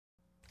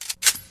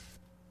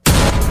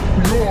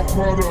York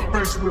product,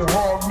 faced with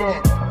hard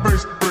luck.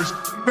 Faced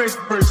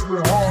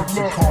with hard Pimps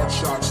luck. and card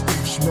shots,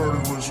 thieves,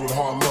 murderers with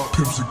hard luck.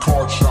 Pimps and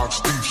card shots,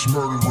 thieves,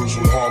 murderers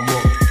with hard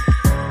luck.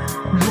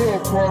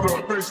 York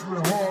product, faced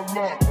with hard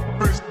luck.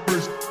 Faced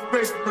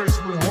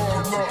with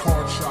hard luck.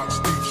 Card shots,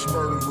 thieves,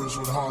 murderers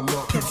with hard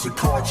luck. Pimps and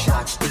card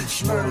shots,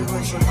 thieves,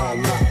 murderers with hard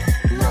luck.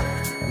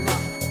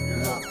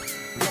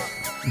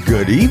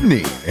 Good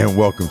evening and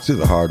welcome to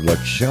the Hard Luck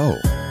Show.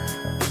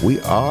 We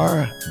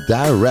are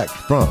direct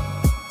from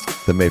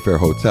the Mayfair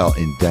Hotel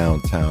in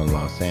downtown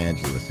Los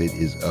Angeles. It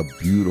is a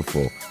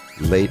beautiful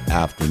late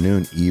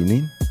afternoon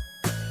evening.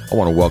 I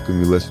want to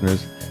welcome you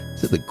listeners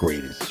to the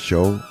greatest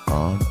show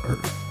on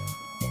earth.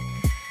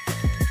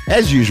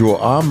 As usual,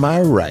 on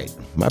my right,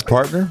 my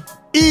partner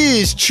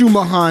is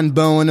Chumahan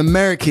Bowen,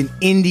 American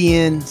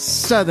Indian,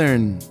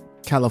 Southern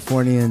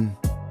Californian,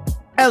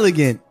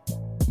 elegant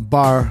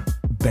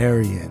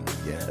barbarian.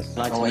 Yes.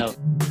 Like to know.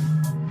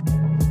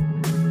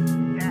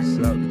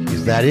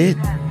 Is that it?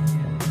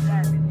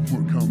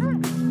 We're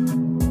coming.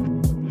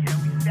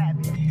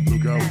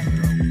 Look out.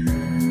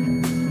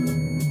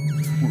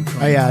 We're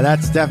coming. Oh yeah,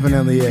 that's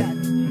definitely it.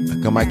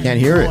 How come I can't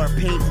hear it?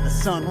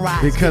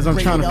 Because I'm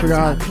trying to figure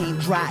out.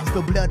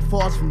 The blood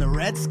falls from the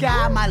red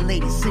sky. My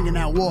lady singing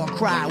that war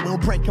cry. We'll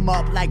break them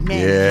up like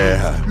men.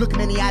 Yeah. Look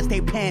them in the eyes, they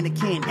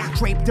panicking.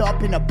 Draped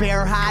up in a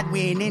bear hide,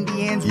 we're in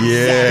Indians.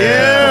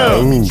 Yeah.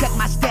 Ooh. Check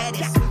my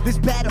status. This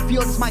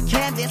battlefield is my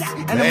canvas.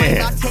 And I Man. might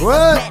not take What?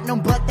 a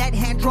platinum, but that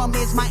hand drum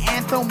is my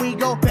anthem. We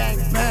go bang,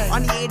 bang.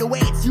 On the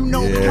 808s, you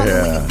know we coming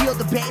when you feel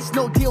the bass.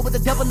 No deal with the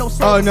devil, no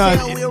soul. Oh, no,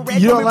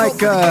 you don't like,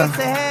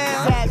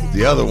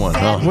 The other one,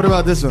 huh? What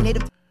about this one?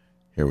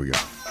 Here we go.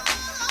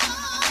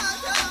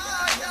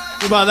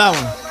 What about that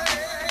one?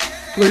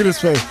 Look at his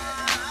face.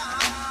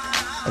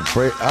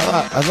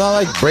 I thought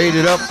I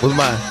braided up with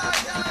my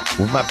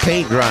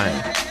paint drying.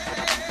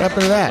 What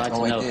happened to that? I'd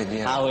like to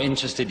know how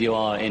interested you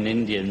are in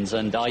Indians,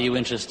 and are you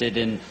interested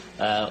in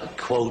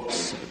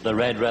quotes, the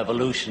Red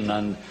Revolution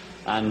and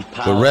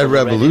power The Red of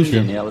Revolution?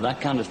 Indian, you know, that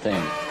kind of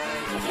thing.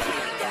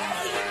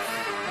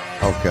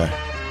 Okay.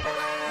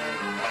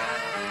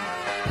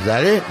 Is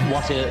that it?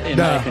 What are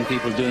American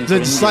people doing? It's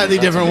a slightly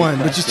different one,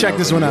 but just check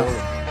this one out.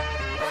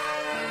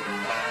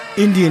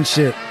 Indian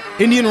shit.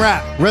 Indian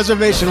rap.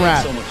 Reservation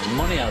rap. So much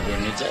money out there.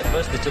 At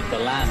first they took the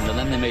land, and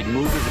then they made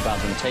movies about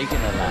them taking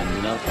the land.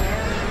 You know,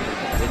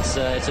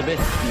 it's a bit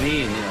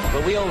mean. You know,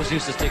 but we always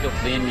used to stick up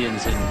for the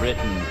Indians in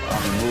Britain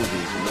on the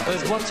movies. You know?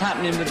 But what's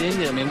happening with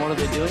India? I mean, what are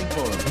they doing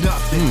for them?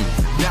 Nothing,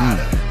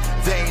 nada.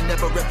 They ain't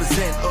never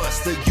represent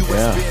us. The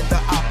U.S. been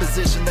the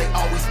opposition. They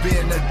always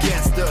been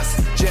against us.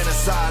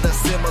 Genocide,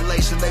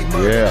 assimilation. They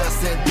murdered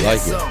us and did like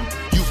some.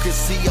 You can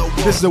see a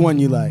This is the one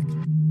you like.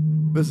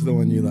 This is the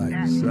one you like.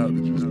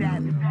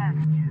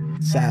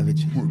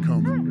 Savage. We're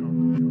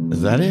coming.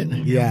 Is that it?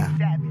 Yeah.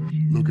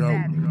 Look out.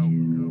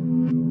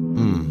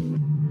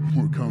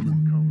 We're coming.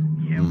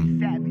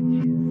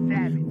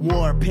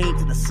 War paint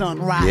to the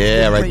sunrise.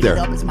 Yeah, right Braided there.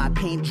 Up as my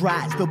paint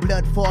dries. The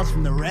blood falls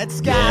from the red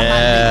sky.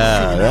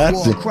 Yeah,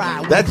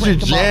 that's your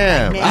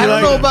jam. I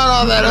don't know about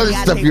all that other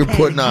stuff you're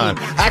putting on.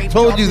 I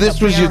told you this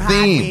was your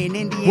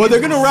theme. Well, they're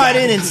gonna ride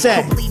in and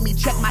say.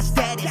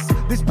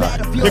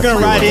 They're gonna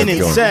ride in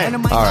and say.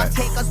 All right.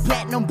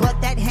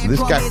 This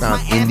guy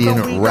found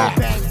Indian rap.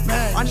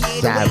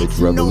 Savage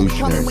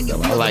revolutionary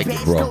stuff. I like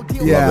it, bro.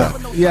 Yeah.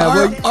 Love that.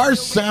 Yeah. Our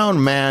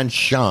sound man,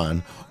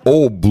 Sean,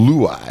 old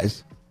Blue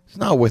Eyes, is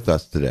not with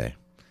us today.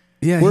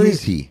 Yeah. Where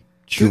is he?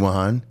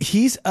 Chumahan?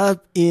 He's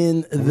up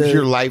in Where's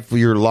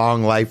your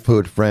long life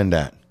hood friend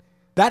at?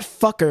 That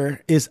fucker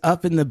is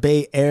up in the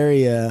Bay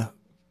Area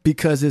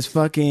because his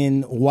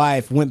fucking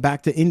wife went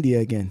back to India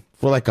again.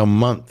 For like a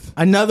month.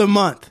 Another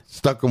month.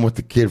 Stuck him with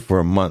the kid for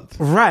a month.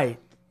 Right.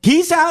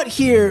 He's out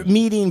here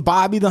meeting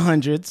Bobby the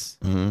Hundreds.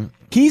 Mm-hmm.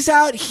 He's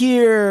out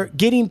here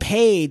getting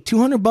paid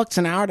 $200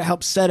 an hour to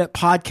help set up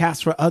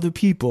podcasts for other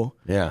people.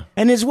 Yeah.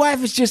 And his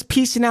wife is just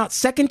piecing out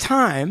second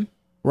time,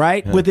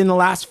 right? Yeah. Within the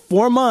last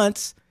 4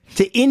 months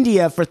to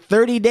India for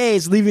 30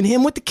 days, leaving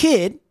him with the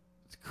kid.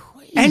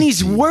 Crazy. And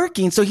he's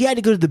working. So he had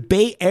to go to the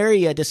Bay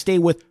Area to stay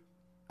with,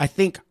 I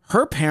think,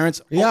 her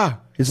parents. Yeah.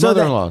 His So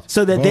mother-in-law.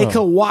 that they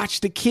could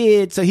watch the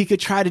kid so he could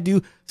try to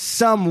do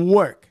some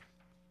work.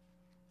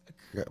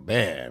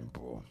 Man,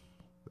 bro.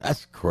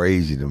 That's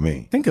crazy to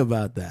me. Think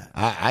about that.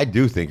 I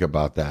do think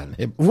about that.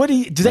 What do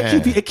you, does that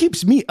keep you? It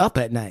keeps me up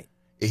at night.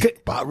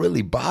 It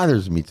really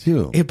bothers me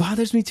too. It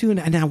bothers me too,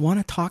 and I want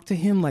to talk to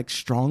him like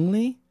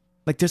strongly.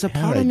 Like there's a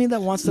part of me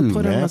that wants to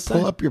put him aside.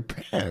 Pull up your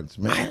pants,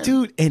 man.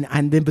 Dude,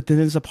 but then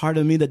there's a part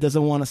of me that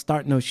doesn't want to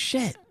start no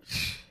shit.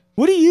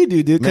 What do you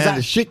do, dude? Man,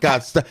 the shit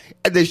got started.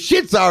 The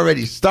shit's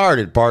already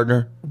started,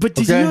 partner. But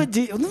let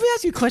me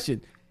ask you a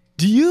question.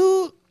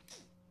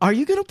 Are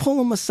you gonna pull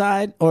him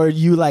aside, or are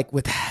you like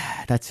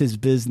that's his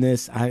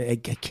business? I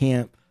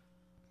can't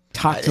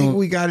talk to him. I think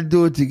we got to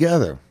do it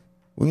together.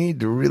 We need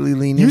to really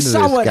lean into this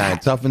guy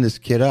and toughen this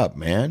kid up,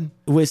 man.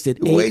 Wasted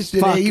aprons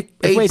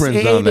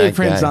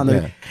on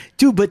that guy.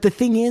 Dude, but the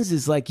thing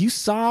is like you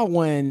saw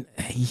when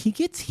he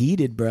gets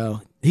heated,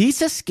 bro.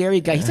 He's a scary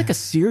guy. He's like a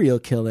serial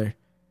killer.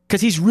 because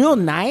he's real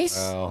nice.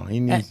 Oh, he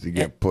needs to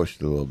get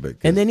pushed a little bit.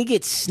 And then he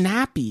gets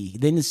snappy.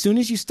 Then as soon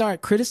as you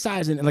start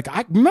criticizing, like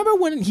I remember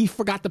when he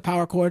forgot the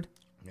power cord.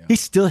 Yeah. He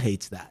still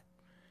hates that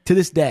to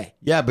this day.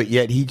 Yeah, but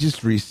yet he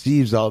just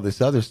receives all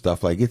this other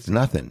stuff like it's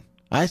nothing.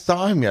 I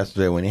saw him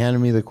yesterday when he handed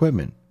me the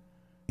equipment.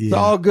 Yeah. It's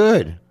all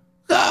good.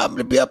 I'm going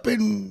to be up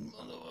in,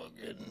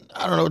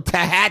 I don't know,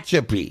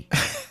 Tehachapi.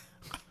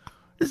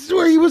 This is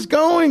where he was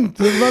going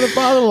to his mother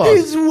father-in-law.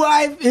 His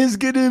wife is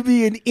going to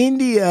be in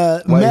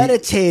India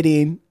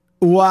meditating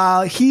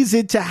while he's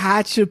in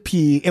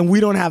Tehachapi and we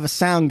don't have a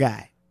sound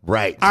guy.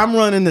 Right. I'm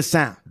running the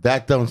sound.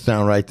 That don't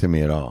sound right to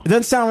me at all. It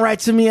doesn't sound right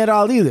to me at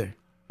all either.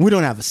 We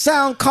don't have a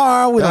sound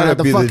car. We don't have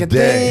the fucking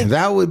thing.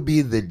 That would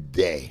be the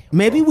day.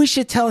 Maybe we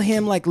should tell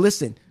him, like,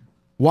 listen,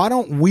 why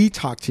don't we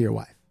talk to your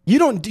wife? You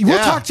don't. We'll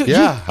talk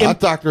to. I'll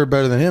talk to her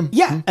better than him.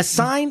 Yeah,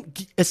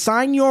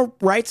 assign your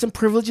rights and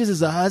privileges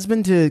as a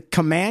husband to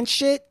command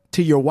shit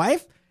to your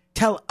wife.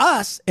 Tell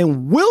us,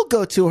 and we'll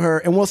go to her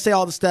and we'll say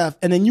all the stuff,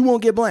 and then you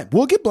won't get blamed.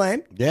 We'll get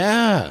blamed.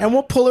 Yeah, and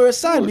we'll pull her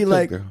aside and be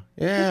like,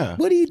 "Yeah,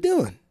 what are you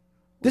doing?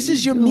 This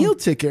is your meal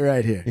ticket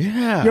right here.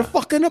 Yeah, you're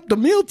fucking up the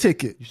meal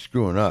ticket. You're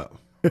screwing up.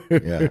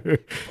 Yeah,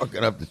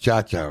 fucking up the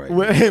cha-cha right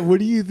now. What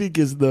do you think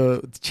is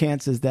the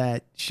chances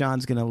that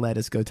Sean's going to let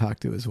us go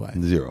talk to his wife?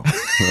 0.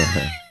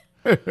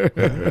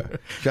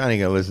 Sean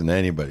ain't gonna listen to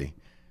anybody.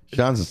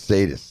 Sean's a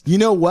sadist. You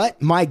know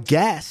what? My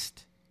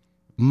guest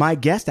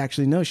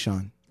actually knows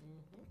Sean.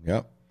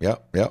 Yep.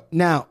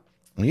 Now,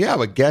 you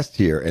have a guest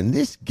here, and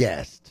this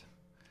guest,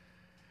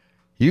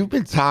 you've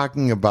been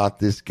talking about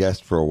this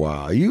guest for a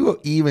while. You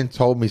even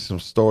told me some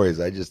stories.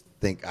 I just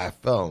think I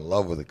fell in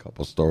love with a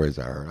couple stories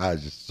I heard. I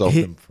was just so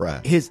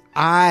impressed. His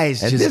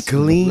eyes and just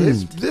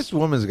gleamed. This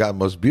woman's got the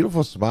most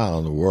beautiful smile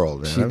in the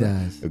world. Man. She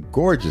does.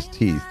 Gorgeous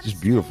teeth.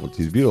 Just beautiful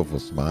teeth. Beautiful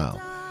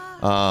smile.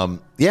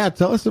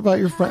 Tell us about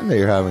your friend that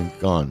you're having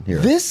on here.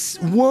 This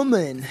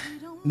woman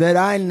that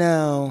I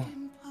know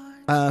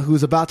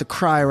who's about to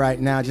cry right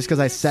now just because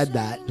I said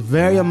that.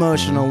 Very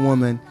emotional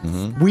woman.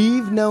 Mm-hmm.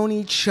 We've known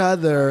each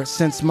other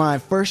since my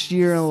first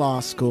year in law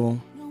school.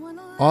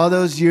 All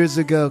those years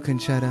ago,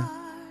 Concetta.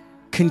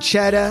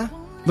 Concetta,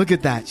 look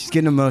at that. She's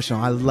getting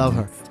emotional. I love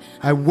her.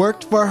 I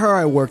worked for her.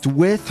 I worked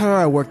with her.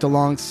 I worked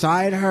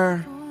alongside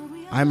her.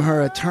 I'm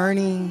her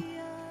attorney.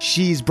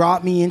 She's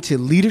brought me into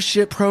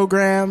leadership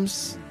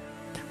programs.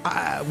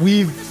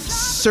 We've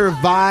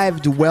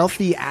survived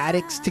wealthy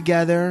addicts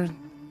together.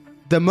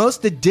 The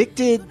most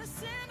addicted,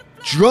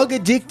 drug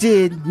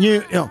addicted,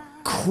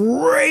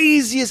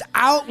 craziest,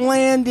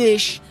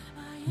 outlandish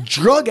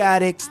drug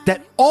addicts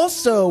that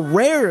also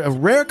a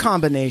rare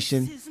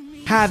combination,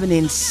 have an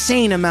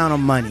insane amount of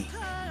money.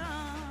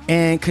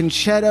 And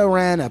Concetta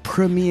ran a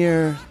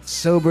premier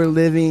sober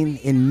living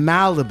in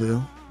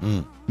Malibu.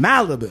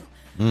 Malibu.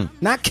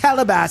 Not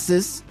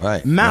Calabasas.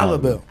 Right.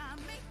 Malibu.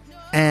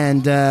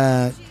 And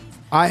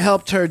I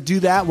helped her do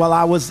that while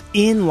I was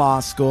in law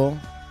school.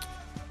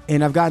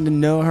 And I've gotten to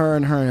know her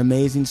and her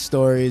amazing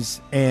stories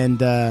and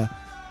her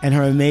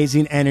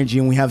amazing energy.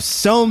 And we have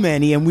so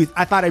many. And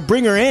I thought I'd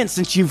bring her in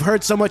since you've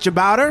heard so much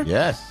about her.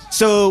 Yes.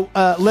 So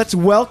let's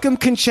welcome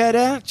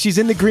Concetta. She's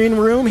in the green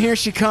room. Here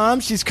she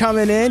comes. She's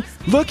coming in.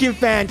 Looking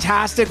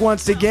fantastic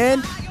once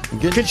again.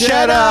 Concetta!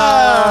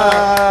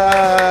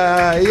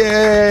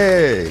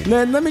 Yay!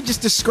 Man, let me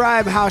just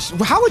describe how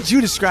would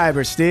you describe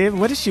her, Steve?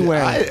 What is she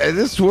wearing?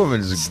 This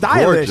woman's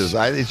stylish.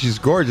 Gorgeous. She's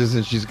gorgeous,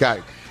 and she's got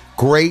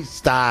great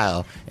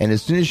style. And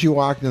as soon as she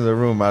walked into the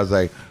room, I was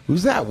like,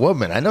 who's that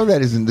woman? I know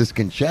that isn't this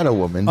Concetta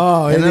woman.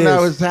 Oh, and then I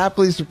was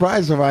happily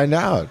surprised to find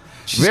out.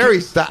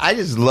 I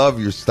just love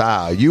your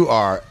style. You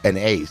are an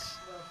ace.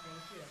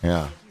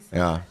 Yeah.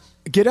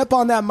 Get up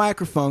on that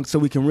microphone so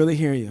we can really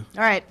hear you.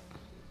 All right.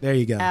 There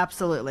you go.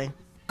 Absolutely.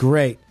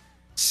 Great.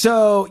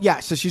 So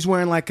she's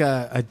wearing like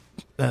a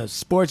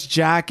sports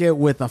jacket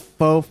with a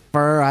faux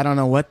fur. I don't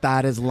know what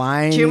that is.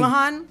 Lining.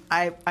 Chumahan,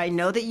 I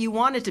know that you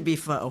want it to be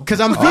faux. Because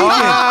I'm vegan.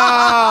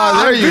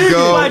 There you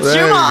go. But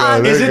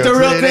Chumahan, is it the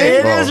real thing?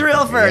 It is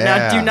real fur. Yeah.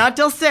 Now, do not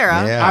tell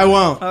Sarah. Yeah. I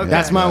won't. Okay.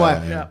 That's my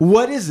wife. Yeah.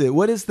 What is it?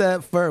 What is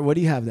that fur? What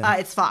do you have there?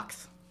 It's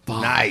fox.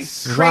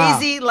 Nice.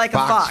 Crazy like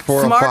Fox a fox.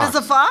 for a Smart fox. as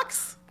a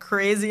fox.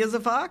 Crazy as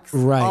a fox.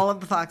 Right. All of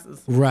the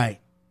foxes. Right.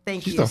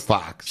 Thank She's you. a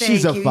fox.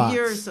 She's a you. fox.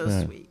 You're so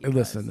sweet. you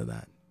Listen guys. to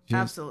that.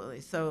 Absolutely.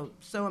 So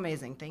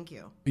amazing. Thank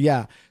you.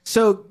 Yeah.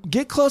 So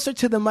get closer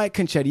to the mic,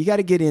 Concetta. You got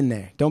to get in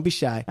there. Don't be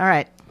shy. All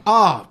right.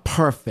 Oh,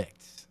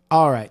 perfect.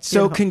 All right.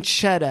 So Beautiful.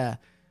 Concetta,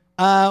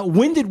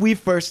 when did we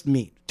first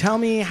meet? Tell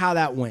me how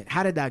that went.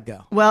 How did that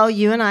go? Well,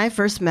 you and I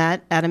first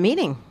met at a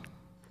meeting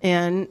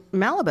in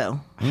Malibu.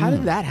 How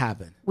did that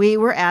happen? We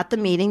were at the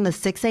meeting, the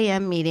 6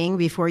 a.m. meeting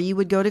before you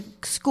would go to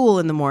school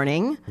in the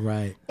morning.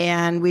 Right.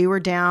 And we were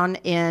down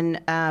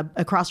in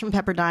across from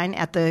Pepperdine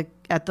at the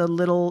at the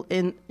little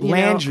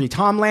Landry,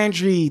 Tom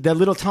Landry, the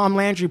little Tom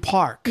Landry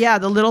Park. Yeah,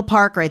 the little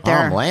park right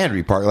there. Tom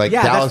Landry Park, like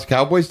Dallas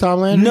Cowboys Tom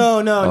Landry?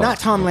 No, not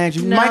Tom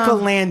Landry. No. Michael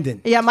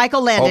Landon. Yeah,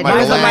 Michael Landon. Michael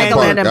It was the Landon Michael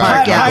Landon Park.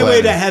 Park. Yeah.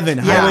 Highway to Heaven.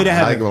 Highway to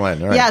Heaven. Michael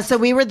Landon. Right. Yeah, so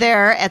we were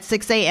there at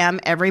 6 a.m.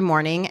 every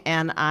morning,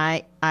 and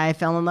I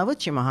fell in love with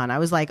Chumahan. I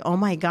was like, oh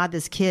my God,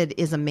 this kid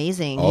is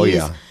amazing. Oh,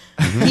 yeah.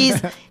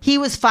 He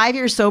was 5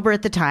 years sober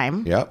at the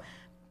time. Yep.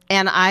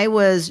 And I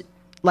was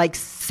like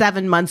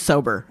 7 months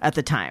sober at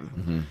the time.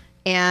 Mm-hmm.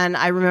 And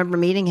I remember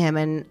meeting him,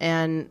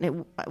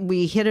 and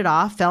we hit it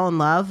off, fell in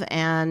love,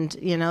 and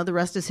the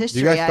rest is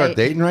history. Did you guys start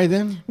dating right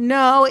then?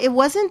 No, it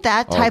wasn't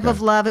that type Okay.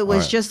 of love. It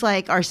was right. just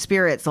like our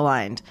spirits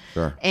aligned.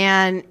 Sure.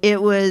 And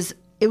it was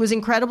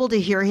incredible to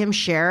hear him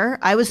share.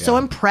 I was so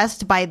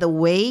impressed by the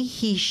way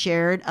he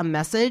shared a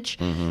message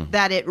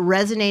that it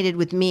resonated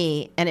with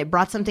me, and it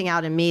brought something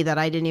out in me that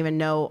I didn't even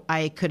know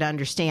I could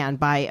understand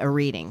by a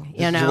reading.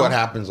 This is what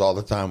happens all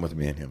the time with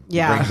me and him.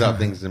 Yeah. He brings out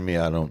things in me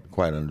I don't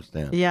quite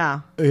understand.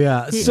 Yeah.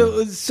 Yeah.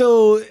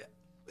 So,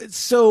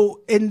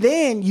 and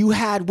then you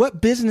had,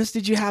 what business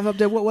did you have up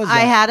there? What was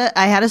that?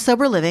 I had a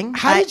sober living.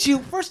 How did you,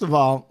 first of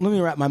all, let me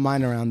wrap my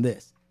mind around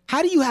this.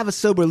 How do you have a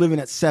sober living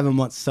at 7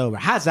 months sober?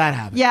 How's that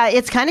happen? Yeah,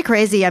 it's kind of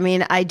crazy. I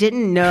mean, I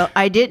didn't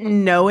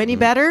know any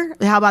better.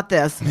 How about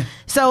this?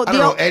 So I don't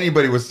know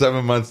anybody with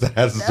 7 months that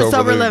has a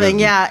sober living.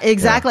 Yeah,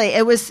 exactly. Yeah.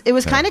 It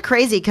was kind of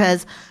crazy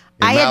because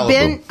I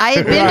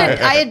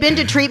had been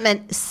to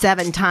treatment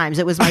 7 times.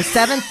 It was my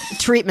 7th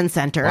treatment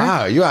center.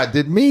 Wow, you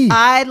outdid me.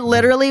 I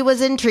literally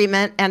was in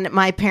treatment, and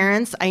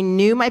I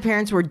knew my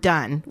parents were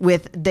done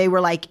with. They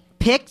were like,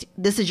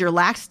 this is your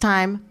last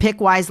time.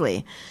 Pick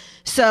wisely.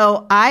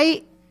 So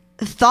I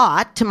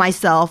thought to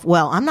myself,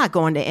 well, I'm not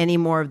going to any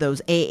more of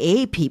those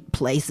AA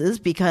places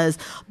because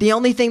the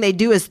only thing they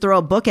do is throw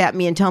a book at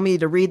me and tell me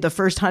to read the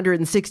first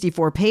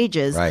 164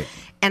 pages. Right.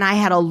 And I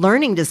had a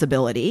learning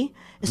disability.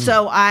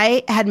 So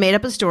I had made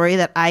up a story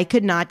that I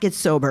could not get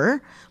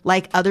sober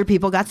like other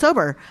people got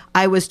sober.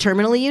 I was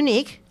terminally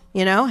unique,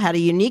 had a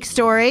unique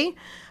story.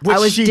 Which I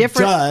was she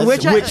different.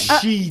 does.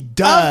 She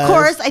does. Of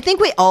course. I think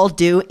we all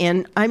do.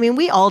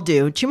 We all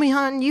do.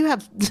 Chumahan, you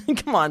have,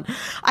 come on.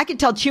 I could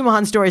tell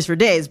Chumahan stories for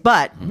days,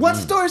 but. What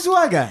stories do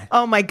I got?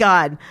 Oh my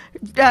God.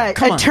 You got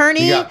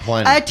plenty.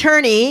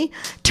 Attorney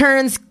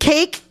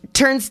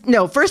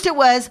first it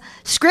was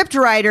script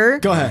writer.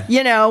 Go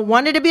ahead.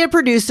 Wanted to be a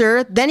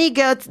producer. Then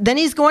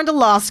he's going to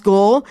law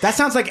school. That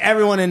sounds like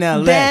everyone in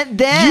LA.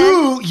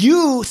 Then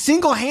you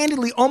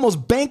single-handedly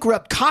almost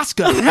bankrupt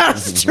Costco.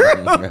 That's true.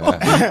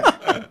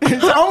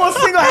 It's almost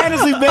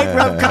single-handedly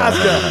bankrupt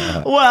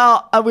Costco.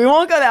 Well, we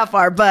won't go that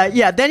far, but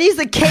yeah. Then he's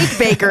a cake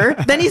baker.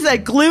 Then he's a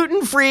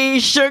gluten-free,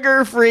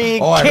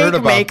 sugar-free I cake heard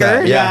about maker.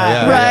 that.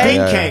 Yeah, right.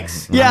 Bean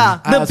cakes. Yeah,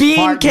 I the was bean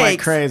farting cakes. like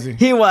crazy.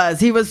 He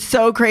was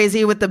so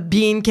crazy with the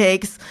bean cakes.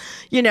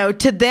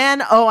 To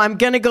then, I'm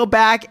going to go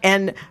back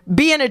and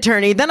be an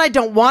attorney. Then I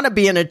don't want to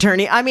be an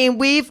attorney. I mean,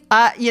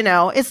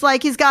 it's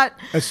like he's got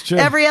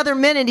every other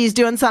minute he's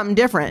doing something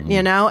different,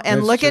 and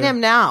That's look at true. him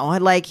now.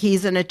 Like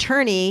he's an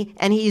attorney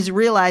and he's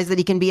realized that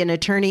he can be an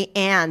attorney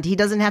and he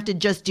doesn't have to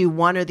just do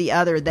one or the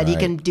other, that he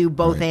can do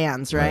both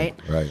hands, right?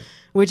 Right.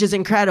 Which is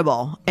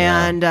incredible.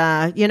 And,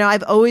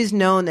 I've always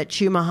known that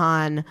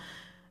Chumahan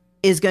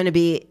is going to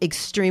be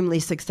extremely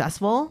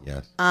successful.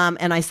 Yes.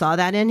 And I saw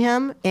that in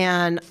him,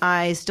 and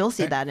I still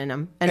see that in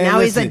him. And Hey, now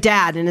he's a listen.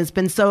 dad, and it's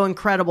been so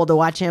incredible to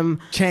watch him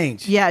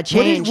Change. Yeah,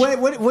 change.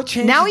 What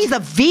changed? Now he's a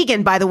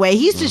vegan, by the way.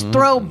 He's just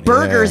throw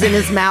burgers in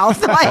his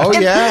mouth.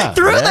 Yeah.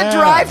 Through the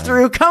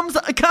drive-through,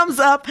 comes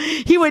up.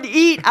 He would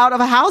eat out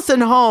of a house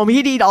and home.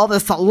 He'd eat all the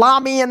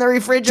salami in the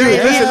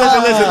refrigerator. Dude, listen.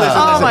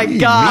 Oh my All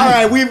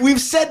God. right, we've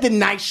said the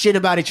nice shit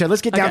about each other.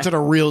 Let's get down to the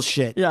real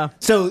shit. Yeah.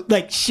 So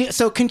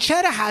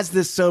Concetta has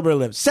this sober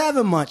live.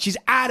 7 months. She's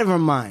out of her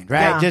mind,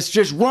 right? Yeah.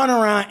 Just run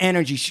around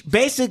energy.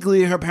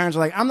 Basically, her parents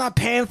are like, I'm not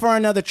paying for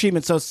another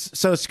treatment. So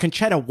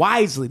Concetta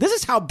wisely. This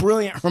is how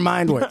brilliant her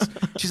mind works.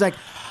 She's like,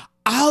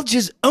 I'll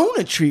just own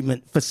a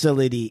treatment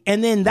facility,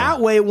 and then that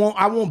way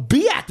I won't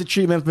be at the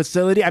treatment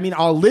facility. I mean,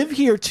 I'll live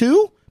here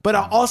too, but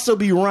I'll also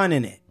be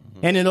running it.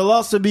 And it'll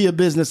also be a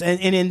business.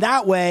 And in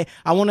that way,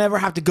 I won't ever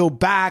have to go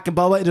back and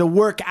blah, blah. It'll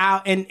work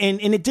out. And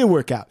it did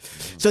work out.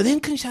 So then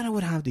Concetta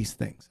would have these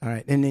things. All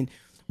right. And then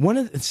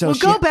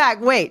Go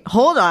back. Wait,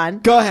 hold on.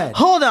 Go ahead.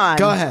 Hold on.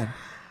 Go ahead.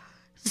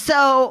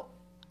 So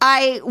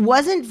I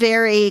wasn't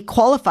very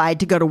qualified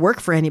to go to work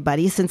for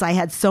anybody since I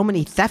had so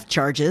many theft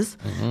charges.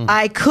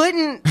 I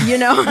couldn't, I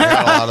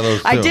got a lot of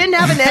those too. I didn't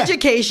have an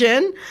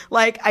education.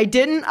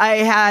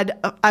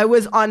 I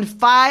was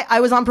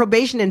on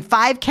probation in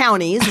 5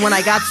 counties when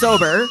I got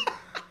sober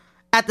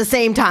at the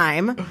same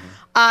time.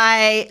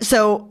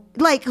 So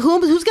like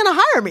who's going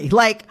to hire me?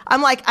 Like,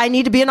 I'm like, I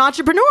need to be an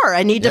entrepreneur.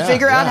 I need to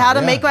figure out how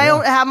to make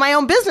have my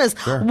own business.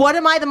 Sure. What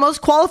am I the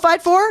most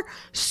qualified for?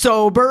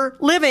 Sober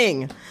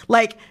living.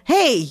 Like,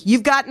 hey,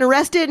 you've gotten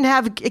arrested and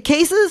have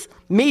cases?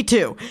 Me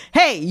too.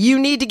 Hey, you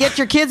need to get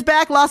your kids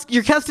back, lost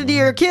your custody of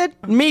your kid?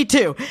 Me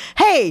too.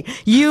 Hey,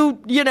 you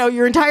know,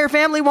 your entire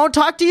family won't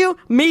talk to you?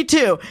 Me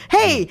too.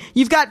 Hey,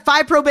 you've got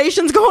 5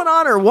 probations going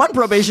on or 1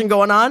 probation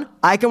going on?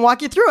 I can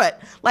walk you through it.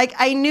 Like,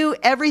 I knew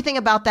everything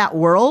about that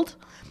world.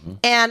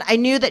 And I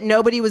knew that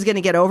nobody was going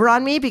to get over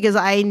on me because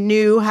I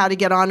knew how to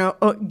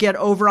get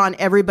over on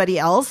everybody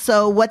else.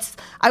 So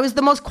I was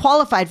the most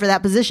qualified for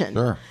that position.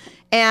 Sure.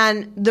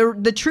 And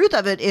the truth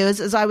of it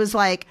is I was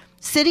like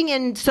sitting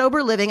in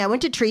sober living. I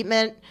went to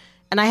treatment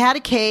and I had a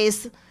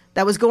case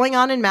that was going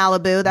on in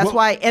Malibu. That's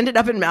why I ended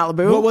up in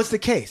Malibu. What was the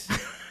case?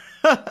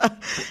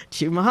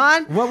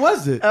 Chumahan. What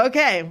was it?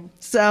 Okay.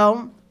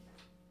 So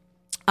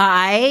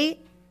I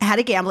had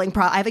a gambling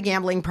I have a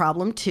gambling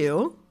problem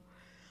too.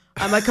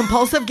 I'm a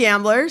compulsive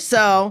gambler.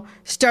 So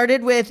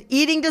started with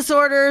eating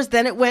disorders.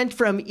 Then it went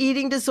from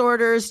eating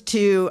disorders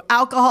to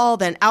alcohol,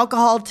 then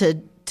alcohol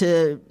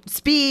to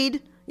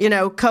speed, you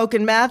know, coke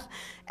and meth,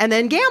 and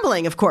then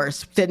gambling, of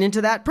course, fit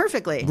into that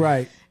perfectly.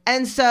 Right.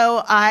 And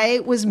so I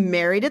was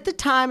married at the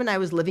time and I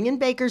was living in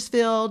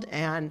Bakersfield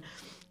and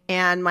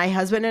my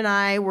husband and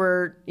I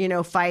were, you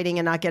know, fighting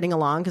and not getting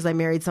along because I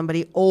married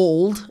somebody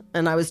old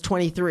and I was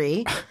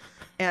 23.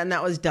 And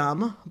that was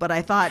dumb, but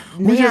I thought,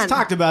 man. We just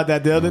talked about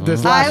that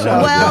this last show.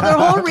 Well,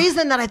 the whole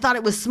reason that I thought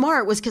it was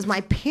smart was because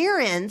my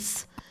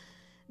parents,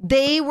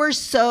 they were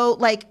so,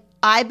 like,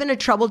 I've been a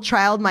troubled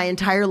child my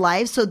entire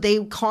life, so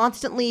they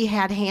constantly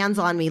had hands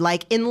on me,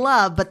 like in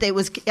love, but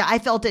I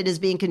felt it as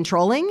being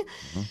controlling.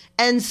 Mm-hmm.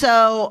 And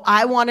so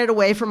I wanted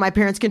away from my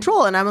parents'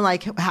 control. And I'm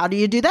like, how do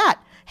you do that?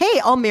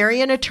 Hey, I'll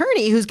marry an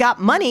attorney who's got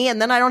money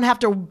and then I don't have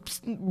to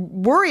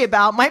worry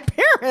about my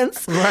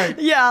parents. Right.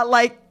 Yeah,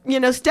 like, you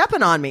know,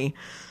 stepping on me.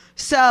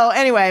 So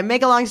anyway,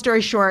 make a long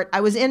story short,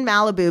 I was in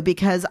Malibu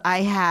because I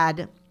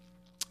had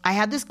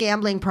this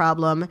gambling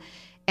problem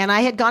and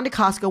I had gone to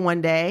Costco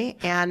one day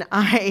and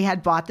I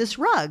had bought this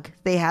rug.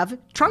 They have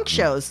trunk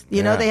shows.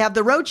 You know, they have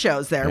the road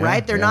shows there,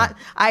 right? They're not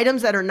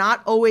items that are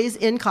not always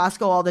in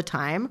Costco all the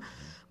time,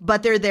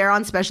 but they're there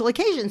on special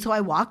occasions. So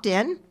I walked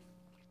in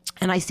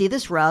and I see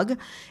this rug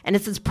and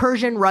it's this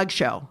Persian rug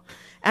show.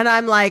 And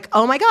I'm like,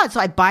 oh my God. So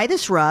I buy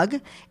this rug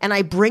and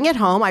I bring it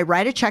home. I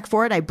write a check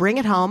for it. I bring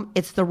it home.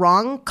 It's the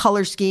wrong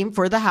color scheme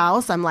for the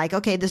house. I'm like,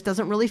 okay, this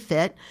doesn't really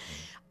fit.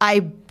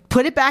 I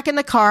put it back in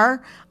the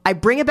car. I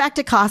bring it back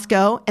to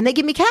Costco and they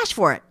give me cash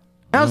for it.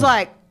 And I was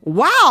like,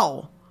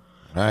 wow,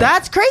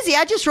 that's crazy.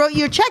 I just wrote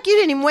you a check. You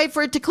didn't even wait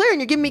for it to clear and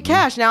you're giving me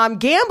cash. Now I'm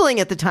gambling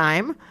at the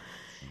time.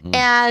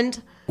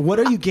 And what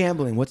are you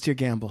gambling? What's your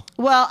gamble?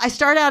 Well, I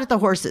started out at the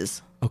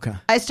horses. Okay.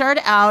 I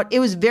started out, it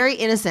was very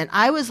innocent.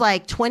 I was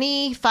like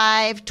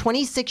 25,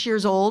 26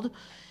 years old.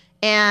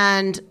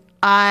 And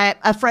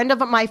a friend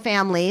of my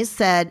family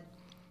said,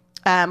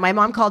 my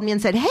mom called me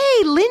and said,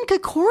 hey, Lynn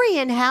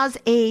Kokorian has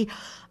a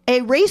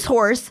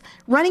racehorse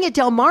running at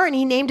Del Mar and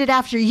he named it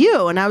after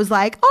you. And I was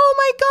like, oh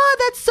my God,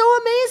 that's so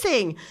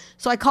amazing.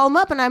 So I call him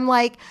up and I'm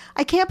like,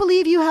 I can't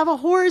believe you have a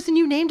horse and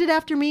you named it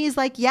after me. He's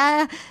like,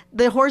 yeah,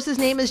 the horse's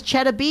name is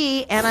Cheddar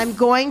B and I'm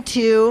going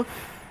to...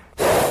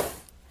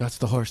 That's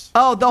the horse.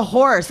 Oh, the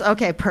horse.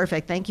 Okay,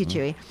 perfect. Thank you,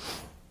 Chewy.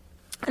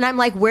 And I'm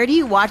like, where do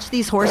you watch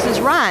these horses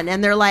run?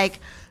 And they're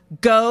like,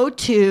 go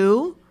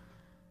to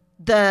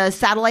the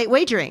satellite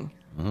wagering.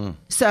 Mm-hmm.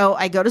 So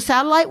I go to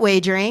satellite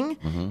wagering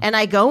and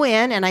I go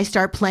in and I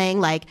start playing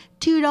like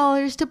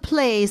 $2 to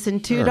place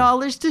and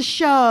 $2 to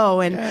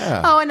show. And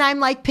and I'm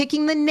like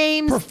picking the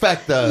names.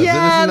 Perfectas.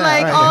 Yeah,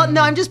 like, right?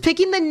 No, I'm just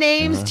picking the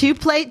names to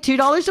play,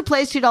 $2 to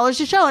place, $2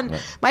 to show. And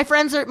my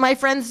friends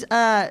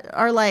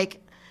are like,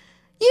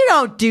 you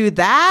don't do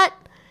that.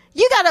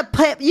 You gotta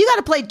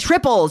play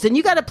triples and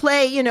you gotta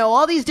play, you know,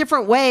 all these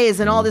different ways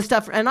and all this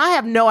stuff. And I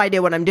have no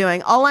idea what I'm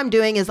doing. All I'm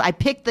doing is I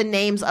pick the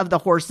names of the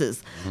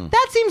horses.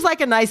 That seems like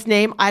a nice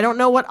name. I don't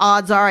know what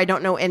odds are. I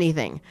don't know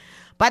anything.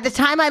 By the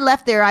time I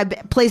left there, I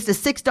placed a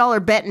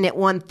 $6 bet and it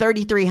won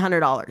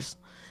 $3,300.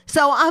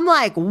 So I'm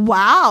like,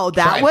 wow,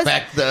 that was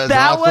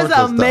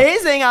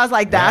amazing. I was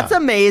like, that's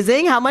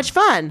amazing. How much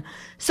fun.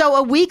 So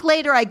a week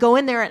later, I go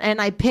in there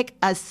and I pick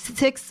a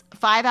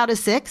 5 out of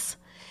 6.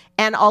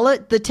 And all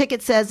the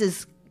ticket says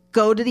is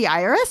go to the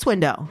IRS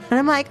window. And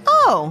I'm like,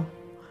 oh,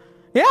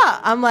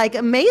 yeah. I'm like,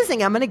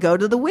 amazing. I'm going to go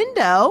to the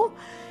window.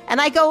 And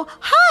I go,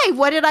 hi,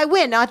 what did I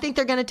win? Now I think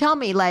they're going to tell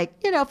me like,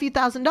 you know, a few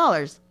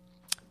 $1,000s.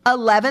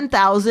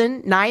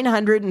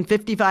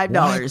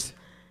 $11,955.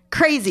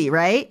 Crazy,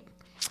 right?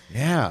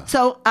 Yeah.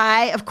 So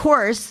I, of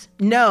course,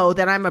 know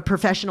that I'm a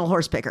professional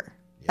horse picker.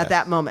 at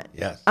that moment.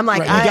 Yes. I'm like,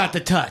 Right, you got the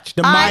touch,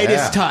 the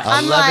Midas touch.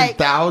 I'm like,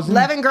 11,000?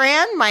 11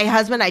 grand. My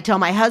husband, I tell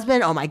my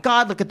husband, oh my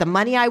God, look at the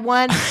money I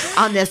won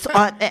on this.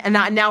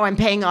 Now I'm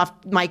paying off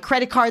my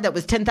credit card that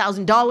was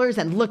 $10,000.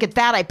 And look at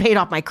that. I paid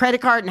off my credit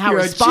card and how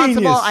You're a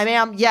responsible genius. I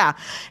am. Yeah.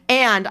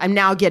 And I'm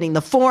now getting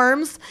the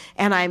forms.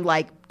 And I'm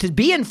like, to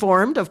be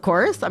informed, of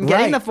course. I'm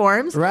getting Right. the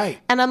forms. Right.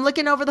 And I'm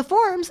looking over the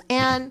forms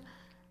and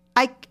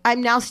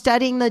I'm now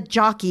studying the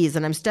jockeys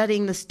and I'm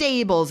studying the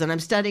stables and I'm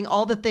studying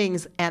all the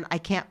things and I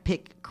can't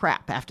pick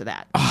crap after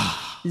that.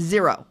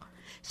 Zero.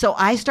 So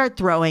I start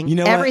throwing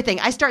everything.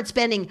 I start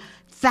spending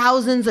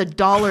thousands of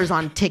dollars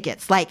on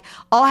tickets. Like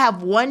I'll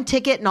have one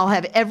ticket and I'll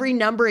have every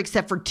number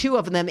except for two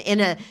of them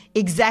in a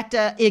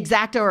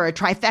exacta or a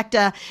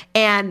trifecta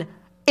and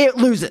it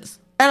loses.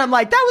 And I'm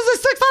like, that was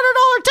a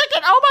 $600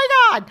 ticket. Oh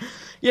my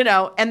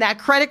God. And that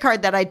credit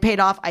card that I'd paid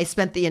off, I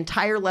spent the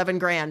entire 11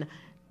 grand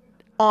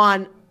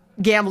on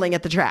gambling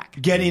at the track.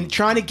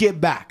 Trying to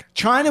get back,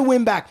 trying to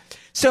win back.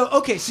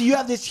 So you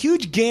have this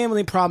huge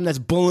gambling problem that's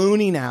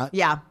ballooning out.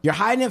 Yeah. You're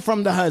hiding it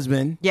from the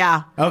husband.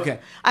 Yeah. Okay.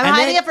 I'm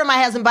hiding it from my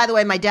husband. By the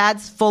way, my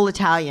dad's full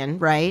Italian,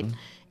 right? Mm-hmm.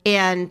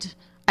 And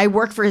I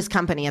work for his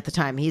company at the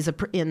time. He's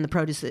in the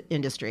produce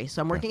industry.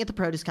 So I'm working at the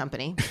produce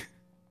company.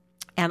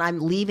 And I'm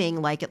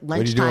leaving like at lunchtime.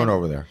 What are you doing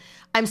over there?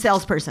 I'm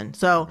salesperson.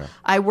 So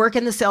I work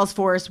in the sales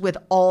force with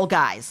all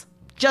guys.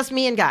 Just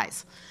me and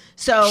guys.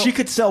 So she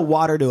could sell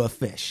water to a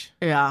fish.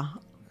 Yeah.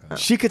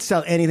 She could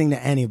sell anything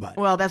to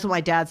anybody. Well, that's what my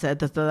dad said.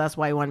 That's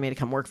why he wanted me to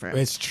come work for him.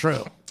 It's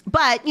true.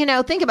 But,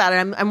 think about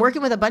it. I'm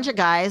working with a bunch of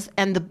guys,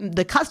 and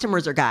the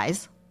customers are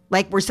guys.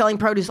 Like, we're selling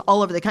produce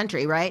all over the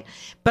country, right?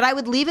 But I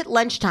would leave at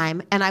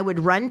lunchtime, and I would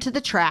run to the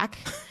track,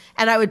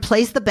 and I would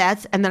place the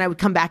bets, and then I would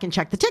come back and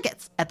check the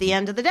tickets at the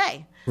end of the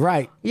day.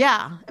 Right.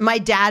 Yeah. And my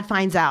dad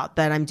finds out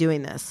that I'm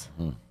doing this,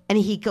 and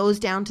he goes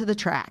down to the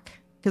track.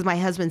 Because my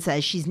husband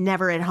says she's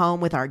never at home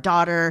with our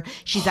daughter.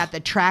 She's at the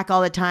track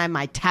all the time.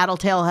 My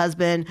tattletale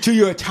husband. To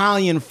your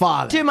Italian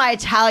father. To my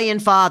Italian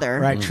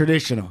father. Right,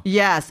 traditional.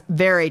 Yes,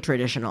 very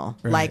traditional.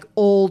 Right. Like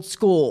old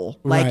school.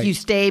 Like Right. you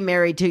stay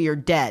married till you're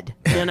dead.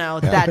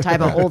 That type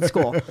of old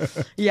school.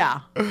 Yeah.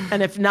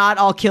 And if not,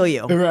 I'll kill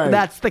you. Right.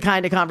 That's the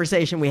kind of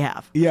conversation we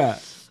have. Yeah.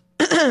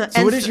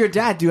 So what does your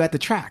dad do at the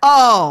track?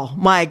 Oh,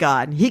 my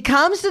God. He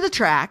comes to the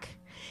track.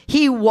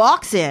 He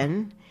walks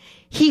in.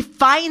 He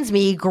finds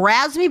me,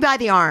 grabs me by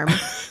the arm,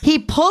 he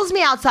pulls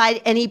me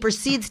outside, and he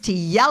proceeds to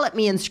yell at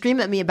me and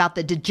scream at me about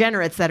the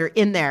degenerates that are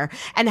in there.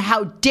 And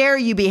how dare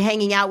you be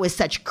hanging out with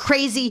such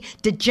crazy,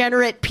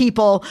 degenerate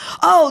people.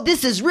 Oh,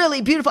 this is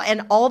really beautiful.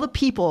 And all the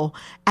people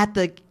at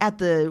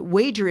the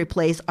wagery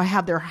place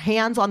have their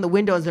hands on the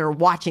windows and are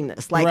watching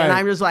this. Like, Right. And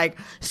I'm just like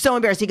so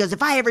embarrassed. He goes,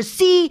 if I ever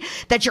see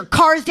that your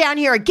car's down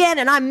here again,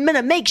 and I'm going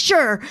to make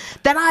sure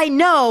that I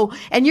know,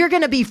 and you're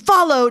going to be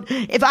followed.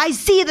 If I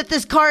see that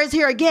this car is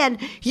here again,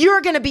 you're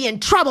going to be in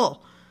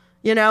trouble,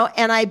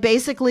 And I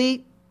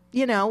basically,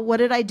 what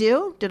did I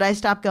do? Did I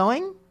stop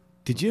going?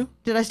 Did you?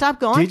 Did I stop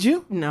going? Did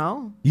you?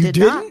 No. You did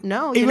didn't? not.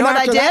 No. You Even know what I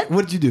after did? that?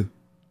 What did you do?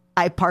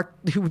 I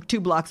parked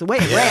 2 blocks away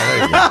and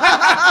ran.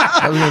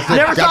 I was gonna say,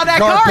 Never got saw the that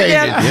car car painted.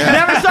 again. Yeah.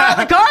 Never saw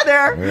the car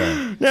there.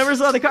 Yeah. Never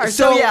saw the car.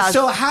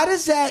 So how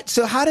does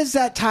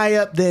that tie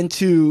up then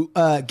to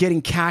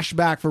getting cash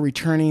back for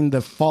returning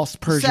the false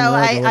Persian So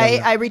rug or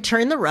whatever? I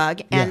return the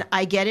rug and Yeah.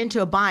 I get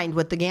into a bind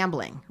with the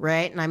gambling,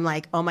 right? And I'm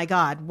like, oh my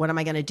God, what am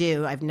I going to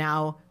do? I've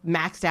now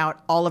maxed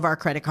out all of our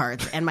credit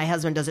cards and my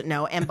husband doesn't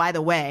know. And by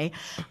the way,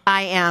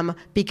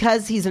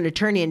 because he's an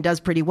attorney and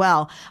does pretty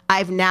well,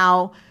 I've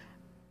now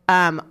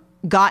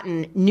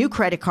gotten new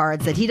credit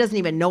cards that he doesn't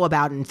even know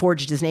about and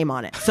forged his name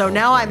on it. So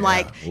now I'm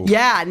like,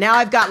 now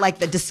I've got like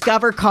the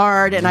Discover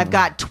card and I've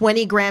got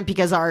 20 grand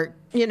because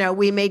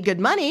we made good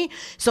money.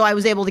 So I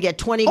was able to get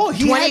 20 Oh,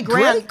 he 20 had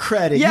grand. great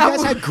credit. Yeah. You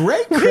guys had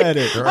great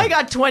credit. I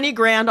got 20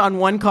 grand on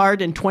one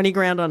card and 20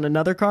 grand on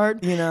another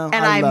card. And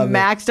I love it.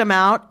 maxed them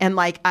out. And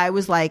I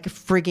was like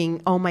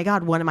freaking, oh my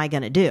God, what am I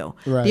going to do?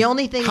 Right. The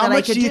only thing how that I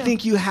much could do you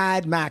think you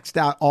had maxed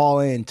out all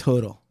in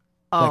total?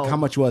 Oh. Like how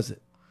much was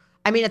it?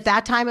 I mean, at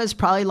that time, it was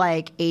probably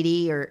like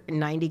 80 or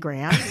 90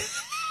 grand.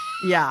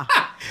 Yeah.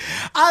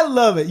 I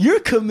love it. You're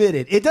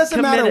committed. It doesn't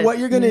matter Committed. what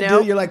you're going to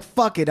Nope. do. You're like,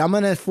 fuck it. I'm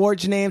going to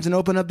forge names and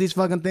open up these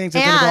fucking things.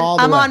 It's And gonna go all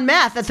the I'm way. on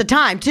meth at the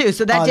time too,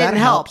 so that Oh, didn't that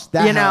help. helps.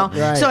 That helped,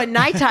 right. So at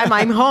nighttime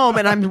I'm home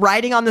and I'm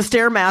riding on the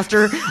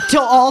Stairmaster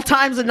till all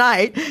times of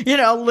night.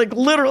 Like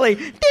literally,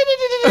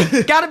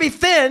 got to be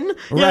thin.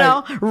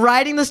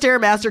 Riding the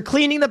Stairmaster,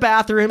 cleaning the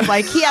bathroom.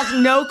 Like he has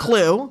no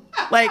clue.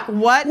 Like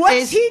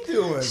What's he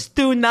doing?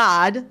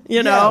 Stunad,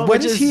 what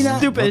which is is he not-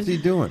 stupid. What's he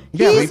doing?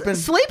 He's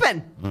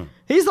sleeping.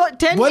 He's like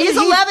 10. What He's did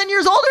he- 11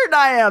 years older than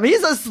I am.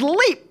 He's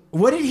asleep.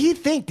 What did he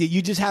think? That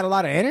you just had a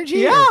lot of energy?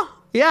 Yeah. or-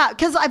 Yeah,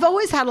 because I've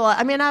always had a lot.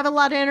 I mean, I have a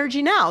lot of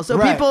energy now. So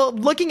Right. people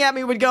looking at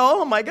me would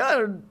go, oh my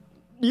God,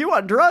 you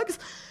on drugs?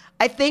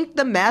 I think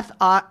the meth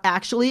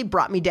actually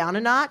brought me down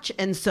a notch.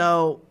 And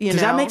so, Does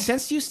that make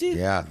sense to you, Steve?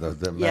 Yeah, the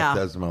Yeah. meth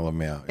does mellow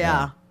me out.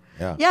 Yeah.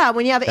 Yeah. Yeah,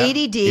 when you have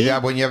ADD. Yeah,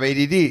 when you have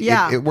ADD,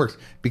 Yeah. it works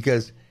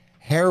because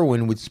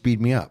heroin would speed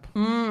me up.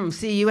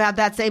 See, you have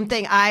that same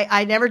thing.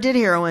 I never did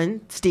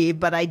heroin, Steve,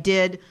 but I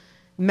did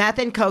meth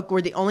and coke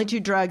were the only 2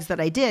 drugs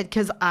that I did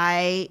because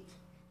I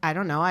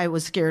don't know, I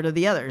was scared of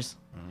the others.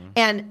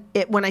 And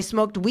when I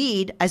smoked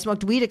weed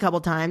a couple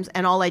times,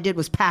 and all I did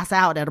was pass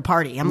out at a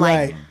party. I'm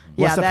like,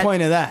 what's the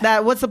point of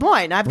that? What's the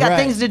point? I've got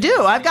things to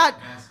do. I've got.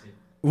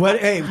 What?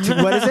 Hey,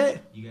 what is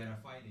it? You gotta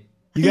fight it.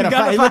 You gotta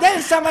fight it. But that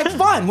doesn't sound like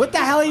fun. What the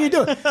hell are you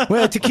doing?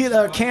 Well,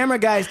 camera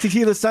guys,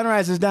 Tequila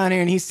Sunrise is down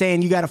here, and he's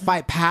saying you got to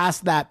fight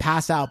past that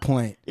pass out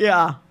point.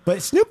 Yeah.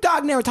 But Snoop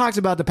Dogg never talks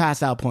about the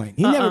pass out point.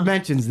 He never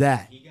mentions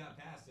that.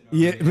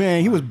 Yeah,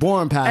 man, he was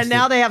born past it. And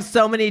now they have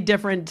so many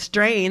different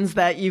strains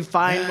that you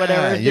find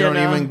whatever. You don't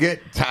even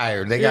get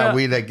tired. They got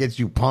weed that gets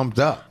you pumped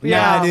up.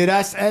 Yeah,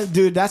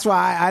 dude. That's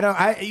why I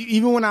don't.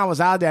 Even when I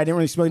was out there, I didn't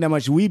really smoke that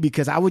much weed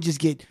because I would just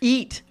get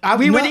eat.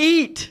 We would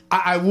eat.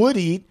 I would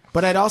eat,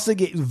 but I'd also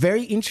get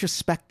very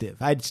introspective.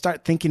 I'd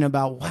start thinking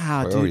about,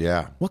 wow,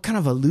 dude, what kind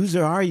of a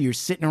loser are you? You're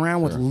sitting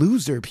around with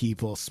loser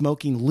people,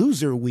 smoking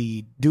loser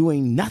weed,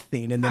 doing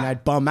nothing, and then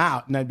I'd bum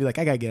out, and I'd be like,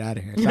 I gotta get out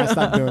of here. So I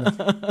stopped doing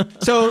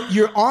it. So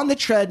you're on the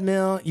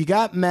treadmill, you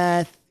got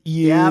meth,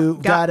 you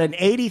got an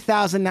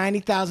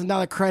 $80,000,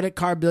 $90,000 credit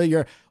card bill.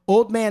 Your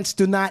old man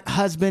Stunat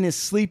husband is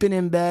sleeping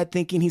in bed,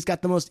 thinking he's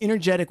got the most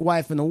energetic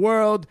wife in the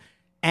world,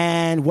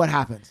 and what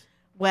happens?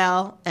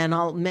 Well, and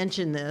I'll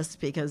mention this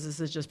because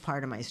this is just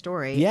part of my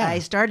story. Yeah. I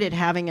started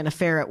having an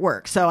affair at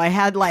work. So I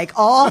had like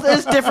all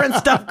this different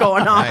stuff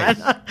going on,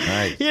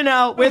 Nice. you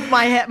know, with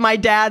my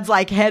dad's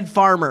like head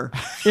farmer,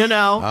 you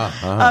know,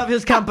 of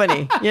his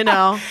company, you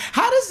know.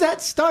 How does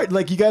that start?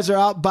 Like you guys are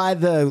out by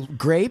the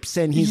grapes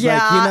and he's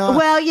like, you know.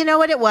 Well, you know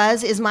what it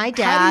was is my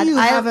dad. How do you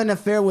have an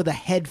affair with a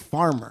head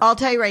farmer? I'll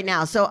tell you right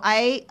now. So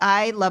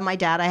I love my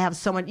dad. I have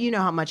so much, you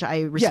know how much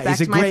I respect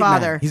he's a my great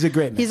father. Man. He's a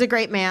great man. He's a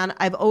great man.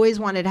 I've always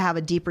wanted to have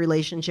a deep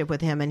relationship with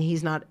him, and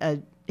he's not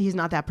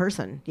that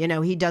person. You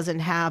know, he doesn't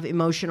have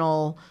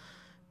emotional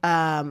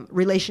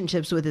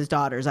relationships with his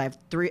daughters. I have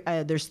 3.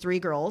 There's 3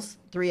 girls,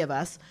 3 of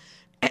us,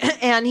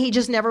 and he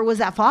just never was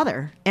that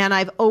father. And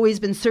I've always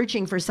been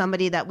searching for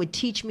somebody that would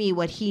teach me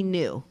what he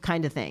knew,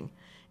 kind of thing.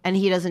 And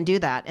he doesn't do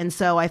that. And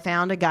so I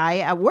found a guy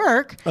at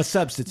work, a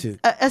substitute,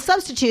 a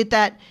substitute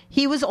that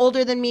he was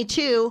older than me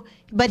too,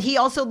 but he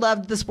also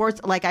loved the sports.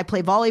 Like I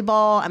play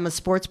volleyball. I'm a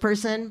sports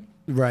person.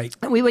 Right.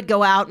 And we would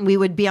go out and we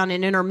would be on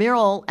an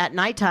intramural at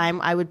nighttime.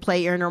 I would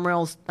play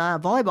intramural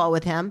volleyball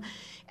with him.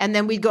 And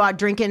then we'd go out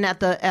drinking at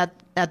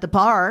the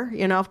bar.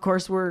 You know, of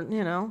course, we're,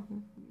 you know,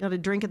 got to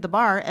drink at the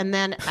bar. And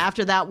then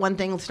after that, one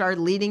thing started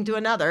leading to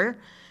another.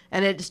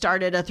 And it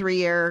started a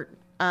 3-year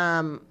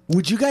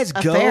Would you guys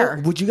affair.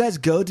 go? Would you guys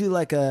go to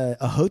like a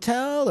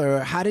hotel, or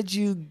how did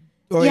you?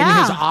 Or in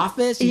his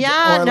office? Or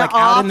like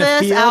out in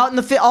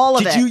the field? All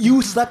of it.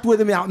 You slept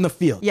with him out in the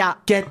field? Yeah.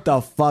 Get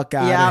the fuck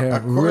out of here.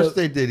 Of course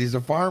they did. He's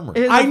a farmer.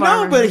 I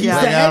know, but he's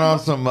lay out on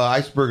some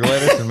iceberg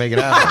lettuce and make it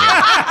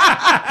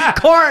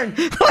happen. Corn.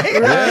 Move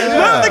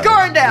the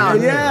corn down.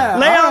 Yeah.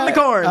 Lay on the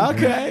corn.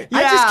 Okay. Yeah.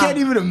 I just can't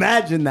even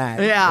imagine that.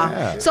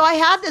 Yeah. So I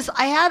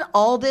had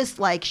all this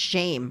like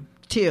shame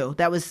too.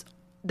 That was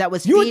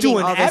you were feeding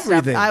doing all this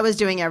everything. stuff. I was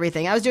doing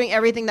everything. I was doing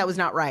everything that was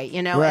not right,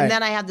 you know? Right. And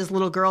then I had this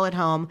little girl at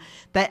home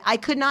that I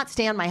could not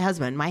stand my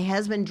husband. My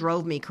husband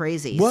drove me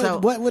crazy.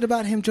 What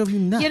about him drove you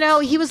nuts? You know,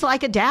 he was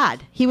like a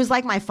dad. He was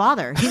like my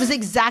father. He was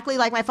exactly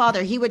like my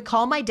father. He would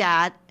call my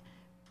dad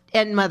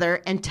and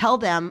mother and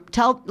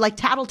like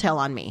tattletale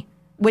on me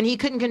when he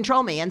couldn't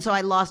control me. And so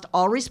I lost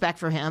all respect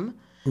for him.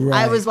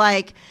 Right. I was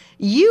like,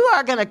 you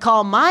are going to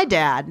call my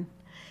dad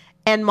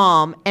and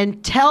mom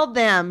and tell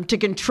them to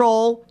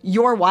control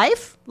your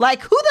wife?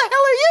 Like, who the hell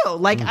are you?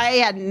 Like, I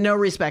had no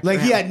respect for him.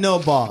 Like, he had no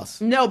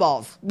balls. No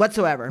balls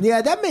whatsoever.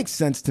 Yeah, that makes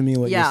sense to me,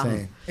 what you're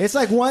saying. It's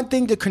like one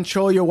thing to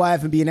control your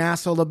wife and be an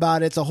asshole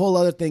about it. It's a whole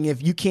other thing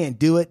if you can't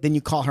do it, then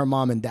you call her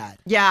mom and dad.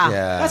 Yeah.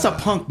 That's a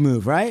punk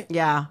move, right?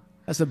 Yeah.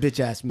 That's a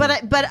bitch-ass move.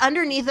 But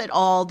underneath it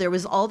all, there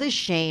was all this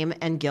shame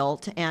and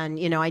guilt. And,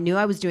 you know, I knew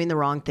I was doing the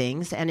wrong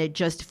things. And it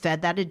just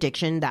fed that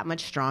addiction that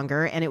much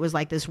stronger. And it was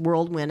like this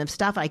whirlwind of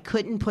stuff. I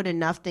couldn't put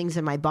enough things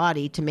in my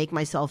body to make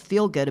myself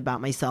feel good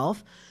about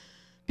myself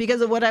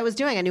because of what I was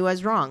doing. I knew I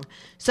was wrong.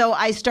 So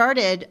I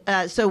started,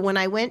 so when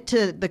I went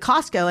to the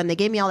Costco and they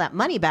gave me all that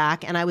money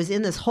back and I was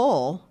in this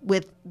hole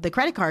with the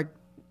credit card,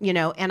 you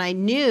know, and I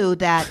knew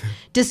that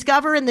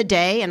Discover in the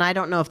day, and I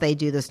don't know if they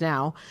do this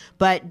now,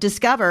 but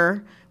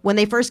Discover, when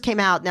they first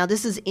came out, now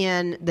this is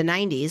in the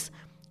 90s,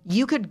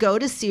 you could go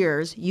to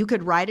Sears, you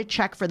could write a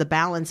check for the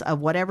balance of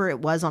whatever it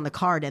was on the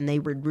card, and they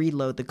would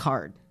reload the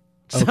card.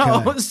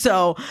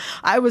 So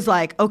I was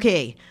like,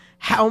 okay,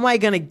 how am I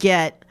going to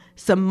get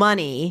some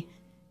money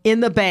in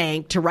the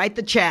bank to write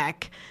the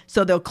check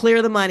so they'll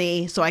clear the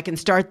money so I can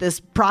start this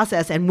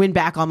process and win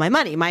back all my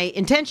money? My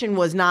intention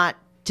was not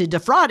to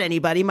defraud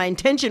anybody. My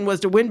intention was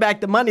to win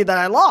back the money that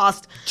I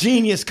lost.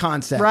 Genius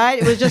concept.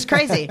 Right? It was just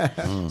crazy.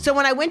 So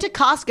when I went to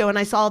Costco and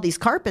I saw all these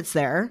carpets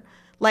there,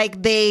 like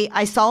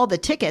I saw the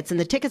tickets and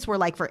the tickets were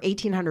like for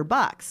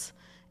 $1,800.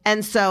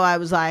 And so I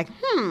was like,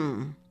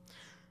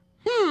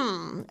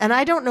 And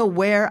I don't know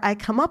where I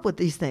come up with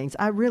these things.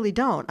 I really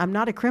don't. I'm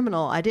not a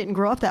criminal. I didn't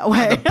grow up that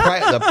way.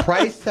 The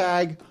price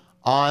tag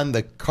on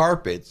the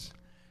carpets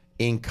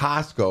in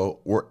Costco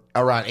were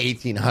around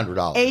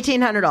 $1,800.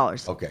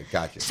 $1,800. Okay,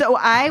 gotcha. So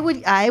I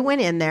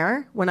went in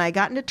there when I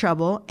got into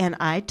trouble, and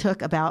I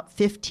took about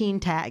 15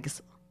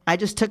 tags. I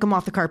just took them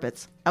off the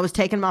carpets. I was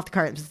taking them off the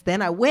carpets.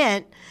 Then I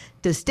went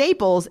to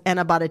Staples and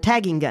I bought a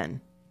tagging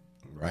gun.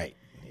 Right.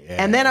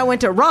 Yeah. And then I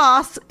went to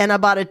Ross and I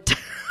bought a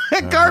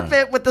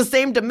carpet with the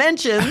same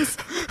dimensions.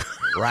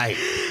 Right.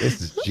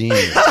 This is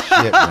genius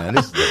shit, man.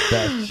 This is the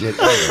best shit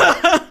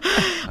ever.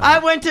 I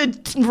went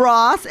to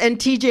Ross and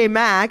TJ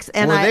Maxx,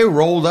 and were they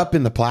rolled up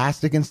in the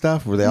plastic and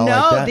stuff? Were they all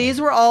like that? No,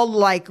 these were all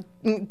like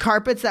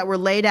carpets that were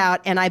laid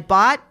out, and I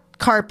bought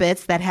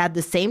carpets that had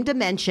the same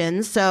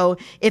dimensions. So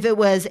if it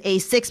was a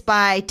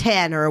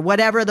 6x10 or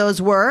whatever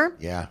those were,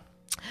 yeah,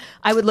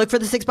 I would look for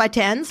the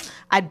 6x10s.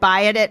 I'd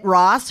buy it at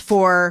Ross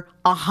for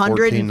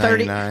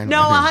 $130.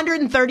 No,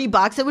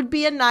 $130. It would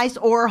be a nice,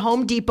 or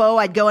Home Depot.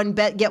 I'd go and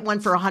get one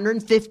for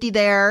 $150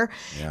 there.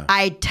 Yeah.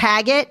 I'd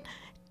tag it,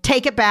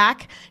 take it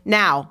back.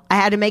 Now, I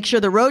had to make sure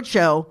the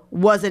roadshow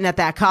wasn't at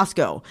that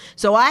Costco.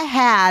 So I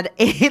had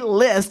a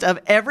list of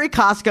every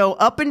Costco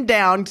up and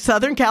down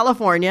Southern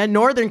California,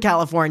 Northern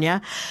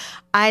California.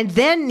 I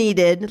then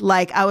needed,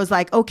 I was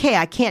like, okay,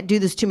 I can't do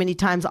this too many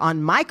times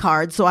on my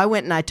card. So I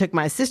went and I took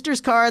my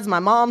sister's cards, my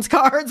mom's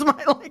cards.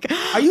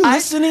 Are you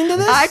listening to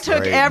this? I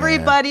took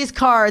everybody's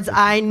cards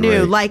I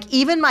knew. Great. Like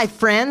even my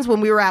friends, when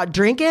we were out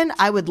drinking,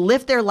 I would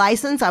lift their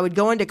license. I would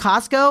go into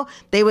Costco.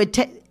 They would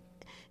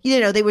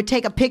they would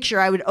take a picture.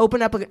 I would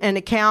open up an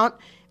account,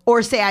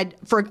 or say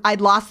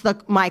I'd lost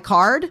my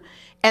card,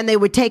 and they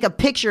would take a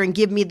picture and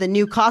give me the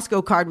new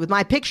Costco card with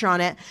my picture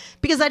on it,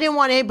 because I didn't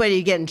want anybody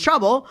to get in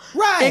trouble,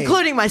 right,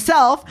 including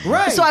myself.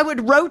 Right. So I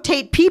would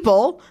rotate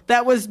people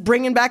that was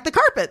bringing back the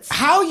carpets.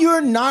 How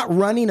you're not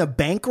running a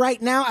bank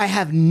right now, I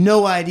have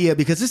no idea,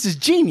 because this is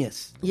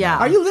genius. Yeah.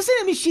 Are you listening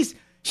to me?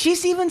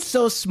 She's even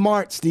so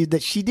smart, Steve,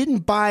 that she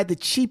didn't buy the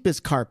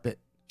cheapest carpet.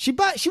 She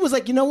was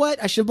like, you know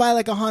what? I should buy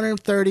like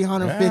 130,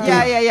 150.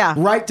 Yeah.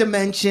 Right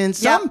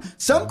dimensions.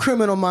 Some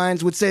criminal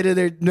minds would say to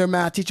their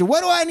math teacher, what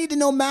do I need to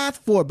know math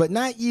for? But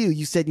not you.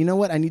 You said, you know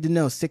what? I need to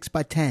know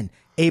 6x10,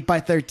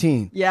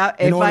 8x13. Yeah,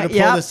 in order to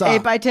pull this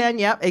off. 8x10.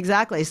 Yep,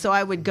 exactly. So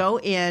I would go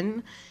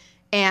in,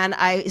 and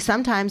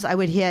sometimes I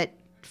would hit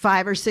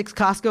 5 or 6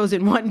 Costco's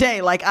in one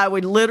day. Like I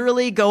would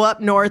literally go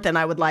up north and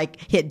I would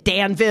hit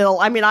Danville.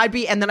 I mean, I'd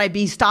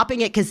be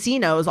stopping at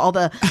casinos, all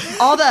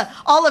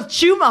of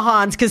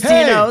Chumahan's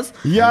casinos.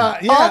 Hey, yeah.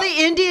 All the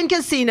Indian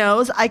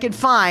casinos I could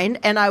find,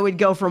 and I would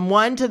go from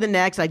one to the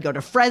next. I'd go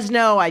to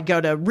Fresno, I'd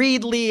go to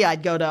Reedley,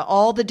 I'd go to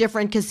all the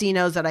different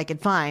casinos that I could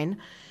find.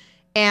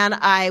 And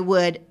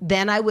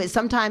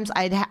sometimes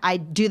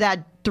I'd do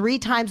that 3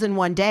 times in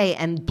one day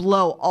and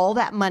blow all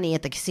that money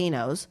at the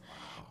casinos.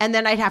 And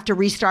then I'd have to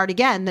restart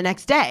again the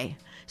next day.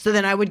 So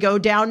then I would go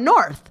down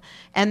north.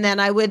 And then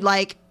I would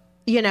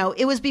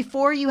it was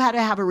before you had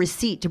to have a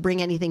receipt to bring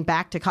anything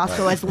back to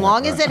Costco. As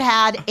long as it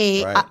had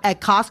a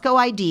Costco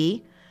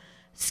ID,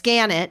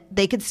 scan it,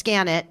 they could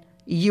scan it,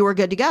 you were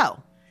good to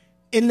go.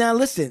 And now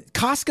listen,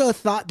 Costco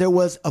thought there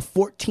was a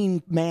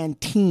 14-man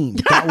team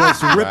that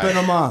was ripping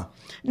them off.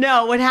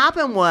 No, what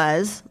happened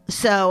was,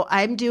 so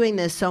I'm doing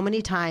this so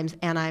many times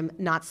and I'm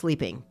not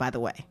sleeping, by the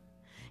way.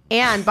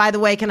 And by the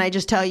way, can I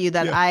just tell you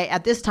that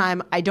at this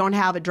time, I don't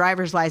have a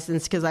driver's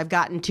license because I've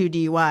gotten 2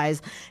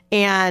 DUIs.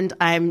 And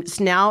I'm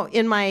now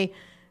in my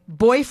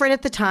boyfriend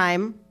at the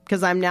time,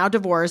 because I'm now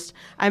divorced.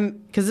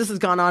 Because this has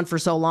gone on for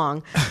so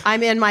long.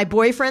 I'm in my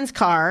boyfriend's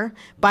car.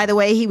 By the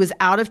way, he was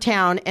out of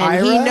town and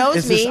Ira? he knows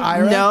Is me. this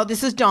Ira? No,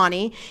 this is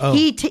Donnie. Oh.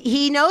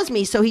 He knows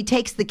me. So he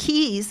takes the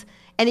keys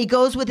and he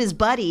goes with his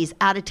buddies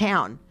out of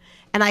town.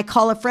 And I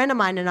call a friend of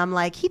mine and I'm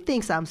like, he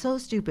thinks I'm so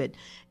stupid.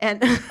 And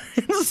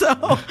so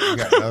You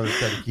got another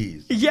set of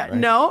keys. Yeah,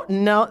 right?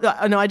 No,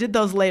 I did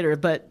those later,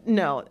 but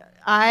no.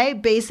 I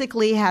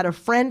basically had a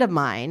friend of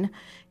mine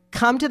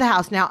come to the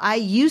house. Now, I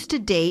used to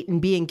date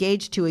and be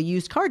engaged to a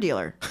used car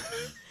dealer.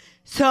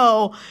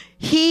 So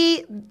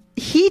he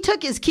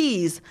took his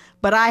keys,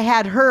 but I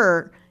had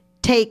her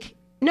take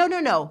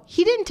No.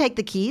 He didn't take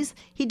the keys.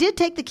 He did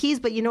take the keys,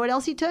 but you know what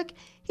else he took?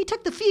 He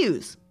took the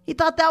fuse. He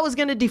thought that was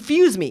going to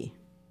defuse me.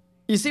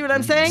 You see what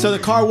I'm saying? So the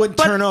car wouldn't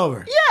turn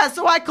over. Yeah,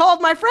 so I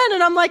called my friend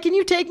and I'm like, can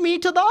you take me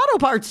to the auto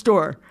parts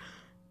store?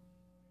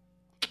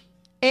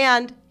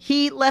 And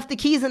he left the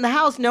keys in the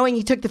house knowing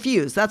he took the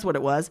fuse. That's what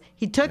it was.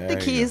 He took the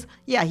keys.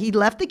 Yeah, he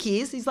left the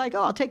keys. He's like,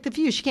 I'll take the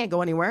fuse. She can't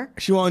go anywhere.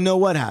 She won't know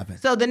what happened.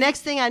 So the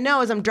next thing I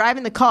know is I'm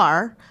driving the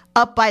car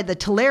up by the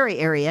Tulare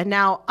area.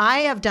 Now, I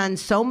have done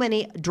so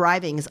many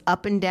drivings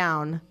up and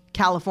down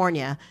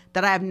California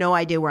that I have no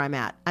idea where I'm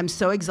at. I'm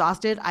so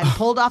exhausted. I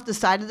pulled off the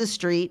side of the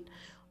street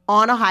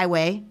on a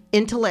highway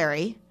in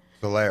Tulare.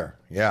 Tulare.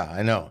 Yeah,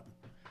 I know.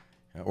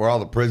 Where all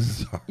the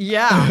prisons are.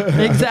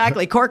 Yeah,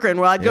 exactly. Corcoran.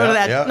 Well, I'd go to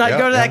that. I'd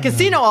go to that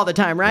casino all the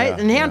time, right?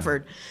 In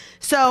Hanford.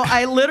 So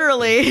I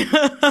literally,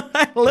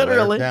 I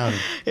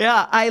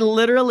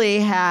literally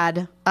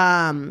had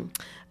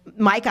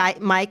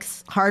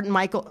Mike's,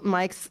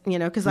 you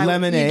know, because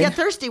you get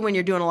thirsty when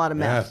you're doing a lot of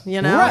meth,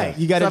 you know? Right.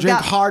 You got to drink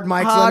hard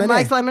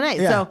Mike's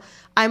lemonade. Yeah. So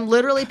I'm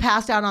literally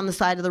passed out on the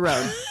side of the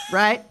road,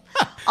 right?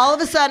 All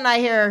of a sudden I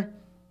hear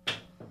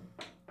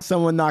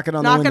someone knocking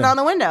on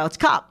the window. It's a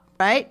cop.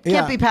 Right?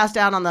 Can't be passed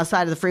out on the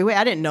side of the freeway.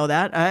 I didn't know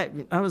that.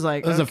 I was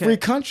like, it was a free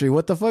country.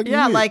 What the fuck?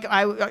 Yeah, like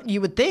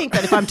you would think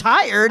that if I'm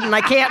tired and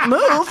I can't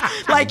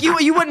move, like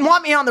you wouldn't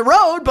want me on the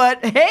road.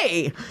 But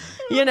hey,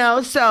 you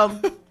know. So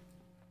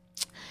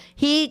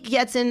he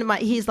gets into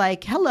he's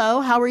like,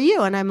 "Hello, how are you?"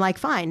 And I'm like,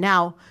 "Fine."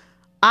 Now,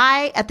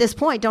 I at this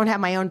point don't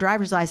have my own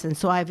driver's license,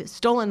 so I've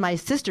stolen my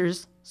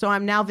sister's. So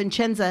I'm now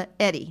Vincenza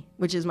Eddie,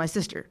 which is my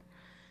sister.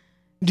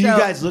 Do you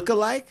guys look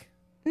alike?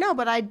 No,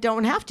 but I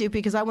don't have to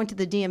because I went to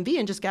the DMV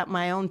and just got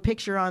my own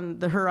picture on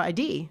her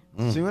ID.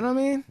 See what I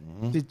mean?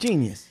 The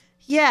genius.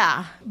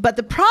 Yeah, but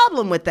the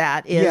problem with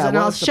that is, and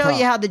I'll show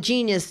you how the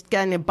genius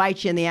going to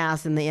bite you in the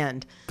ass in the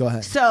end. Go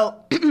ahead. So,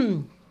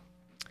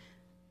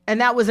 and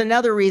that was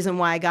another reason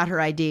why I got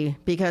her ID,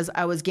 because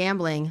I was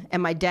gambling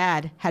and my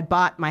dad had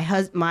bought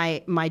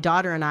my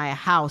daughter and I a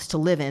house to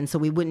live in so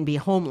we wouldn't be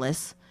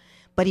homeless,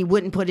 but he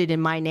wouldn't put it in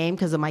my name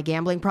because of my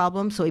gambling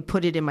problem, so he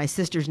put it in my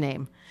sister's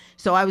name.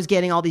 So I was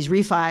getting all these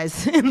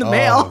refis in the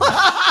mail. So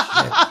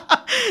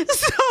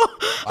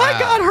I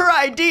got her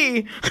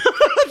ID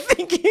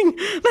thinking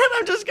that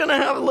I'm just going to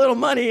have a little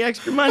money,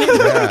 extra money. And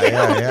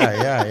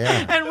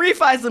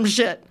refi some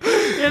shit,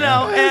 you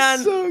know,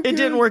 and it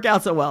didn't work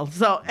out so well.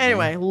 So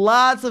anyway,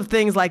 lots of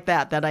things like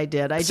that I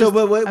did. So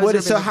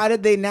how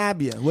did they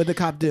nab you? What did the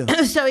cop do?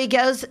 So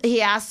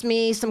he asked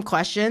me some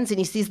questions and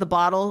he sees the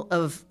bottle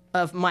of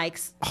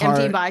Mike's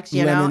empty Mike's,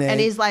 you know, and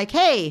he's like,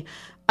 "Hey,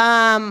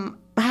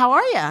 how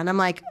are you?" And I'm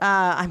like,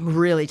 "I'm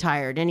really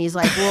tired." And he's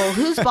like, "Well,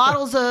 whose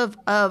bottles of?"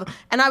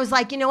 And I was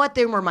like, "You know what?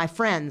 They were my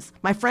friends.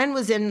 My friend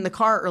was in the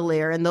car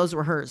earlier, and those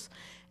were hers."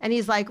 And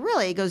he's like,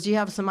 "Really?" He goes, "Do you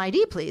have some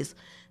ID, please?"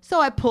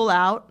 So I pull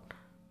out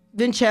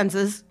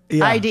Vincenza's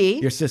ID,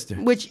 your sister,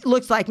 which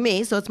looks like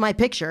me, so it's my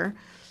picture.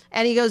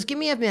 And he goes, "Give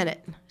me a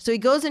minute." So he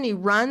goes and he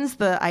runs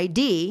the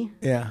ID.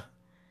 Yeah.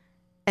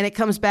 And it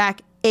comes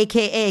back,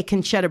 AKA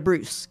Concetta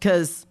Bruce,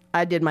 because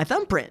I did my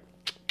thumbprint.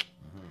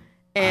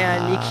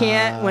 And you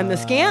can't, when the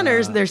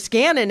scanners, they're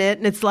scanning it,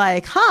 and it's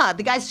like,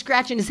 the guy's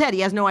scratching his head. He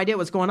has no idea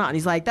what's going on.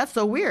 He's like, "That's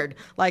so weird.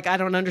 Like, I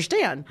don't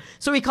understand."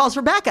 So he calls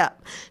for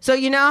backup. So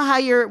you know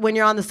how when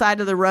you're on the side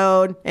of the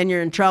road and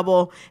you're in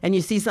trouble and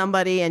you see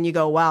somebody and you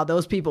go, "Wow,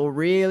 those people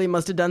really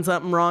must have done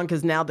something wrong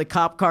because now the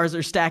cop cars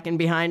are stacking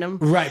behind them."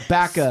 Right,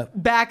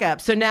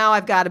 backup. So now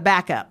I've got a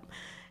backup.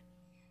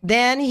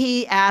 Then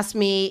he asked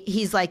me,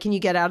 he's like, "Can you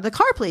get out of the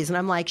car, please?" And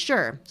I'm like,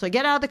 "Sure." So I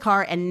get out of the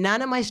car, and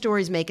none of my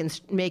stories making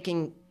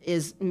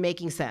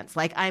sense.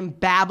 Like, I'm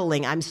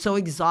babbling. I'm so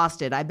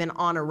exhausted. I've been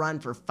on a run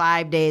for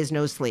 5 days,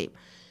 no sleep.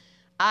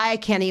 I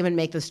can't even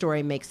make the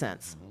story make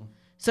sense.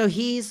 So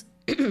he's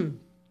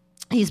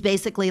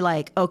basically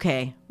like,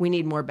 "Okay, we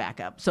need more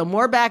backup." So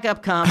more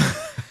backup comes.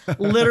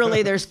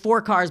 Literally, there's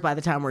 4 cars by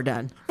the time we're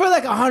done. For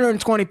like a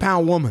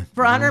 120-pound woman.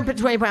 For a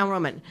 120-pound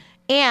woman.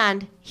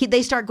 And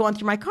they start going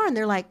through my car, and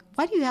they're like,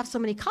 "Why do you have so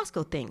many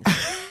Costco things?"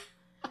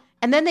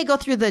 And then they go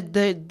through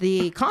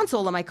the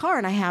console of my car,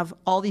 and I have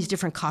all these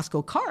different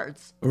Costco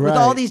cards with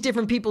all these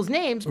different people's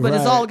names, but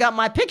it's all got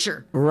my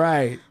picture.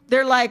 Right.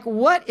 They're like,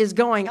 "What is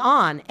going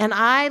on?" And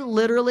I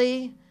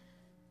literally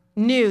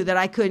knew that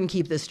I couldn't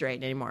keep this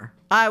straight anymore.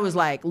 I was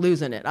like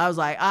losing it. I was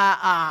like,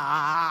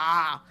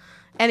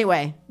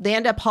 Anyway, they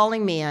end up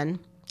hauling me in,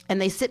 and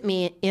they sit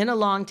me in a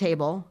long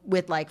table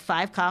with like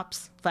 5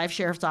 cops, 5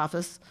 sheriff's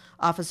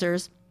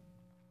officers.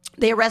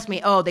 They arrest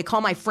me. Oh, they call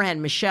my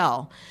friend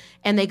Michelle.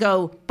 And they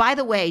go, "By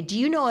the way, do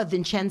you know a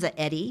Vincenza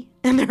Eddie?"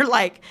 And they're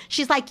like,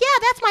 she's like, "Yeah,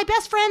 that's my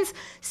best friend's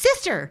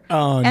sister."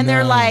 And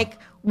they're like,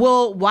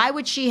 "Well, why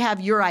would she have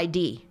your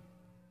ID?"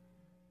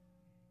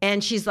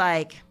 And she's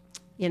like,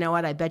 "You know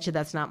what? I bet you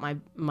that's not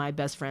my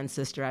best friend's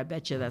sister. I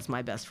bet you that's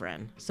my best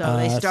friend." So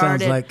they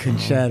started. Sounds like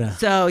Concetta.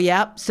 So,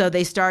 yep. So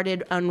they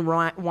started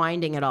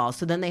unwinding it all.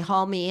 So then they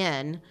haul me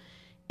in.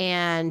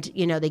 And,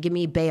 you know, they give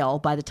me bail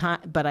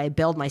but I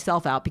bailed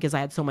myself out because I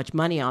had so much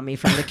money on me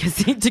from the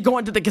casino to go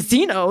into the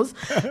casinos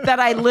that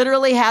I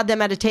literally had them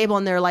at a table,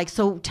 and they're like,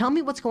 "So tell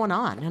me what's going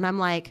on." And I'm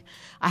like,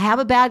 "I have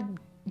a bad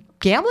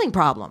gambling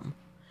problem."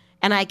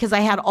 And because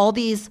I had all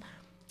these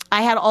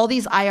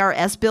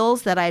IRS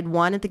bills that I'd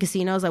won at the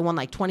casinos. I won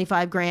like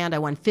 25 grand. I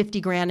won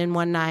 50 grand in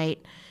one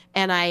night.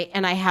 And I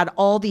had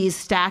all these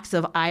stacks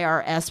of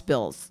IRS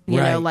bills, you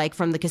know, like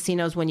from the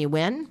casinos when you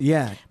win.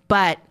 Yeah.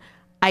 But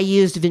I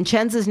used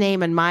Vincenza's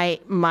name and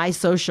my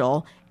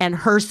social, and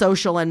her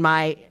social and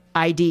my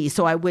ID,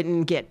 so I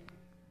wouldn't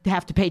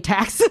have to pay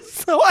taxes.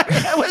 So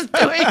I was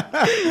doing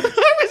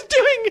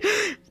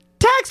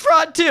tax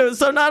fraud too.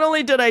 So not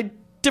only did I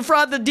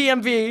defraud the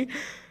DMV,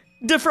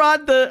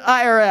 defraud the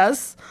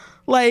IRS,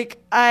 like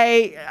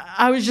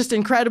I was just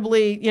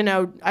incredibly, you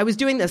know, I was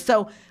doing this.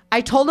 So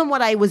I told them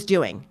what I was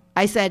doing,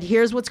 I said,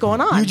 here's what's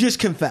going on. You just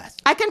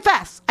confessed. I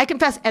confess.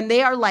 And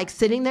they are like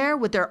sitting there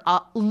with their,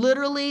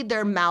 literally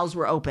their mouths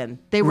were open.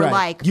 They were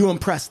like. You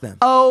impressed them.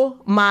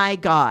 Oh my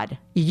God,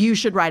 you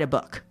should write a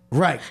book.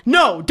 Right.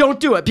 No, don't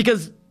do it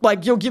because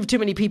like you'll give too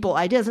many people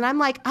ideas. And I'm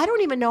like, I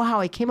don't even know how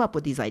I came up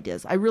with these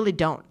ideas. I really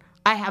don't.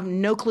 I have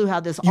no clue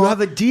how this You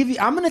have a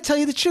I'm going to tell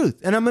you the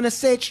truth and I'm going to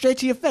say it straight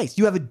to your face.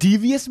 You have a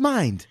devious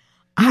mind.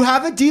 You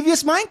have a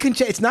devious mind,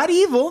 Concetta. It's not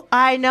evil.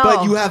 I know.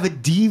 But you have a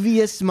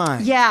devious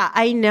mind. Yeah,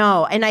 I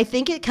know. And I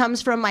think it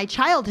comes from my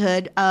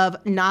childhood of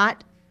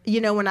not,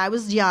 when I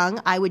was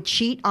young, I would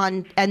cheat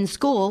in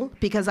school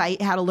because I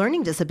had a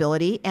learning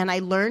disability and I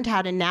learned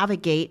how to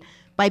navigate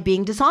by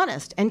being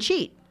dishonest and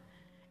cheat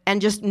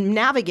and just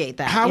navigate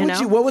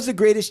that. What was the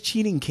greatest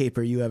cheating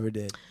caper you ever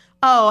did?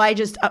 Oh, I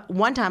just,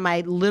 one time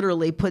I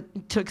literally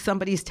took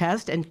somebody's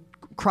test and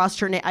crossed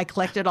her name. I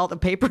collected all the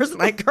papers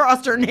and I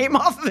crossed her name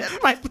off of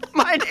it.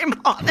 My name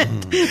on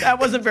it. That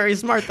wasn't very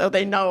smart though.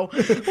 They know.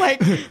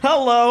 Like,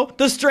 hello,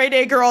 the straight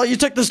A girl. You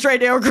took the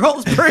straight A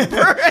girl's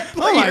paper.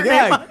 Oh my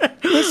God.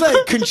 It's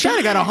like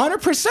Concetta got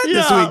 100%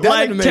 this week. That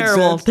like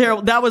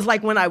terrible. That was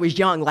like when I was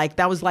young. Like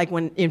that was like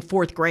when in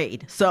 4th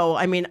grade. So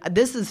I mean,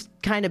 this is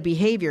kind of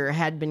behavior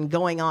had been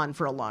going on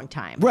for a long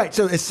time. Right.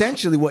 So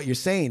essentially, what you're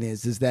saying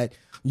is that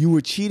you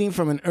were cheating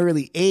from an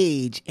early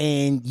age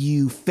and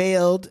you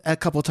failed a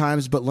couple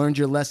times, but learned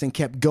your lesson,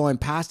 kept going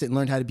past it, and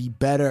learned how to be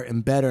better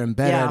and better and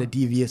better at a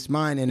devious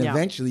mind. And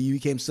eventually you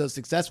became so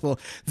successful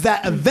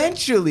that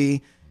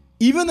eventually,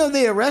 even though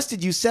they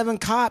arrested you, 7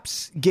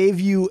 cops gave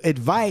you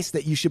advice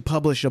that you should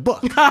publish a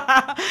book.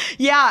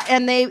 Yeah.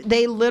 And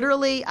they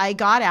literally, I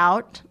got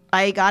out.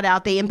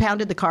 They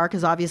impounded the car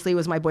because obviously it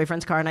was my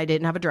boyfriend's car and I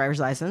didn't have a driver's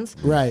license.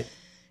 Right.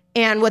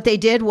 And what they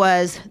did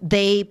was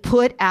they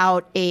put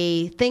out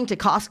a thing to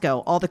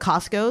Costco, all the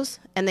Costcos,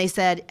 and they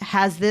said,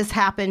 has this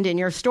happened in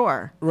your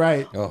store?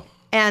 Right. Oh.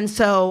 And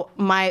so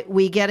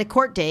we get a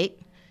court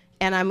date,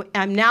 and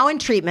I'm now in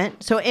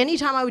treatment. So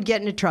anytime I would get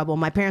into trouble,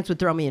 my parents would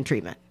throw me in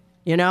treatment,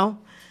 Of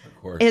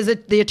course.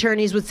 The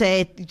attorneys would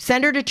say,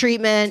 send her to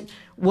treatment.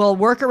 We'll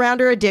work around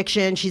her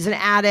addiction. She's an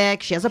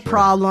addict. She has a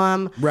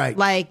problem. Right.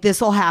 Like,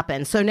 this will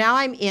happen. So now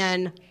I'm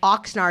in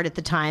Oxnard at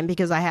the time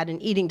because I had an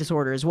eating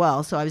disorder as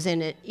well. So I was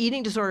in an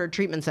eating disorder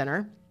treatment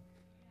center.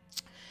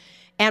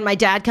 And my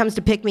dad comes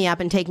to pick me up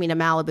and take me to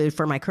Malibu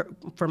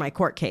for my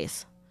court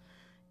case.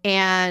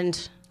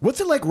 And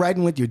what's it like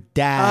riding with your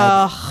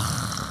dad?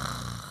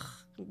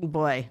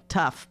 Boy,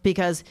 tough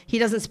because he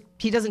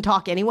doesn't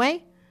talk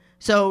anyway.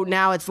 So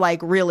now it's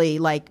like really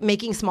like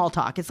making small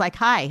talk. It's like,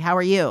 hi, how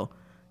are you?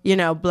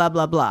 Blah,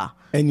 blah, blah.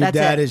 And your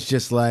dad is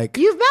just like...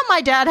 You've met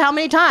my dad how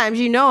many times?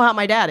 You know how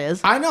my dad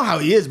is. I know how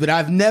he is, but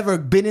I've never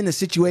been in the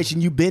situation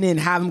you've been in,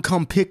 have him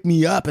come pick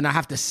me up, and I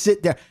have to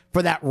sit there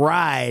for that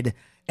ride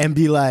and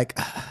be like...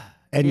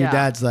 And your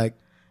dad's like...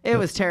 It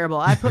was terrible.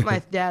 I put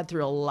my dad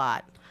through a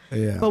lot.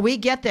 Yeah. But we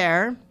get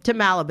there to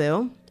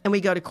Malibu, and we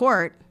go to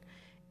court,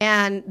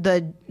 and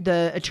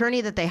the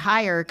attorney that they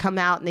hire come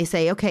out, and they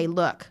say, okay,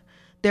 look,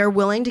 they're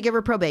willing to give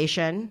her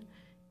probation,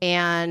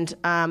 and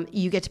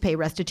you get to pay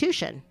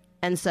restitution.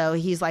 And so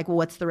he's like, well,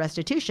 what's the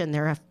restitution?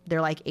 They're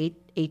like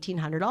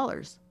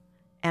 $1,800.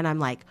 And I'm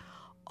like,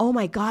 oh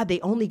my God, they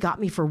only got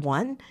me for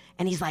one?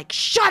 And he's like,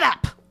 shut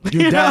up.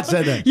 Your dad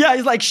said that? Yeah,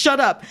 he's like, shut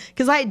up.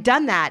 Because I had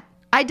done that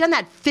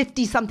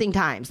 50 something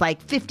times,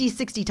 like 50,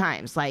 60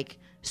 times. Like,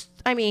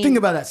 I mean. Think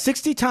about that.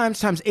 60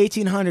 times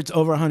 1,800 is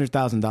over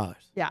 $100,000.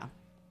 Yeah.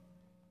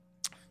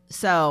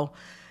 So...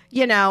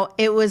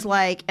 it was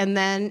like, and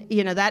then,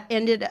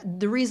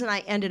 the reason I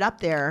ended up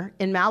there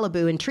in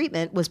Malibu in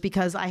treatment was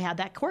because I had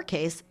that court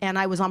case and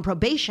I was on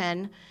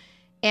probation.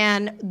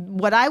 And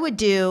what I would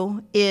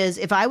do is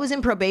if I was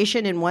in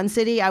probation in one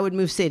city, I would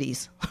move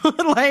cities.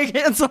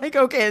 It's like,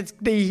 okay,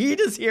 the heat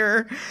is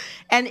here.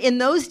 And in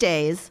those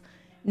days,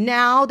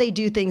 now they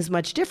do things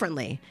much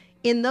differently.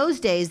 In those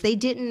days, they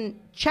didn't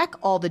check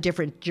all the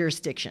different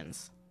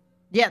jurisdictions.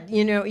 Yeah. What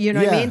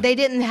I mean? They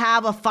didn't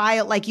have a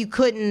file, like you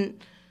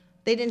couldn't.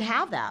 They didn't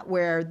have that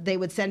where they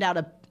would send out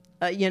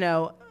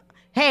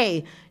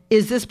hey,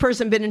 is this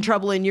person been in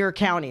trouble in your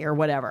county or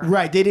whatever?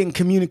 Right. They didn't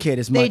communicate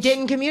as much. They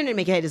didn't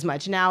communicate as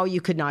much. Now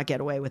you could not get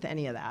away with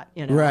any of that.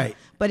 Right.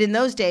 But in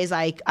those days,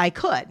 I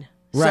could.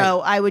 Right. So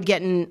I would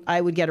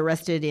get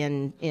arrested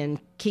in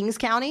Kings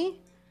County,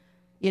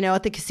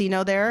 at the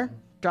casino there.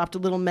 Dropped a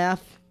little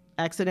meth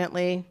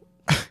accidentally.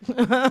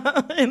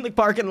 In the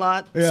parking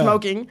lot,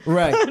 smoking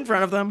in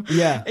front of them.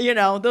 Yeah.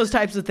 Those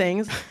types of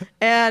things.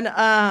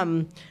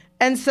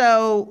 And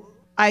so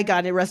I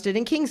got arrested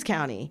in Kings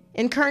County,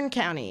 in Kern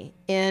County,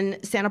 in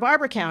Santa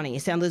Barbara County,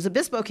 San Luis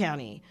Obispo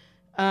County,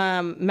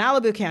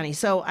 Malibu County.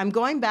 So I'm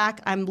going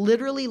back. I'm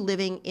literally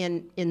living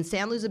in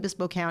San Luis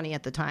Obispo County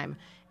at the time.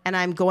 And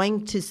I'm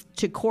going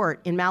to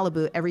court in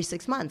Malibu every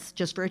 6 months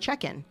just for a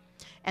check-in.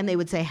 And they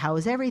would say, how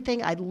is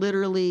everything? I'd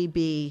literally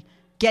be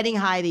getting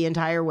high the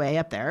entire way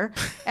up there.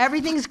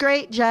 Everything's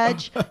great,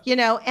 Judge.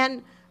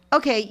 And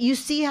okay, you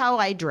see how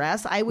I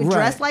dress. I would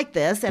dress like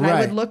this, and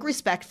I would look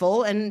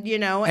respectful, and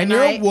and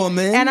you're a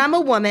woman, and I'm a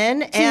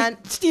woman.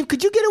 Steve,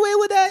 could you get away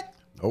with that?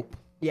 Nope.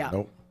 Yeah.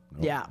 Nope.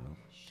 Yeah.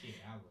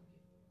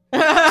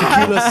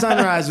 Tequila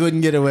Sunrise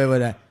wouldn't get away with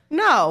that.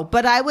 No,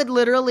 but I would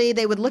literally,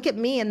 they would look at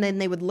me and then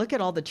they would look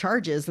at all the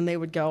charges and they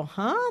would go,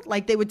 huh?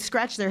 Like they would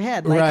scratch their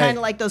head, like Right. kind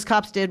of like those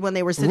cops did when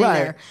they were sitting Right.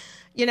 there.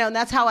 You know, and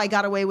that's how I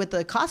got away with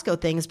the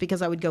Costco things,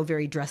 because I would go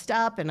very dressed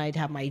up and I'd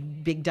have my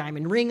big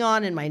diamond ring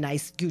on and my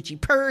nice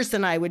Gucci purse,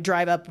 and I would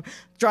drive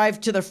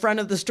to the front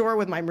of the store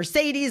with my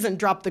Mercedes and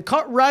drop the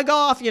rug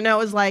off. You know,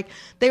 it was like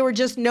they were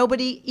just,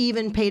 nobody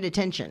even paid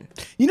attention.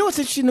 You know what's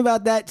interesting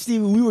about that,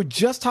 Steve? We were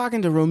just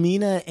talking to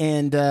Romina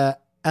and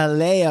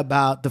LA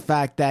about the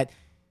fact that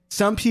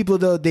some people,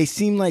 though, they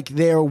seem like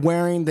they're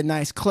wearing the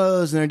nice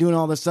clothes and they're doing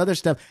all this other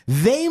stuff.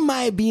 They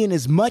might be in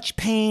as much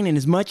pain and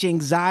as much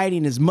anxiety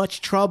and as much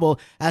trouble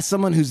as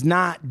someone who's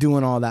not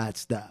doing all that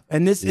stuff.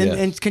 And this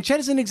and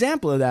Concetta's an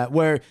example of that,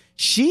 where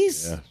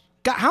she's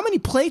got, how many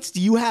plates do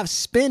you have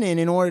spinning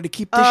in order to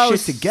keep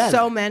this shit together?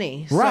 So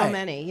many, Right. so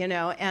many, you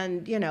know,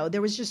 and, you know,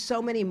 there was just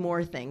so many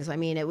more things. I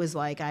mean, it was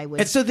like I would.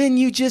 And so then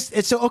you just,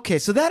 so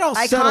that all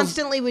I settles.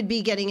 constantly would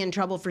be getting in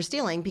trouble for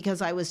stealing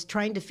because I was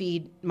trying to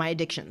feed my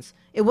addictions.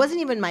 It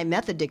wasn't even my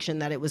meth addiction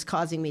that it was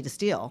causing me to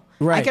steal.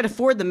 Right. I could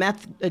afford the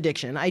meth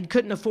addiction. I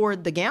couldn't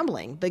afford the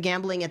gambling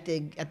at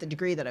the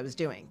degree that I was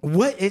doing.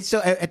 At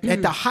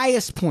the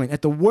highest point,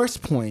 at the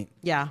worst point,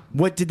 Yeah.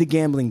 what did the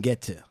gambling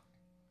get to?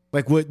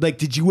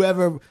 Did you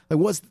ever, what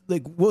was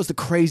the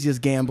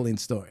craziest gambling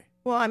story?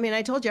 Well, I mean,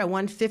 I told you I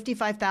won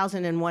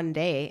 $55,000 in one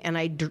day, and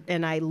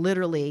I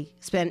literally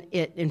spent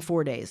it in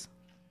 4 days.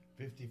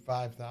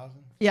 55,000?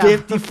 Yeah.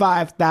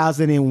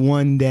 55,000 in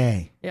one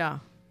day. Yeah.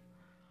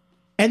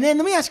 And then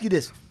let me ask you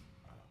this.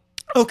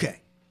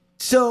 Okay.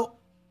 So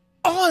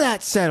all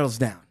that settles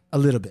down a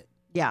little bit,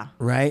 Yeah.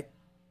 right?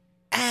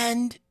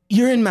 And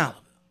you're in Malibu.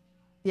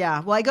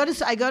 Yeah. Well, I go to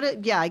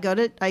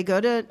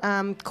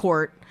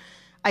court.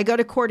 I go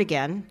to court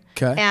again.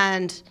 Okay.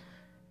 And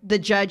the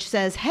judge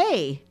says,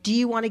 "Hey, do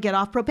you want to get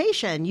off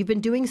probation? You've been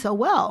doing so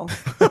well."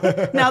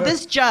 Now,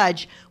 this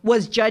judge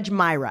was Judge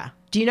Myra.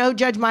 Do you know who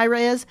Judge Myra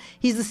is?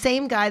 He's the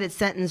same guy that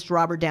sentenced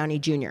Robert Downey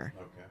Jr.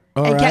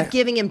 And kept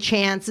giving him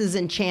chances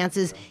and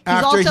chances.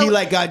 After he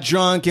got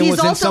drunk and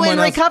was in someone else. He's also in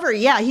recovery.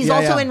 Yeah, he's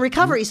also in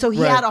recovery. So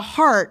he Right. had a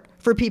heart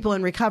for people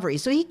in recovery.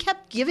 So he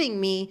kept giving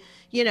me,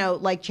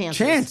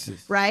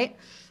 chances. Right?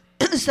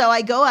 So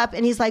I go up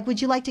and he's like,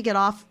 "Would you like to get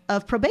off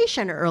of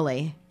probation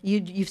early?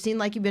 You've seemed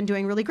like you've been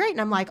doing really great."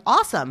 And I'm like,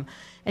 "Awesome."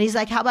 And he's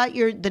like, "How about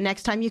the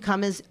next time you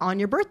come is on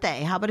your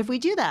birthday? How about if we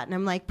do that?" And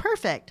I'm like,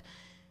 "Perfect."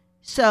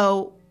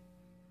 So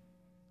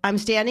I'm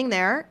standing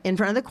there in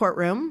front of the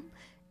courtroom,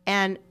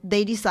 and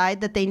they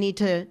decide that they need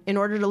to, in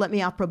order to let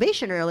me off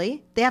probation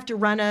early, they have to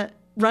run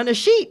a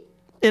sheet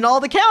in all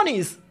the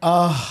counties. You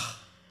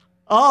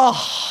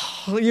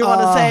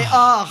want to say,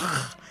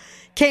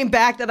 Came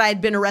back that I had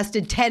been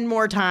arrested 10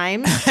 more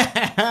times.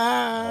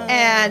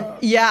 And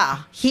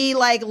he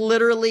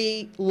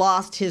literally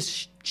lost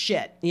his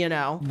shit,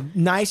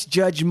 Nice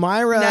Judge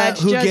Myra,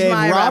 who gave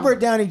Robert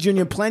Downey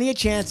Jr. plenty of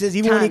chances,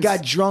 even when he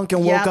got drunk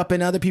and woke up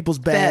in other people's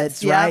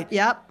beds, right?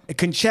 Yep.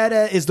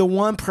 Concetta is the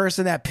one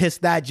person that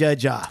pissed that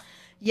judge off.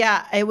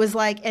 Yeah, it was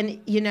like, and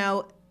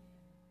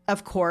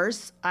of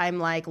course, I'm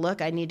like,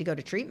 look, I need to go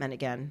to treatment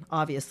again,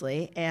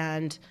 obviously.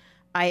 And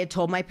I had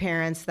told my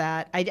parents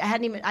that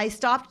I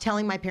stopped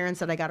telling my parents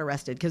that I got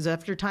arrested, because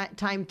after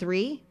time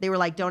 3, they were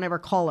like, don't ever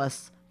call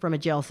us from a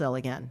jail cell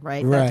again,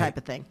 right? That type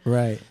of thing.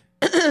 Right.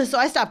 So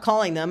I stopped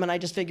calling them, and I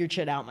just figured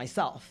shit out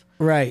myself.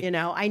 Right.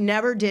 I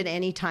never did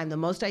any time. The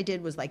most I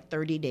did was like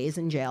 30 days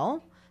in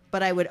jail.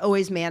 But I would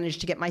always manage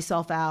to get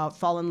myself out,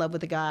 fall in love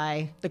with the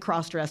guy, the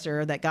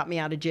cross-dresser that got me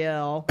out of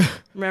jail.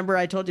 Remember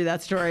I told you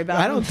that story about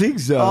him? I don't think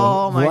so.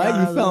 Oh, my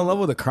God. You fell in love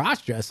with a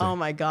cross-dresser? Oh,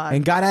 my God.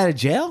 And got out of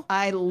jail?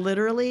 I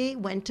literally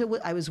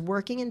I was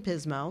working in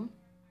Pismo.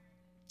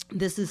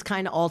 This is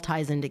kind of all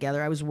ties in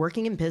together. I was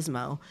working in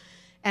Pismo,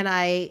 and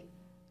I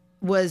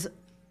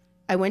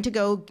went to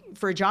go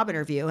for a job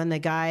interview, and the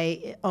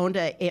guy owned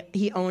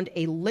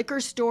a liquor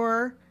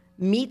store,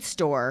 meat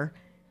store,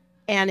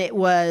 and it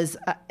was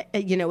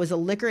it was a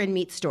liquor and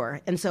meat store.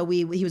 And so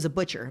he was a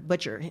butcher,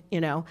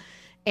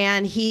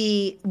 and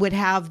he would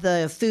have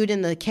the food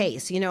in the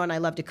case, and I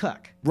love to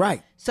cook.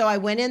 Right. So I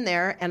went in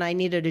there and I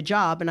needed a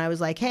job, and I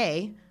was like,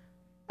 "Hey,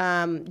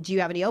 do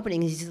you have any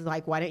openings?" He's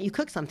like, "Why don't you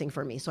cook something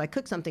for me?" So I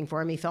cooked something for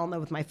him. He fell in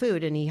love with my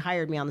food, and he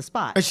hired me on the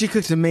spot. And she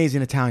cooks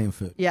amazing Italian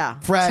food. Yeah.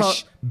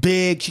 Fresh,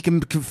 big. She can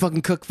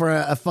fucking cook for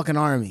a fucking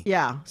army.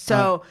 Yeah.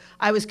 So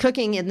I was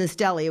cooking in this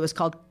deli. It was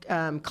called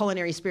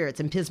Culinary Spirits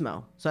in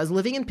Pismo. So I was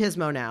living in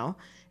Pismo now,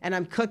 and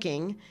I'm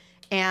cooking,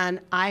 and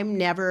I'm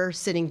never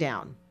sitting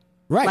down.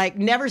 Right. Like,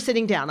 never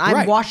sitting down.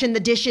 I'm washing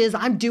the dishes.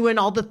 I'm doing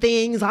all the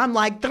things. I'm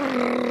like,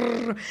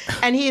 "Drrr."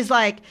 And he's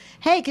like,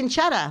 "Hey,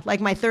 Concetta," like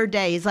my third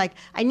day, he's like,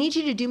 "I need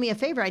you to do me a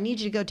favor. I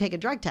need you to go take a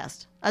drug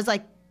test." I was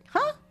like,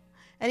 "Huh?"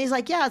 And he's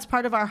like, "Yeah, it's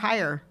part of our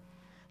hire."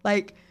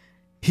 Like,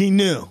 he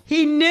knew.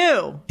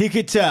 He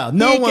could tell.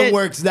 No one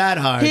works that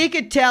hard. He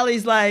could tell.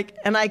 He's like,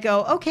 and I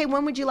go, "Okay,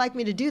 when would you like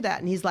me to do that?"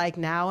 And he's like,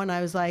 "Now." And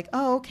I was like,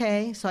 "Oh,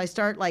 okay." So I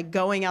start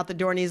going out the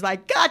door, and he's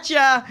like,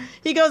 "Gotcha."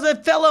 He goes, "A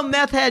fellow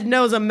meth head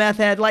knows a meth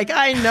head. Like,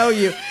 I know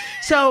you."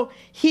 So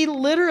he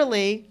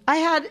literally, I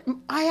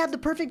had the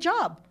perfect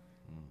job.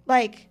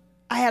 Like,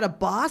 I had a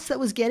boss that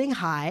was getting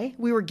high.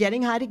 We were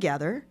getting high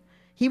together.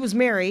 He was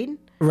married.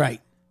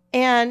 Right.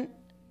 And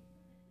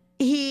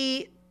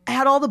he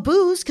had all the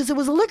booze because it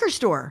was a liquor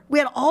store. We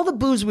had all the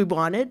booze we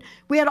wanted.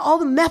 We had all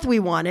the meth we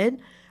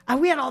wanted.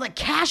 We had all the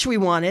cash we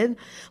wanted.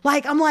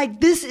 Like, I'm like,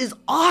 this is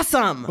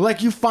awesome.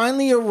 Like, you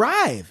finally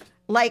arrived.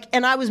 Like,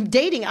 and I was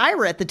dating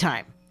Ira at the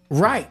time.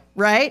 Right.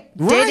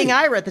 Dating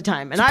Ira at the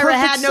time. And Ira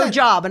had no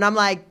job. And I'm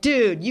like,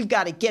 dude, you've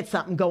got to get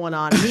something going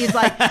on. And he's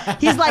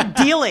like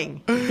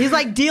dealing. He's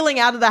like dealing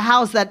out of the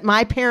house that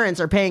my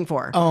parents are paying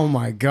for. Oh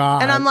my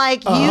God. And I'm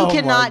like, you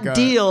cannot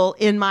deal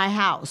in my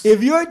house.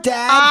 If your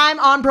dad, I'm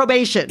on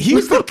probation.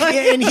 He's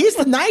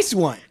the nice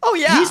one. Oh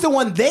yeah. He's the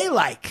one they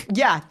like.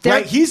 Yeah.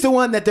 Right. He's the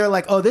one that they're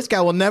like, oh, this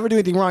guy will never do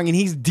anything wrong. And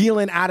he's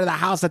dealing out of the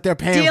house that they're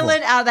paying for.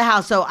 Dealing out of the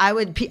house. So I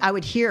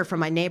would hear from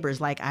my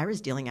neighbors, like,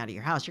 Ira's dealing out of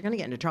your house. You're going to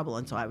get into trouble.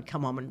 And so I would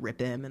come home and rip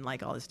him and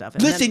like all this stuff.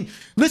 And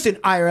Listen,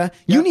 Ira,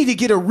 you need to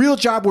get a real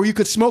job where you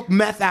could smoke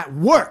meth at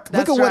work.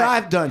 That's Look at what right.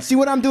 I've done. See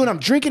what I'm doing? I'm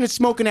drinking and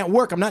smoking at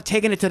work. I'm not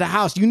taking it to the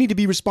house. You need to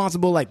be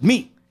responsible like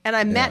me. And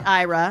I met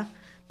Ira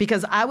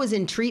because I was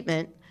in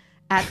treatment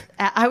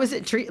I was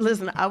at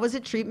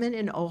treatment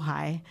in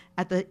Ojai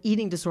at the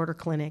eating disorder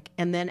clinic,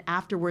 and then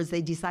afterwards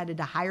they decided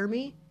to hire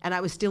me, and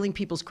I was stealing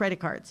people's credit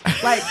cards.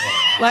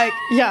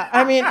 Yeah.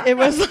 I mean, it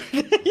was,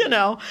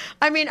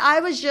 I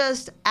was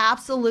just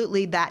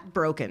absolutely that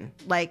broken.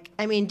 Like,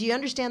 I mean, do you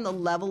understand the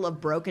level of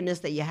brokenness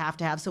that you have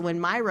to have? So when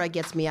Myra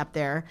gets me up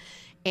there,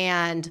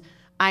 and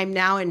I'm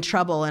now in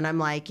trouble, and I'm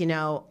like,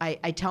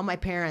 I tell my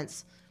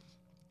parents,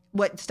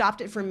 what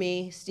stopped it for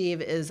me, Steve,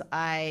 is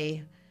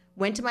I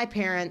went to my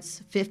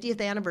parents'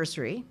 50th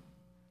anniversary.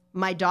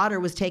 My daughter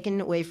was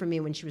taken away from me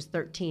when she was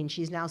 13.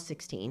 She's now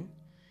 16.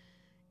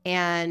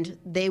 And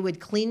they would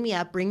clean me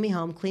up, bring me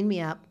home, clean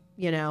me up,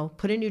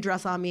 put a new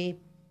dress on me,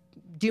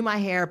 do my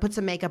hair, put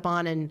some makeup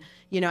on, and,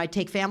 I'd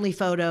take family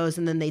photos,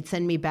 and then they'd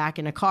send me back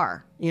in a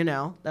car.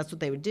 That's what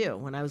they would do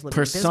when I was living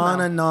in Dismal.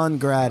 Persona non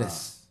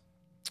gratis.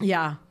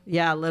 Yeah,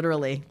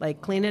 literally.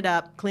 Like, clean it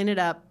up.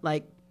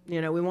 Like, we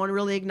won't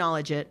really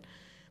acknowledge it.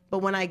 But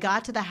when I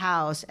got to the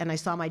house and I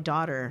saw my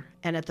daughter,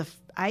 and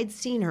I'd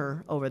seen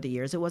her over the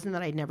years. It wasn't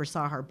that I never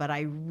saw her, but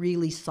I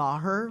really saw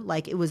her.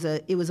 Like, it was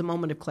a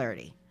moment of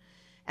clarity.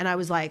 And I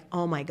was like,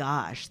 oh my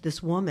gosh,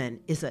 this woman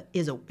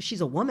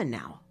she's a woman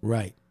now.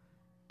 Right.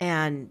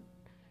 And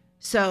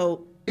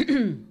so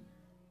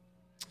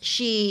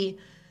she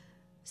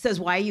says,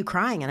 why are you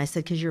crying? And I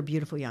said, because you're a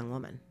beautiful young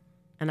woman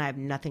and I have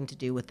nothing to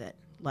do with it.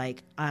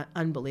 Like,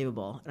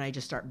 unbelievable. And I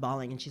just start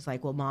bawling. And she's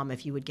like, well, Mom,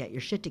 if you would get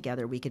your shit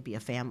together, we could be a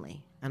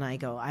family. And I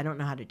go, I don't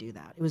know how to do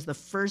that. It was the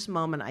first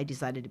moment I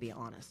decided to be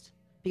honest,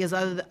 because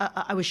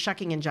I was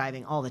shucking and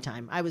jiving all the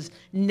time. I was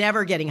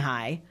never getting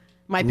high.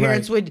 My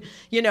parents would,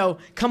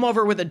 come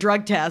over with a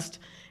drug test,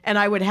 and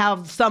I would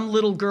have some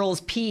little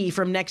girl's pee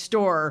from next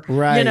door.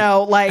 Right.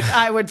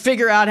 I would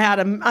figure out how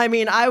to,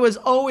 I was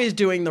always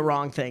doing the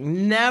wrong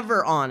thing,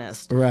 never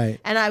honest. Right.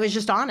 And I was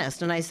just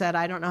honest. And I said,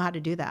 I don't know how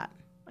to do that.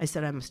 I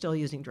said, I'm still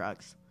using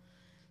drugs,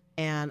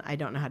 and I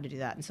don't know how to do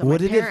that. And so what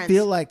did it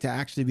feel like to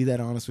actually be that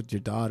honest with your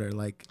daughter?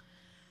 Like,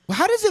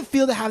 how does it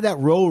feel to have that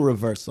role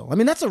reversal? I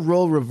mean, that's a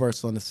role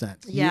reversal in a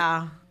sense.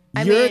 Yeah.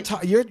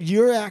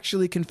 You're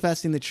actually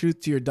confessing the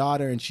truth to your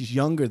daughter, and she's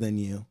younger than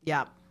you.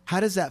 Yeah.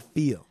 How does that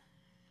feel?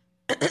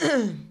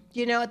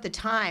 At the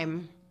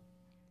time,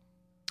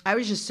 I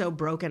was just so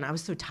broken. I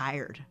was so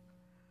tired.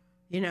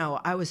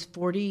 I was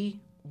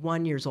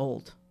 41 years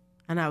old,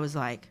 and I was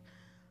like,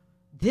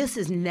 this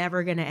is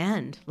never going to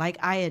end. Like,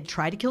 I had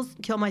tried to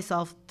kill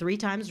myself 3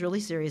 times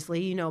really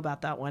seriously. You know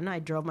about that one. I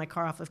drove my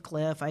car off a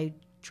cliff. I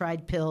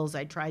tried pills.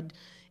 I tried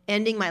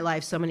ending my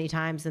life so many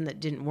times, and that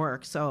didn't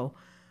work. So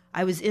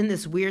I was in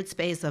this weird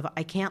space of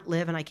I can't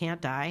live and I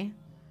can't die,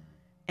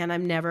 and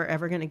I'm never,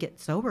 ever going to get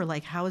sober.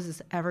 Like, how is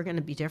this ever going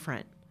to be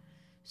different?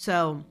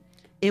 So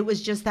it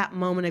was just that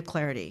moment of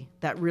clarity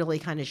that really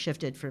kind of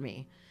shifted for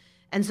me.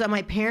 And so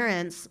my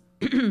parents...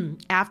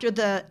 after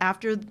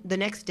the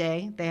next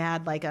day, they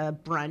had like a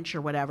brunch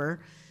or whatever,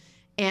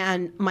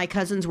 and my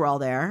cousins were all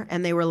there,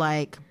 and they were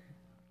like,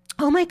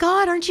 "Oh my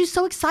God, aren't you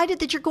so excited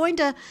that you're going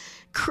to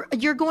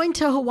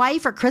Hawaii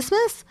for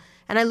Christmas?"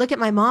 And I look at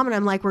my mom and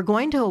I'm like, "We're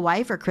going to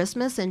Hawaii for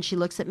Christmas?" And she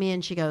looks at me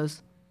and she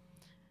goes,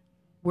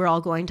 "We're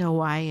all going to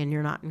Hawaii and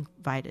you're not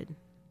invited."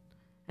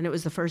 And it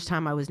was the first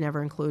time I was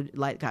never included.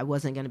 Like, I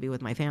wasn't going to be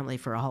with my family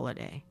for a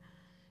holiday,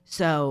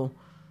 so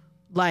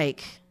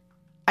like.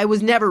 I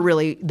was never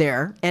really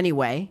there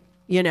anyway,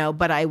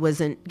 but I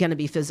wasn't going to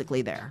be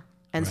physically there.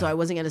 And so I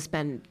wasn't going to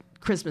spend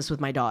Christmas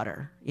with my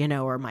daughter,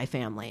 or my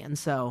family. And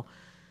so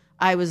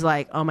I was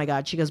like, oh my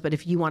God. She goes, but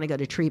if you want to go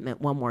to treatment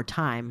one more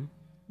time,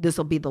 this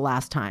will be the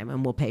last time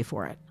and we'll pay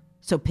for it.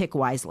 So pick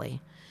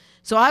wisely.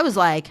 So I was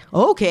like,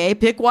 okay,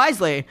 pick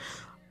wisely.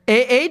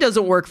 AA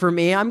doesn't work for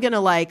me. I'm going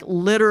to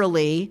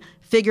literally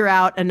figure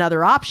out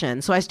another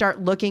option. So I start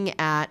looking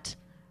at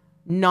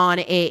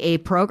non-AA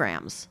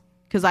programs.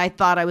 because I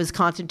thought I was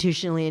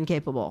constitutionally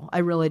incapable. I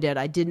really did.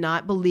 I did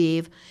not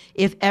believe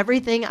if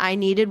everything I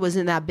needed was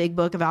in that big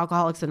book of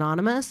Alcoholics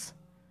Anonymous,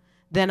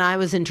 then I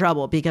was in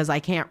trouble because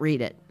I can't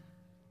read it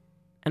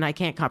and I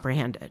can't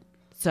comprehend it.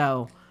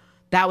 So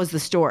that was the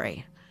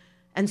story.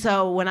 And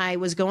so when I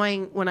was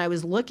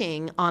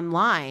looking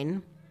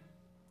online,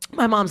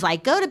 my mom's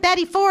like, go to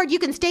Betty Ford. You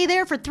can stay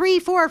there for 3,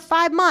 4,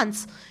 5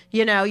 months.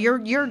 You know,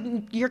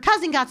 your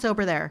cousin got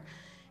sober there.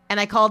 And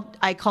I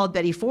called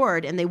Betty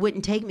Ford, and they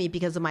wouldn't take me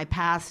because of my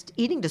past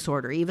eating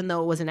disorder, even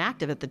though it wasn't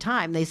active at the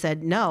time. They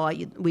said, no,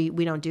 we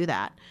don't do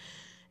that.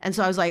 And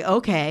so I was like,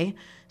 okay.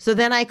 So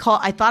then I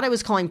thought I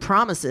was calling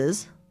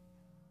promises,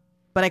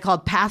 but I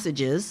called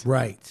passages.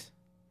 Right.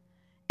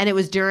 And it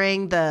was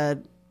during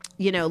the,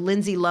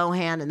 Lindsay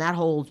Lohan and that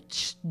whole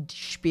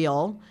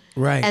spiel.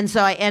 Right. And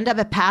so I end up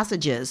at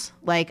passages.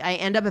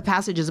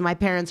 And my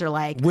parents are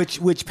like,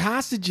 which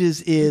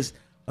passages is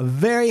a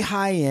very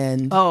high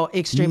end. Oh,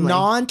 extremely.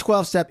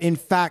 Non-12 step. In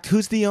fact,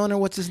 who's the owner?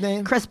 What's his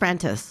name? Chris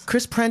Prentice.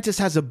 Chris Prentice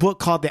has a book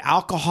called The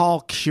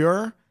Alcohol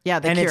Cure. Yeah,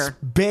 The Cure. Cure. It's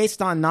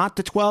based on not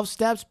the 12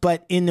 steps,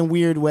 but in a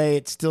weird way,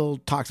 it still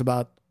talks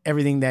about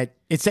everything that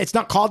it's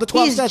not called the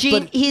 12 steps.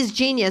 But he's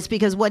genius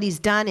because what he's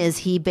done is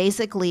he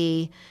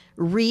basically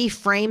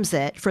reframes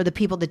it for the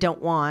people that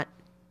don't want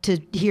to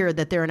hear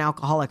that they're an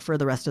alcoholic for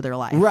the rest of their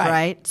life.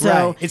 Right.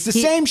 So it's the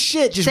same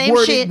shit, just same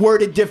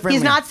worded differently.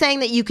 He's not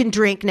saying that you can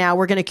drink now.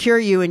 We're going to cure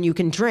you and you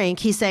can drink.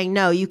 He's saying,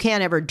 no, you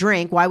can't ever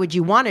drink. Why would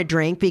you want to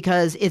drink?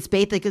 Because it's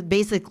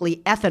basically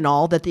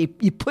ethanol that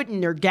you put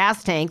in your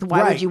gas tank.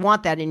 Why would you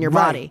want that in your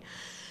body?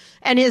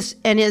 And his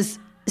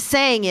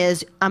saying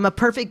is, I'm a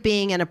perfect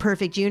being in a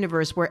perfect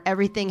universe where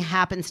everything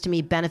happens to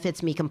me,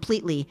 benefits me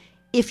completely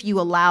if you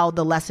allow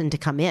the lesson to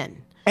come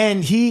in.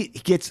 And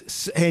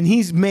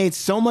he's made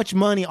so much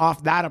money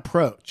off that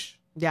approach.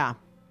 Yeah.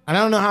 And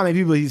I don't know how many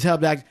people he's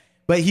helped back,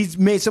 but he's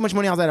made so much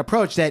money off that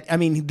approach that,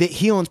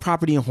 he owns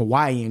property in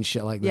Hawaii and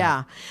shit like that.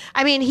 Yeah.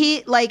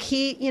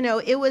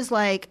 It was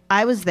like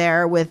I was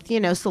there with,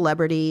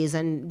 celebrities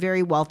and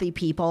very wealthy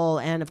people.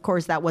 And of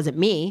course, that wasn't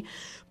me.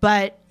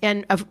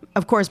 And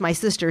of course, my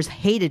sisters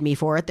hated me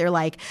for it. They're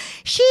like,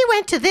 she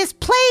went to this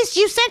place.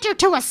 You sent her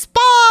to a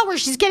spa where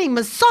she's getting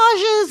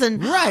massages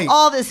and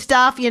all this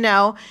stuff,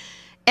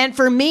 And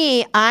for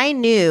me, I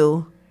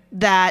knew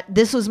that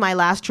this was my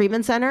last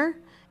treatment center.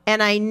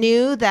 And I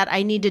knew that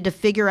I needed to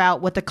figure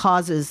out what the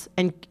cause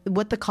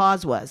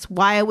was,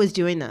 why I was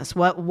doing this,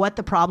 what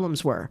the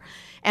problems were.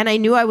 And I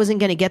knew I wasn't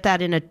going to get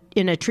that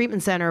in a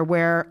treatment center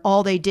where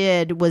all they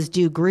did was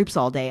do groups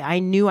all day. I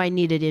knew I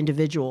needed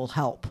individual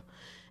help.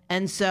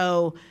 And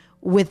so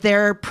with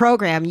their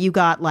program, you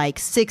got like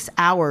 6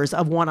 hours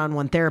of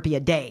one-on-one therapy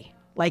a day.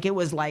 Like it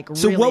was like really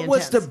So what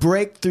was intense. the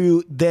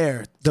breakthrough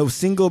there? The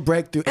single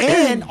breakthrough.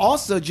 And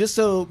also, just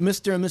so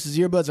Mr. and Mrs.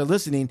 Earbuds are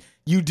listening,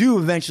 you do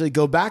eventually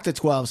go back to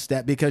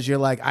 12-step because you're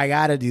like, I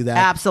got to do that.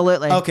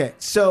 Absolutely. Okay.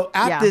 So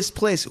at this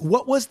place,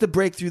 what was the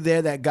breakthrough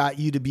there that got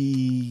you to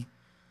be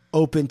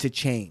open to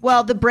change?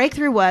 Well, the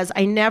breakthrough was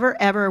I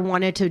never, ever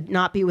wanted to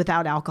not be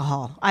without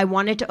alcohol. I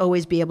wanted to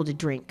always be able to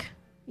drink.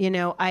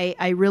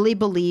 I really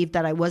believed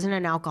that I wasn't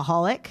an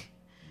alcoholic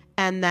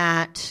and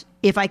that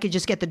if I could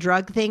just get the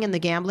drug thing and the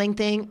gambling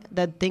thing,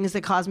 the things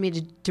that caused me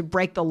to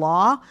break the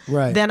law,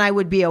 then I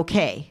would be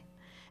okay.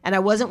 And I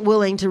wasn't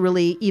willing to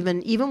really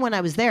even when I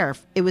was there,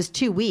 it was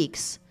 2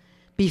 weeks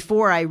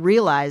before I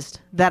realized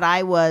that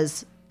I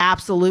was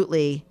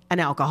absolutely an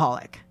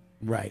alcoholic.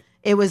 Right.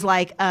 It was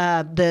like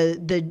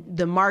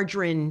the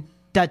margarine,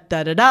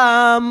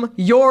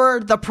 you're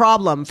the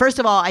problem. First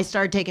of all, I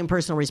started taking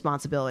personal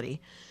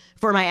responsibility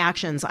for my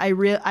actions. I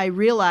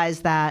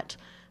realized that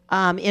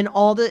in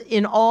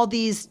all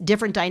these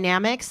different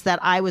dynamics that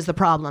I was the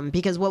problem,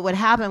 because what would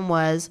happen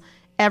was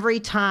every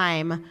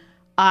time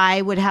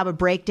I would have a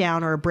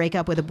breakdown or a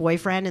breakup with a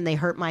boyfriend and they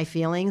hurt my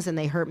feelings and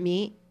they hurt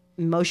me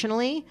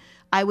emotionally,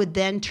 I would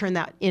then turn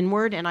that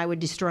inward and I would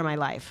destroy my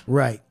life.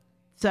 Right.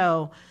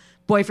 So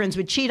boyfriends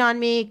would cheat on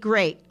me.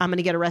 Great. I'm going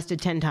to get arrested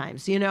 10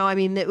 times.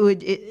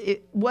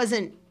 It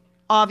wasn't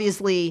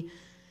obviously,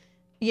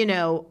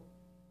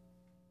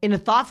 in a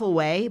thoughtful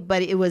way,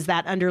 but it was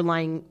that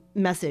underlying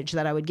message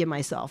that I would give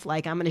myself.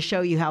 Like, I'm going to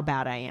show you how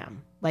bad I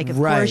am. Like, of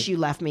course you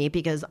left me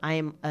because I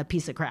am a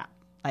piece of crap.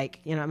 Like,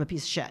 I'm a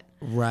piece of shit.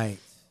 Right.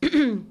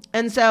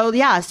 And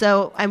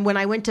so, and when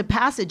I went to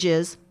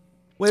passages.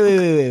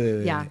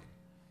 Wait. Yeah.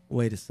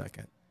 Wait a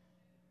second.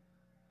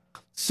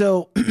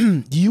 So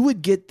you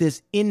would get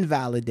this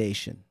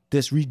invalidation,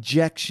 this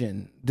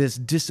rejection, this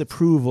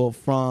disapproval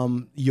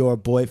from your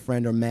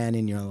boyfriend or man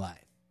in your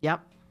life.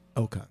 Yep.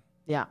 Okay.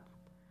 Yeah.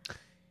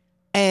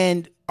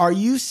 And are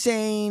you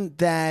saying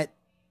that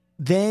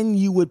then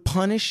you would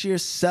punish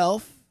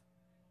yourself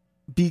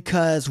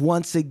because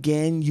once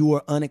again you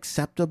were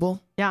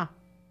unacceptable? Yeah.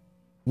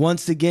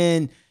 Once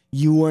again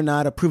you were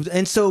not approved.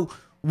 And so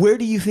where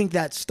do you think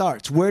that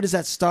starts? Where does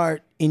that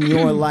start in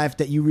your life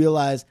that you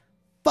realize,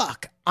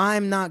 fuck,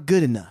 I'm not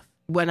good enough?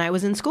 When I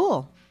was in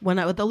school,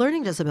 with a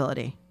learning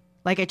disability.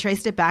 Like, I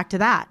traced it back to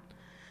that.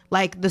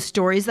 Like, the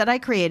stories that I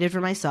created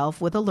for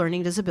myself with a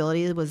learning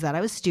disability was that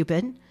I was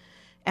stupid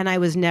and I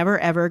was never,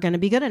 ever going to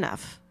be good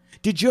enough.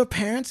 Did your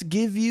parents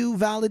give you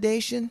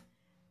validation?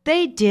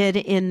 They did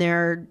in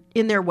their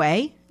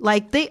way.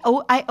 Like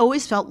I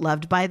always felt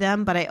loved by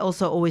them, but I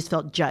also always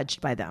felt judged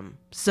by them.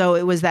 So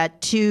it was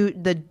that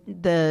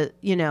two-edged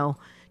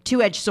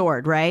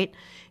sword, right?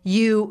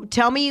 You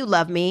tell me you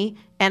love me,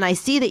 and I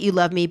see that you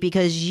love me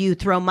because you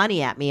throw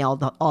money at me all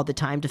the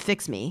time to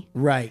fix me.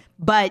 Right.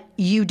 But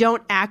you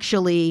don't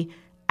actually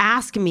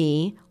ask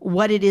me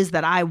what it is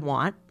that I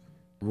want.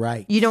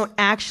 Right. You don't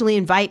actually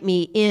invite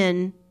me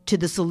in to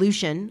the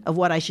solution of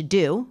what I should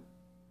do.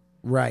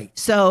 Right.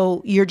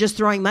 So you're just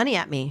throwing money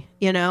at me,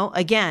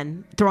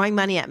 again, throwing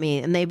money at me.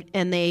 And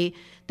they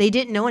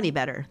didn't know any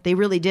better. They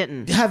really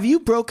didn't. Have you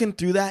broken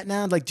through that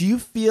now? Like, do you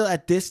feel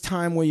at this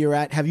time where you're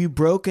at, have you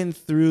broken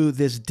through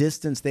this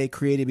distance they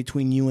created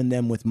between you and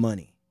them with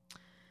money?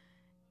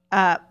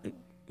 I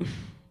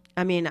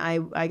mean,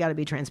 I got to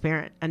be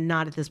transparent, and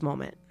not at this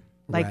moment.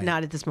 Like, Right.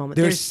 not at this moment.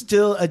 There's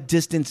still a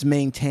distance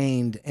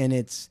maintained, and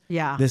it's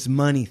this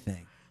money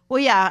thing. Well,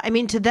 yeah. I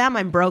mean, to them,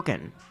 I'm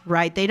broken,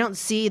 right? They don't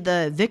see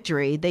the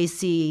victory. They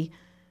see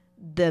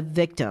the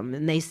victim,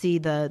 and they see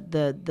the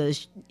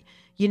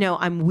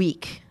I'm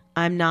weak.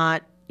 I'm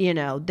not,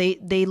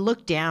 they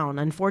look down.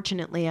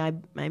 Unfortunately, I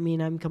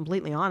mean, I'm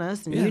completely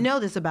honest. And you know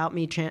this about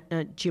me,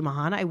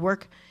 Chumahan. I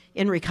work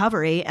in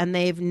recovery, and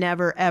they've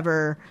never,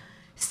 ever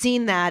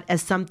seen that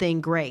as something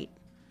great.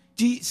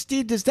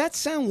 Steve, does that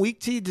sound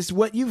weak to you? Does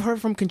what you've heard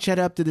from Concetta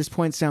up to this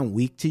point sound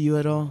weak to you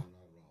at all?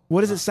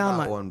 What does it sound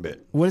like? Not one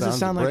bit. What does it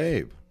sound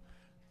brave. like?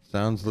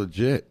 Sounds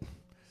legit.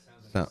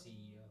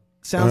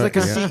 Sounds like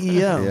a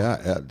CEO.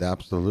 Yeah,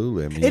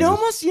 absolutely. I mean, it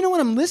almost, when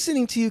I'm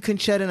listening to you,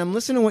 Concetta, and I'm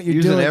listening to what you're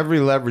using doing. every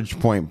leverage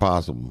point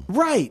possible.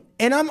 Right.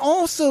 And I'm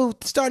also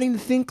starting to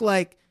think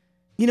like,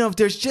 if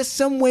there's just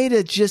some way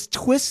to just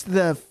twist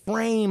the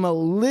frame a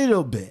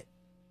little bit,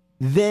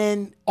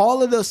 then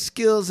all of those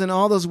skills and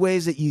all those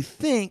ways that you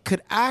think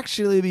could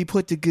actually be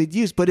put to good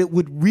use. But it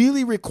would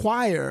really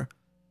require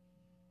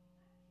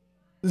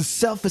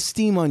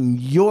self-esteem on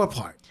your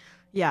part.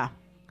 Yeah.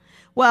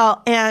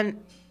 Well, and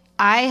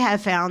I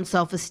have found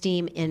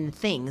self-esteem in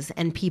things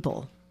and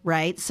people,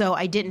 right? So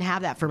I didn't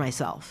have that for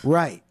myself.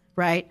 Right.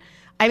 Right.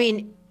 I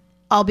mean,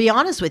 I'll be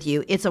honest with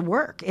you. It's a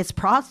work. It's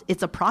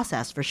a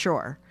process for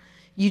sure.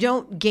 You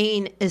don't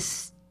gain,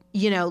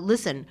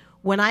 listen,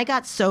 when I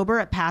got sober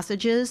at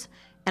Passages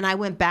and I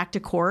went back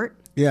to court.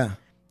 Yeah.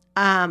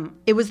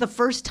 It was the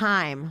first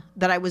time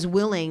that I was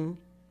willing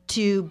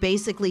to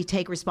basically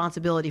take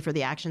responsibility for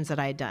the actions that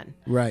I had done.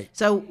 Right.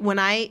 So when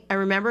I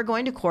remember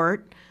going to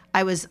court,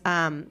 I was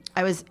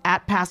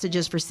at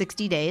Passages for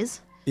 60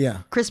 days. Yeah.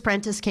 Chris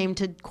Prentice came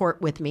to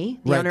court with me,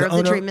 the owner of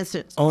the treatment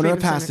owner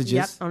of center. Passages.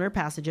 Yep, owner of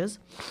Passages.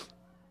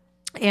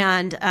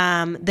 And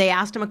they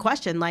asked him a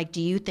question like,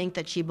 "Do you think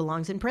that she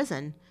belongs in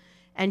prison?"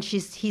 And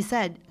he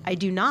said, "I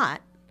do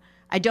not.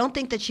 I don't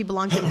think that she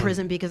belongs in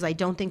prison because I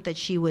don't think that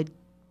she would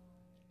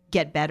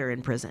get better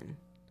in prison."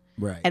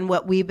 Right. And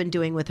what we've been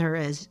doing with her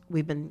is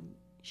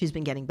she's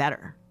been getting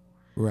better.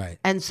 Right.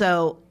 And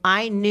so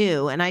I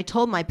knew, and I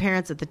told my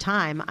parents at the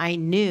time, I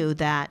knew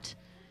that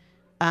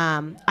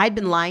I'd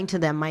been lying to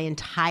them my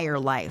entire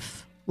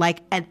life, like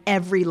at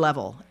every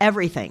level,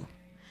 everything,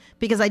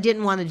 because I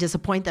didn't want to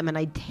disappoint them. And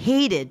I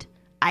hated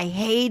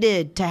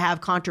to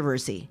have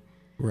controversy.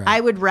 Right. I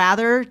would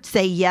rather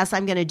say, yes,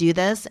 I'm going to do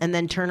this, and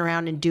then turn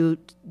around and do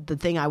the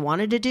thing I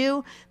wanted to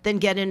do than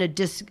get in a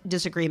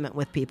disagreement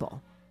with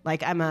people.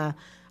 Like I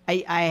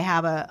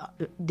have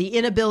the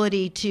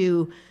inability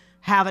to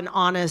have an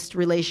honest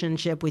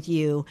relationship with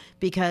you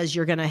because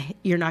you're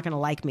not gonna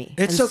like me.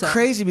 It's so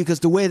crazy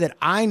because the way that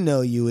I know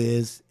you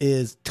is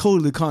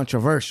totally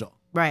controversial.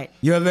 Right.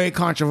 You're a very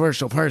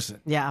controversial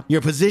person. Yeah.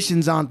 Your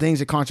positions on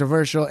things are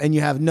controversial, and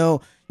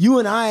you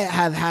and I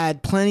have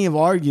had plenty of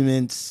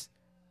arguments,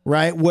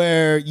 right,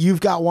 where you've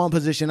got one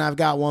position, I've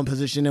got one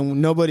position,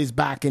 and nobody's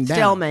backing down.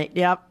 Stalemate.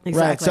 Yep.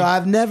 Exactly. Right. So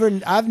I've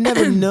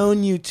never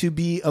known you to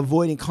be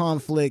avoiding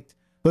conflict,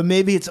 but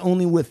maybe it's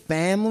only with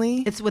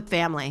family. It's with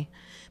family.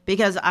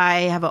 Because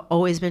I have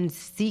always been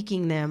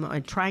seeking them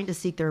or trying to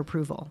seek their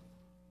approval.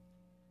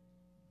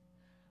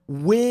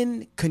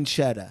 When,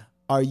 Concetta,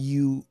 are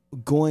you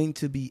going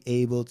to be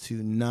able to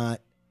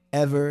not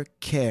ever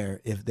care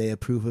if they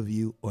approve of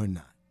you or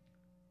not?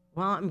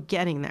 Well, I'm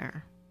getting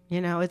there.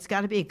 It's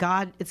got to be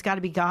God. It's got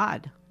to be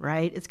God,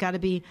 right? It's got to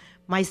be,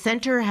 my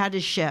center had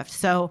to shift.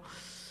 So,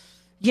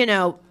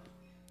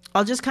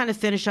 I'll just kind of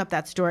finish up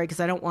that story because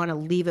I don't want to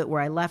leave it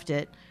where I left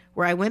it,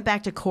 where I went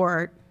back to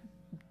court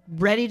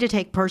ready to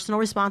take personal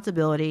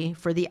responsibility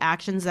for the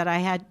actions that I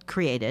had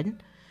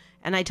created.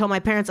 And I told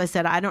my parents, I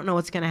said, I don't know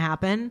what's going to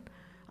happen.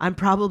 I'm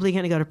probably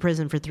going to go to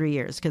prison for 3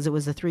 years because it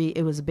was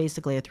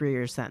basically a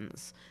 3-year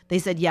sentence. They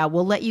said, yeah,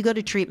 we'll let you go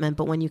to treatment,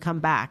 but when you come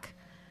back,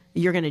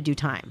 you're going to do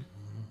time.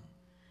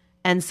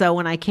 And so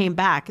when I came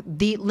back,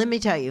 let me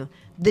tell you,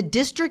 the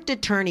district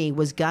attorney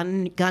was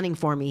gunning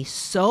for me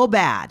so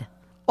bad.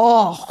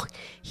 Oh,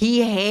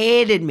 he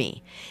hated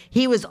me.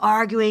 He was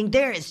arguing,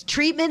 there is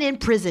treatment in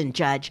prison,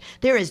 Judge.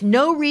 There is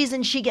no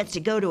reason she gets to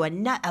go to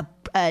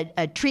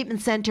a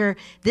treatment center.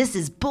 This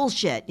is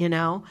bullshit,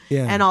 Yeah.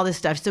 and all this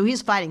stuff. So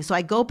he's fighting. So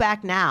I go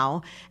back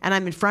now, and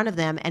I'm in front of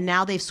them, and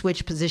now they've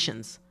switched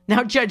positions.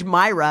 Now Judge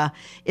Myra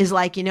is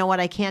like, you know what?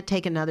 I can't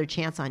take another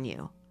chance on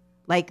you.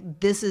 Like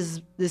this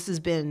has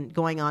been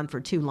going on for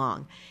too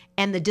long.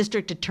 And the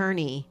district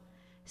attorney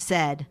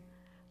said,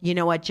 you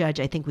know what, Judge?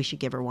 I think we should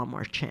give her one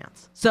more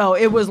chance. So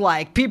it was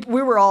like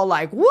we were all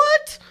like,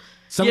 what?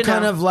 Some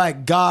kind of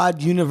like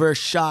God universe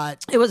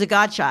shot. It was a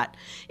God shot.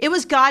 It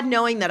was God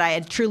knowing that I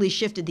had truly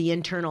shifted the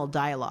internal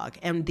dialogue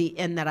and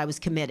that I was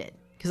committed,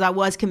 because I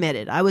was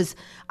committed. I was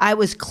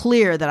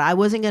clear that I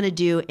wasn't going to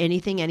do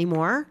anything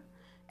anymore,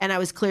 and I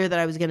was clear that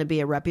I was going to be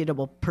a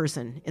reputable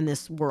person in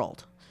this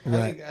world.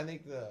 Right. I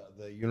think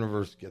the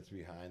universe gets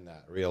behind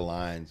that,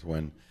 realigns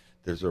when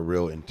there's a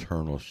real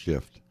internal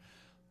shift.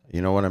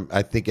 You know what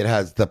I think it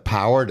has the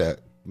power to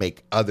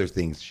make other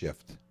things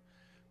shift.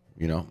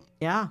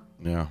 Yeah.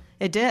 Yeah.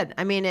 It did.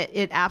 I mean,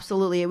 it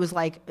absolutely, it was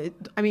like,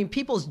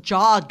 people's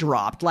jaw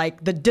dropped.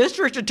 Like the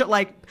district,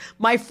 like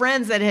my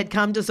friends that had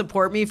come to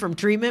support me from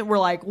treatment were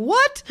like,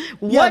 what?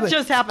 What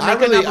just happened?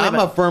 I'm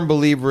a firm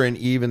believer in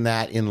even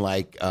that in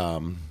like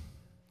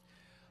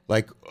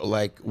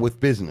with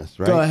business,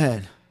 right? Go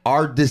ahead.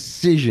 Our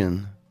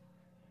decision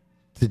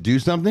to do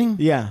something.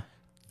 Yeah.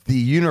 The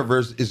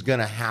universe is going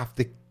to have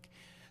to,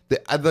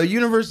 the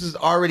universe is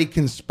already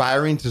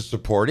conspiring to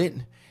support it.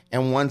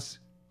 And once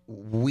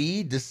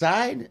we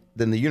decide,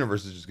 then the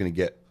universe is just going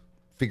to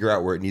figure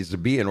out where it needs to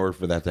be in order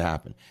for that to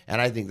happen.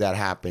 And I think that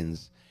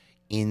happens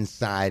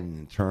inside and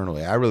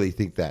internally. I really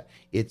think that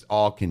it's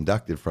all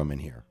conducted from in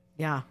here.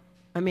 Yeah.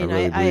 I mean,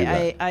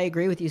 I I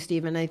agree with you,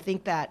 Stephen. I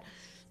think that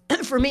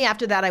for me,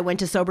 after that, I went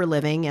to sober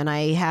living and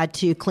I had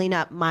to clean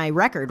up my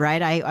record,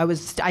 right?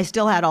 I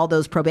still had all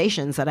those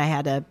probations that I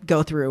had to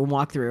go through and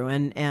walk through.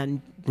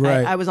 And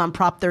right. I was on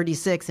Prop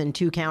 36 in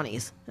 2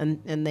 counties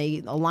and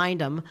they aligned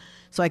them.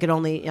 So I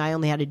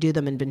only had to do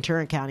them in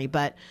Ventura County.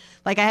 But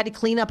like I had to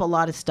clean up a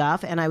lot of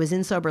stuff, and I was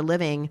in sober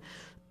living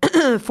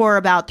for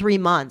about 3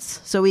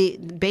 months. So we're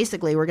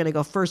going to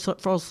go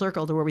full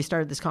circle to where we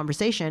started this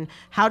conversation.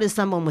 How does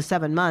someone with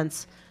 7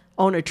 months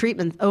own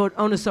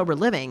a sober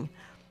living?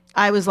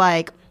 I was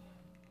like,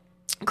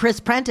 Chris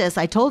Prentice,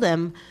 I told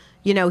him,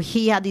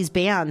 he had these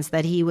bands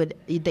that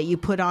you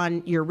put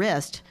on your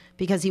wrist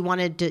because he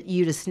wanted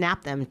you to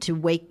snap them to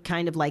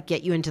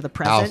get you into the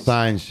present. Al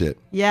sign shit.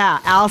 Yeah,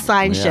 Al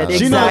sign shit.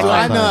 She Exactly. knows,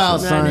 I know Al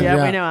sign.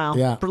 Yeah, we know Al.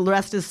 Yeah. But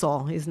rest his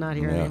soul. He's not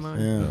here anymore.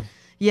 Yeah.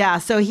 Yeah,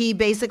 so he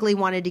basically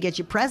wanted to get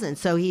you present.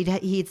 So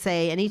he'd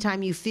say,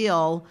 anytime you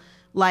feel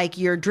like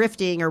you're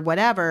drifting or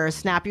whatever,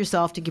 snap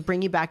yourself to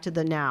bring you back to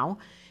the now.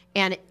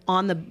 And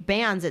on the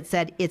bands, it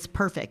said, it's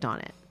perfect on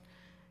it.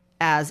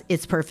 As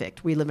it's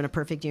perfect. We live in a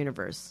perfect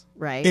universe,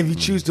 right? If you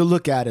choose to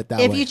look at it that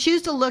way. If you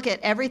choose to look at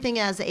everything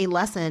as a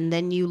lesson,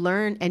 then you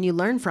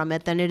learn from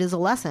it, then it is a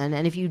lesson.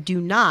 And if you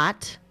do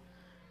not,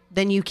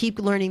 then you keep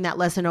learning that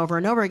lesson over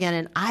and over again.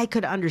 And I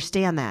could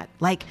understand that.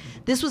 Like,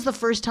 this was the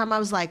first time I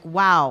was like,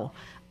 wow,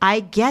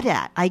 I get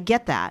it. I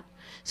get that.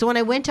 So when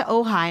I went to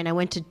Ojai and I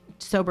went to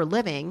sober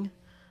living,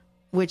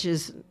 which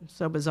is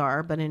so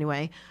bizarre, but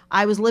anyway,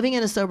 I was living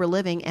in a sober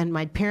living and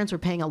my parents were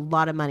paying a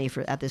lot of money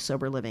at this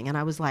sober living. And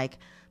I was like,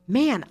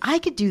 man, I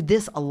could do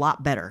this a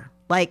lot better.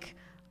 Like,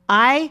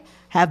 I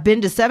have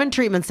been to 7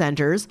 treatment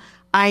centers.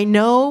 I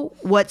know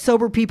what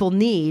sober people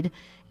need,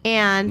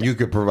 and you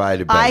could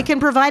provide it better. I can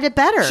provide it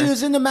better. She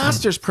was in the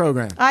master's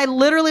program. I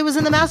literally was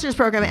in the master's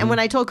program. And when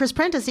I told Chris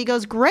Prentice, he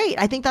goes, great.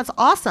 I think that's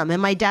awesome.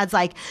 And my dad's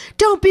like,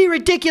 don't be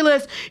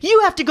ridiculous.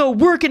 You have to go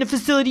work in a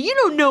facility. You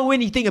don't know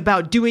anything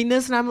about doing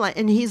this. And I'm like,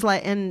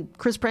 and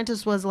Chris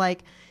Prentice was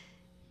like,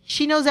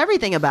 she knows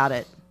everything about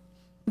it.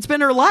 It's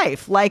been her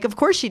life. Like, of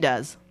course she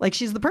does. Like,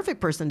 she's the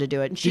perfect person to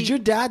do it. And Did your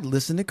dad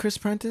listen to Chris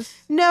Prentice?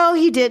 No,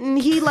 he didn't.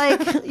 He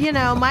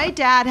my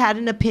dad had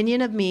an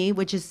opinion of me,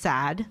 which is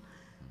sad.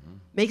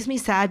 Makes me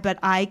sad, but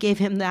I gave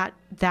him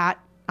that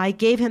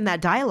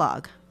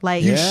dialogue.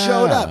 Like, you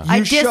showed up.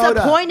 I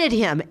disappointed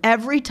him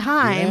every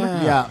time.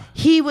 Yeah.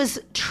 He was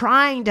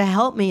trying to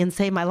help me and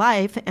save my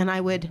life, and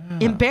I would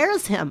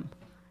embarrass him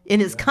in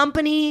his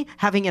company,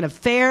 having an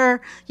affair.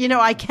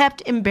 I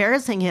kept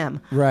embarrassing him.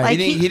 Right. Like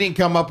He didn't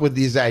come up with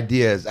these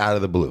ideas out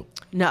of the blue.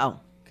 No.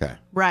 Okay.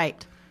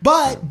 Right.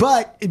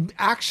 But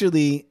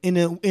actually, in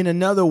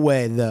another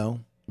way,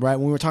 though, right?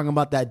 When we're talking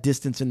about that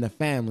distance in the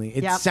family,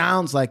 it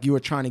sounds like you were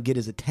trying to get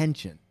his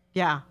attention.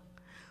 Yeah.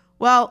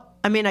 Well,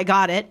 I mean, I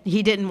got it.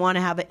 He didn't want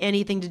to have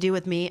anything to do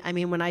with me. I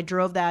mean, when I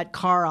drove that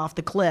car off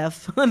the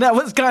cliff, that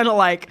was kind of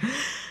like,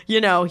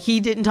 he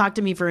didn't talk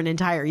to me for an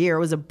entire year. It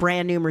was a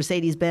brand new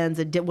Mercedes-Benz.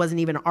 It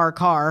wasn't even our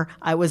car.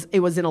 It was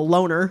in a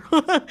loaner.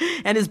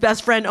 And his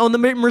best friend owned the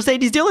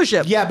Mercedes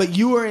dealership. Yeah, but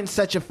you were in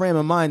such a frame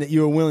of mind that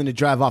you were willing to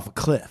drive off a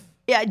cliff.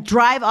 Yeah,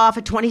 drive off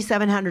a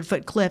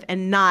 2,700-foot cliff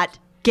and not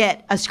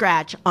get a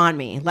scratch on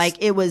me. Like,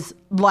 it was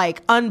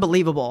like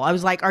unbelievable. I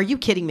was like, are you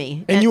kidding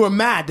me? And you were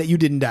mad that you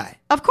didn't die.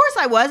 Of course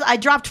I was. I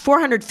dropped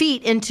 400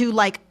 feet into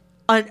like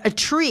a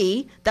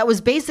tree that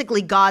was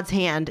basically God's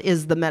hand,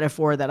 is the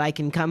metaphor that I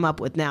can come up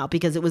with now,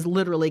 because it was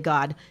literally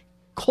God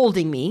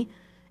holding me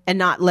and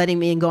not letting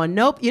me and going,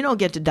 nope, you don't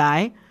get to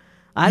die.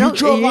 You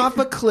drove off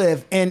a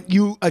cliff and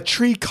a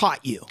tree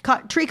caught you.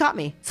 Tree caught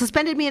me,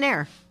 suspended me in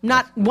air.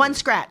 Not one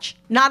scratch.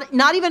 Not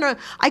even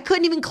I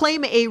couldn't even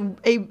claim a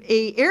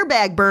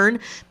airbag burn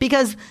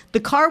because the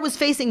car was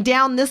facing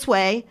down this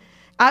way.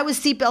 I was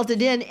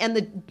seatbelted in, and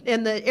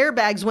the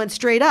airbags went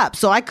straight up,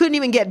 so I couldn't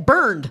even get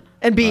burned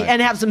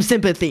and have some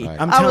sympathy. Right.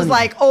 I was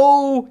like,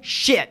 oh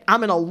shit,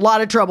 I'm in a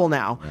lot of trouble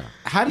now. Yeah.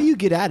 How do you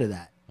get out of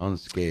that?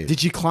 Unscathed.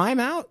 Did you climb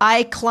out?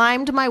 I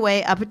climbed my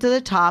way up to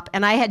the top,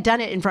 and I had done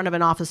it in front of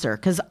an officer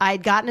because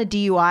I'd gotten a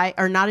DUI,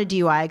 or not a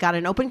DUI. I got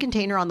an open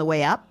container on the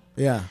way up.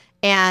 Yeah.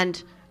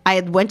 And I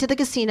had went to the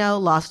casino,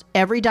 lost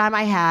every dime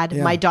I had.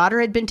 Yeah. My daughter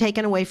had been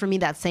taken away from me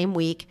that same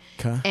week,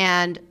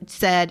 and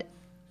said,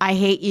 "I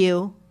hate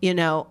you. You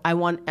know,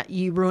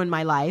 you ruined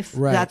my life."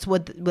 Right. That's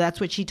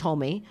what she told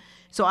me.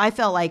 So I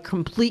felt like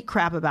complete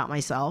crap about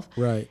myself.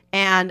 Right.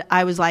 And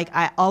I was like,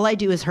 all I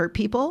do is hurt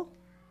people.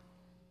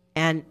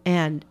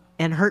 And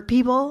hurt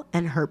people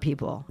and hurt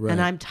people. Right.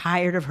 And I'm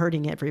tired of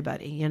hurting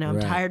everybody. You know, I'm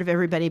Right. tired of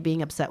everybody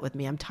being upset with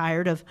me. I'm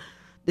tired of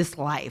this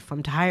life.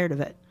 I'm tired of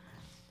it.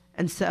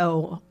 And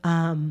so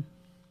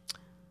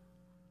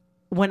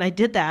when I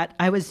did that,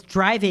 I was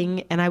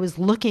driving and I was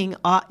looking,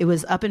 it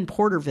was up in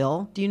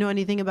Porterville. Do you know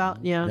anything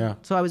about, Yeah.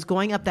 So I was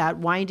going up that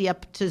windy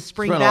up to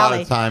Spring Spent Valley. a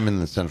lot of time in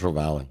the Central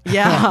Valley.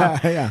 Yeah.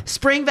 Yeah.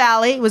 Spring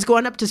Valley, was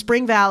going up to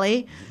Spring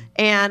Valley.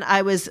 And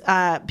I was,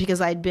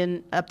 because I'd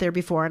been up there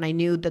before and I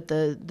knew that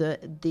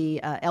the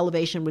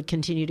elevation would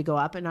continue to go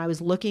up. And I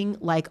was looking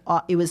like,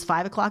 it was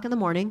 5:00 in the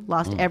morning,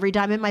 lost every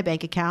dime in my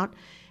bank account.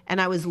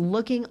 And I was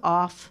looking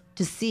off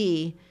to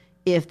see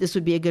if this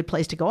would be a good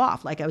place to go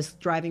off. Like I was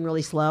driving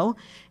really slow.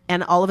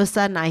 And all of a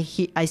sudden I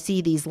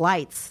see these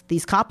lights,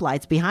 these cop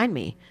lights behind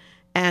me.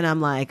 And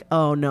I'm like,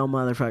 oh no,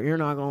 motherfucker,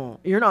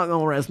 you're not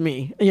gonna arrest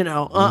me. You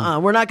know,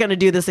 we're not gonna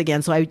do this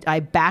again. So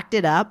I backed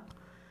it up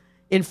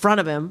in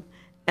front of him.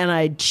 And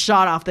I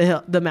shot off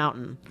the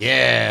mountain.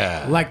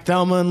 Yeah. Like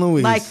Thelma and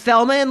Louise. Like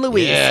Thelma and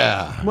Louise.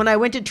 Yeah. When I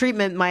went to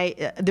treatment,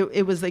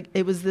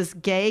 it was this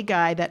gay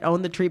guy that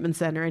owned the treatment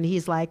center, and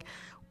he's like,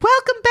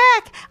 "Welcome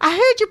back. I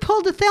heard you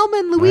pulled a Thelma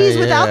and Louise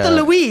without the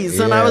Louise."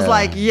 And I was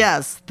like,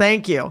 "Yes,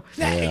 thank you."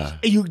 Yeah.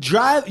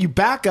 You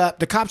back up.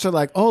 The cops are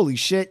like, holy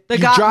shit.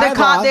 They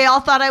all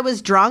thought I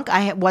was drunk.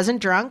 I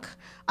wasn't drunk.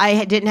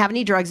 I didn't have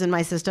any drugs in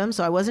my system,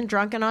 so I wasn't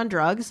drunk and on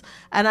drugs.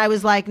 And I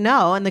was like,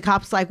 no. And the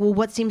cop's like, well,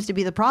 what seems to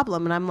be the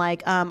problem? And I'm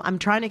like, I'm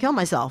trying to kill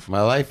myself.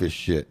 My life is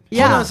shit.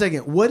 Yeah. Hold on a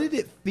second. What did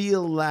it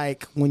feel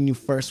like when you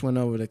first went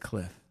over the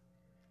cliff?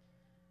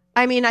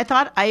 I mean, I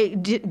thought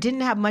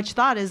didn't have much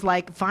thought is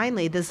like,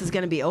 finally, this is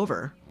going to be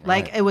over. Right.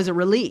 Like, it was a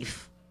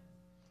relief.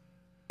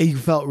 You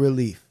felt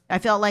relief. I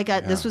felt like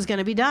this was going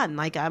to be done.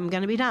 Like, I'm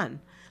going to be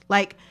done.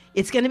 Like,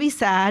 it's going to be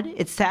sad.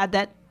 It's sad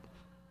that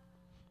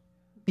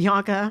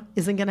Bianca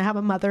isn't going to have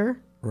a mother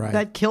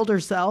that killed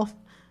herself.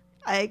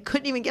 I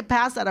couldn't even get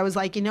past that. I was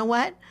like, you know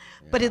what?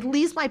 Yeah. But at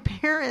least my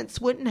parents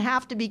wouldn't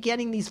have to be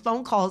getting these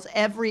phone calls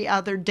every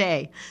other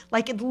day.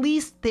 Like, at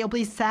least they'll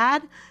be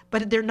sad,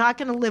 but they're not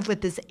going to live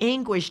with this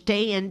anguish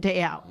day in,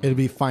 day out. It'll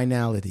be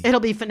finality. It'll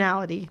be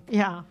finality.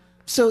 Yeah.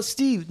 So,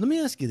 Steve, let me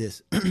ask you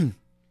this.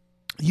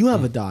 You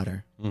have a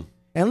daughter,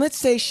 and let's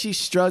say she's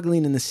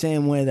struggling in the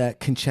same way that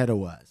Concetta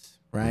was,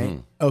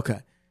 right? Okay.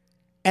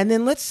 And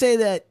then let's say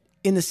that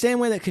in the same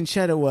way that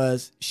Concetta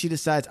was, she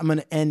decides, I'm going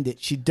to end it.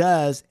 She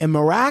does, and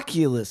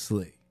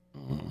miraculously,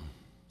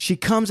 she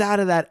comes out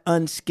of that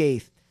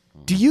unscathed.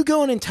 Do you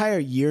go an entire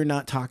year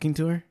not talking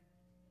to her?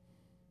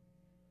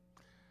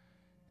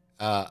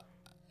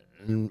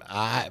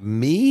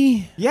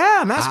 Me? Yeah,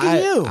 I'm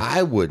asking you.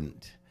 I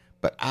wouldn't,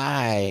 but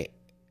I'm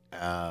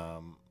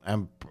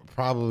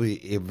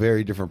probably a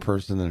very different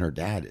person than her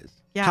dad is.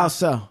 Yeah. How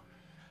so?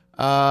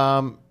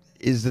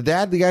 Is the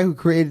dad the guy who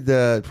created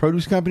the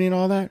produce company and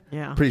all that?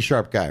 Yeah. Pretty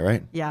sharp guy,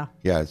 right? Yeah.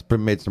 Yeah, it's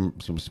made some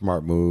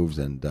smart moves,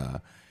 and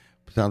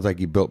sounds like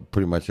he built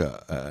pretty much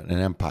an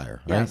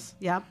empire, right? Yes.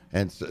 Yep.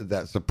 And so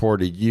that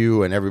supported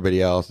you and everybody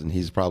else, and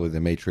he's probably the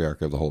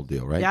matriarch of the whole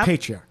deal, right? Yep.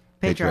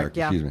 Patriarch.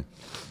 Yeah. Excuse me.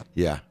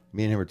 Yeah,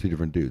 me and him are two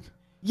different dudes.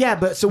 Yeah,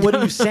 but so what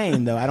are you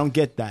saying, though? I don't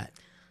get that.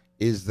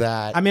 Is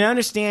that... I mean, I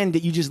understand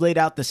that you just laid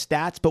out the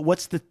stats, but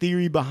what's the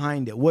theory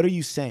behind it? What are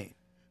you saying?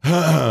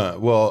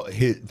 Well,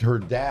 her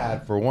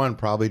dad, for one,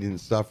 probably didn't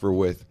suffer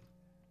with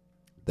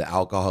the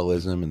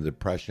alcoholism and the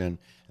depression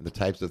and the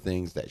types of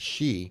things that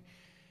she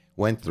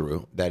went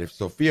through, that if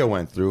Sophia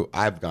went through,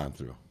 I've gone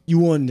through. You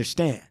will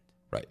understand.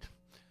 Right.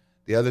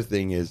 The other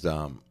thing is, what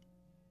I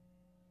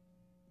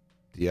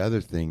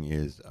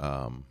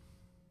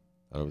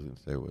was going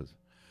to say was,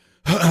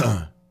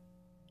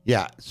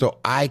 yeah, so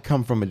I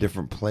come from a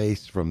different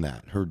place from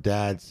that. Her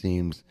dad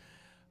seems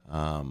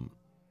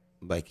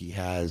like he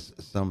has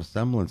some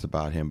semblance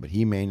about him, but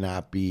he may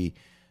not be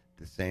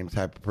the same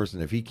type of person.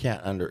 If he's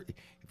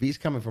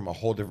coming from a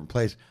whole different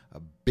place, a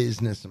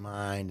business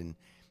mind, and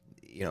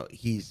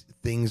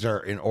things are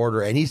in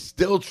order, and he's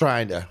still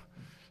trying to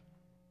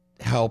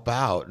help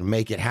out and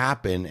make it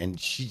happen, and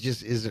she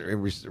just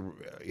isn't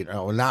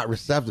not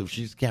receptive.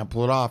 She just can't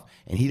pull it off,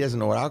 and he doesn't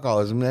know what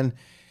alcoholism. Then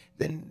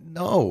then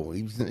no,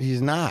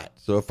 he's not.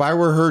 So if I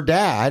were her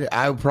dad,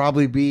 I would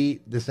probably be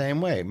the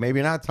same way.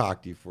 Maybe not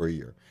talk to you for a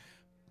year.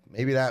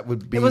 Maybe that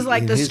would be. It was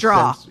like the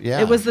straw.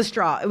 Yeah. It was the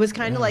straw. It was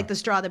kind of like the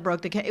straw that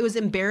broke the case. It was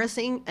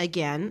embarrassing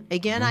again.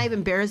 I've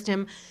embarrassed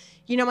him.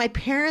 You know, my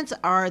parents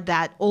are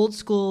that old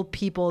school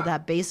people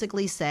that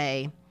basically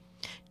say,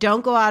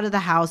 don't go out of the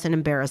house and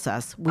embarrass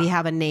us. We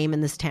have a name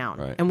in this town.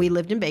 Right. And we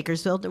lived in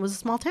Bakersfield. It was a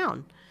small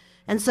town.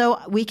 And so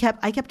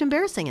I kept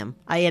embarrassing him.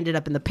 I ended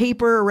up in the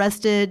paper,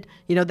 arrested.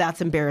 You know, that's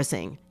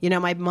embarrassing. You know,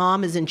 my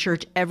mom is in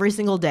church every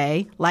single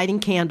day, lighting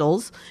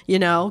candles, you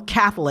know,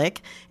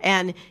 Catholic.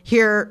 And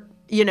here,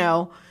 you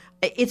know,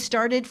 it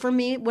started for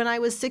me when I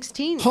was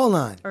 16. Hold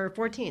on. Or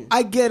 14.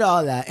 I get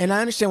all that. And I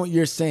understand what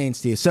you're saying,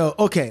 Steve. So,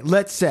 okay,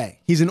 let's say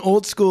he's an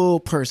old school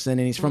person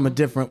and he's from a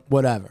different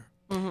whatever.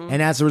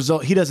 And as a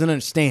result, he doesn't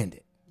understand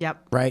it.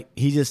 Yep. Right?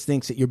 He just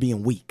thinks that you're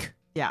being weak.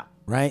 Yeah.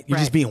 Right? You're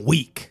just being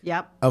weak.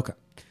 Yep. Okay.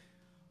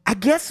 I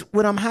guess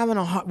what I'm having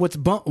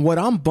what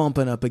I'm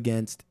bumping up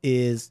against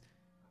is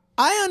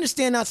I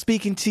understand not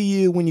speaking to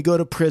you when you go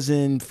to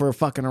prison for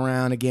fucking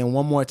around again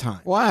one more time.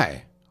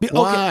 Why? Okay.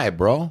 Why,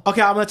 bro?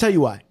 Okay, I'm going to tell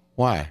you why.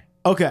 Why?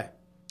 Okay.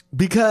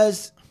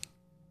 Because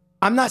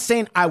I'm not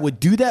saying I would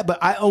do that,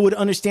 but I would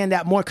understand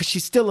that more because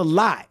she's still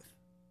alive.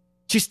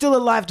 She's still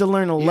alive to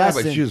learn a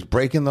lesson. Yeah, but she was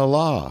breaking the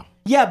law.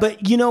 Yeah,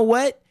 but you know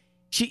what?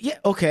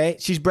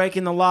 She's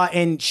breaking the law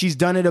and she's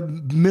done it a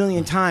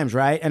million times,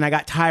 right? And I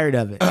got tired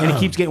of it and it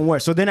keeps getting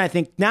worse. So then I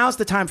think now's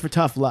the time for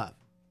tough love.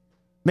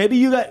 Maybe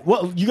you got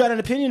an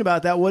opinion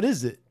about that. What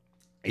is it?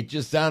 It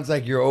just sounds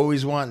like you're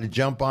always wanting to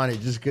jump on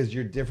it just because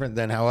you're different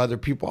than how other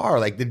people are.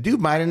 Like the dude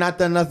might have not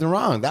done nothing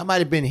wrong. That might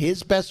have been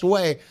his best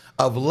way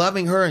of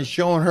loving her and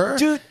showing her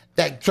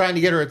that trying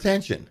to get her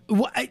attention.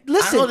 Listen,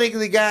 I don't think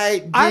the guy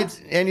did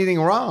anything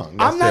wrong.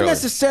 I'm not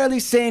necessarily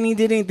saying he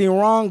did anything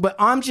wrong, but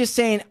I'm just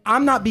saying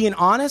I'm not being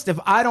honest if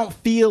I don't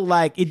feel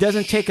like it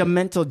doesn't take a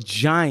mental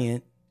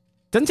giant,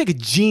 doesn't take a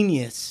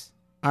genius.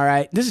 All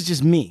right, this is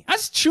just me.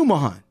 That's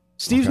Chumahan.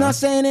 Steve's not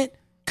saying it.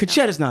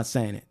 Concetta's not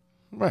saying it.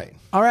 Right.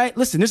 All right.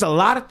 Listen, there's a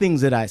lot of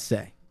things that I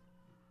say.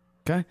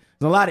 Okay.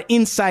 There's a lot of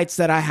insights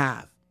that I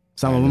have.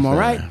 Some of them are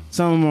right.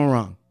 Some of them are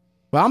wrong.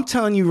 But I'm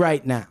telling you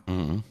right now,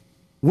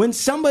 when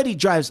somebody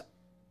drives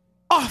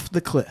off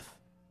the cliff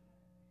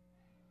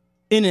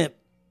in a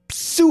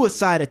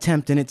suicide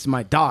attempt and it's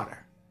my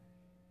daughter,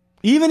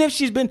 even if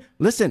she's been,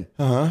 listen,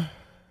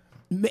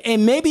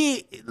 and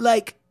maybe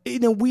like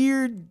in a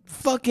weird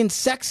fucking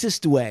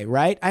sexist way,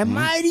 right? I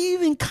might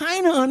even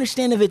kind of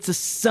understand if it's a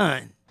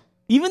son.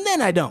 Even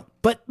then I don't.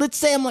 But let's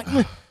say I'm like,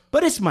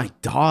 but it's my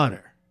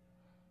daughter.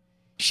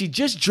 She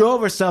just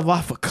drove herself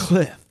off a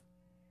cliff.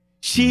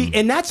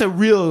 And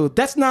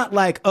that's not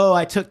like, oh,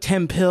 I took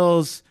 10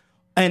 pills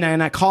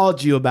and I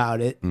called you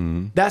about it.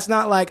 That's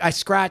not like I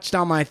scratched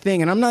on my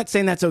thing. And I'm not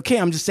saying that's okay.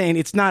 I'm just saying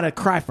it's not a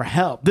cry for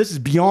help. This is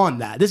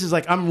beyond that. This is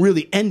like, I'm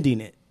really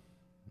ending it.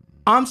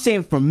 I'm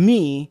saying for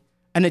me,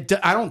 and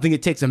I don't think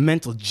it takes a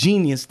mental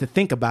genius to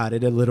think about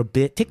it a little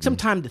bit. Take some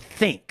time to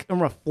think and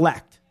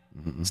reflect.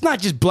 It's not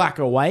just black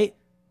or white.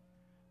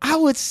 I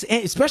would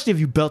say, especially if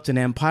you built an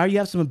empire, you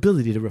have some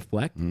ability to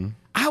reflect.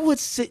 I would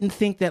sit and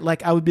think that,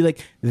 like, I would be like,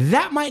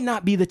 that might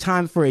not be the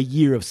time for a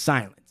year of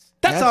silence.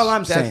 That's all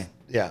I'm saying.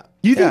 Yeah.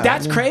 You think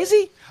that's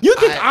crazy? You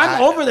think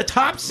I'm over the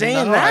top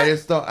saying that?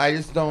 I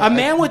just don't. A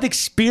man with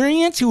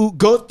experience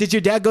did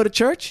your dad go to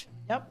church?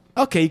 Yep.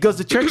 Okay, he goes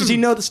to church. Does he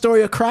know the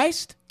story of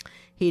Christ?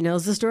 He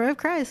knows the story of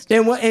Christ.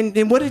 And what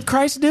did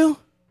Christ do?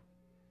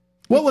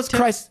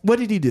 What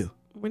did he do?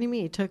 What do you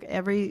mean? He took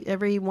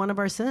every one of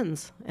our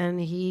sins,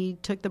 and he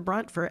took the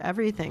brunt for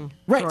everything.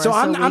 Right. So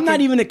I'm not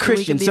even a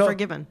Christian. So we can be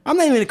forgiven. I'm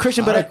not even a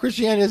Christian, but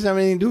Christianity doesn't have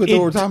anything to do with what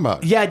we're talking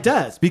about. Yeah, it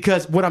does,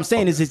 because what I'm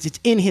saying is it's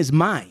in his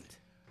mind.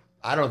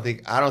 I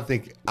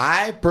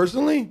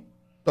personally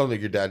don't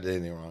think your dad did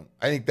anything wrong.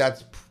 I think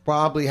that's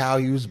probably how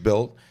he was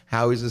built,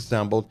 how he's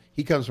assembled.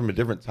 He comes from a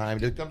different time.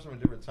 He comes from a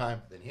different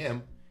time than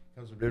him.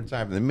 Comes from a different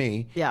time than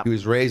me. Yeah. He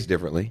was raised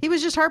differently. He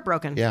was just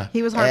heartbroken. Yeah.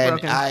 He was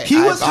heartbroken. He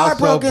was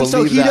heartbroken,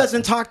 so he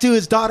doesn't talk to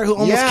his daughter who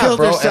almost killed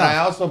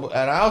herself.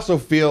 And I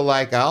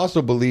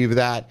also believe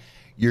that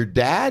your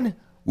dad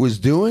was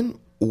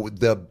doing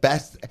the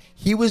best.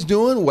 He was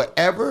doing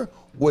whatever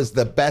was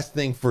the best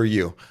thing for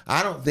you.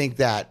 I don't think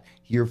that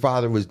your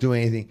father was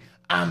doing anything.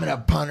 I'm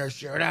gonna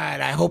punish her, and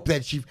I hope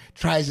that she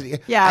tries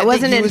it. Yeah, it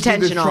wasn't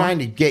intentional. He was trying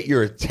to get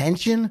your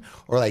attention,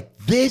 or like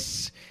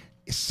this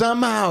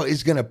somehow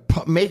is going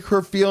to make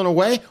her feel in a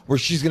way where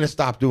she's going to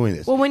stop doing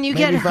this. Well, when you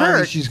get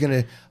hurt, she's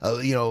going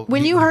to,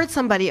 when you hurt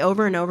somebody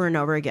over and over and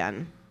over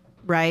again,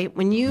 right?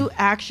 When you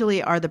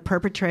actually are the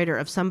perpetrator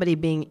of somebody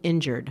being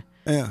injured.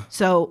 Yeah.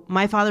 So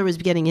my father was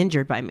getting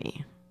injured by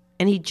me,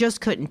 and he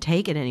just couldn't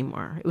take it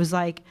anymore. It was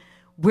like,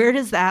 where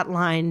does that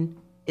line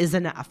is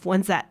enough?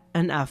 When's that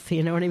enough?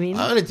 You know what I mean?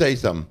 I'm going to tell you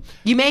something.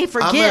 You may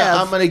forgive.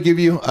 I'm going to give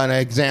you an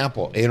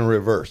example in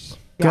reverse.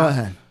 Go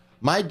ahead.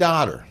 My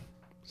daughter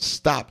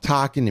stopped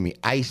talking to me,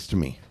 iced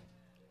me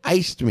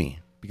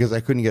because I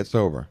couldn't get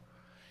sober.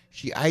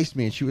 She iced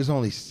me, and she was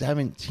only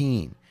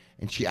 17,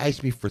 and she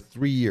iced me for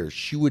 3 years.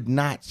 She would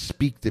not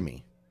speak to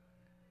me.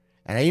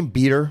 And I didn't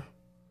beat her.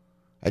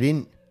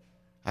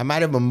 I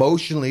might have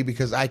emotionally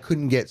because I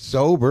couldn't get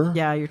sober.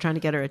 Yeah, you're trying to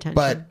get her attention.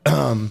 But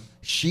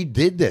she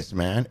did this,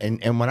 man.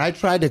 And when I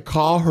tried to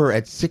call her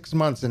at 6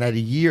 months and at a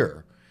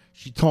year,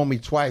 she told me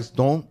twice,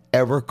 don't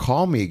ever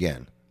call me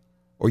again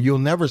or you'll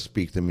never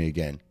speak to me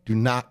again. Do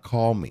not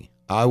call me.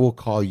 I will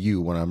call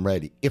you when I'm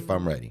ready, if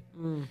I'm ready.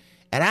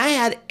 And I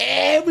had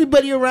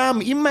everybody around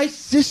me, even my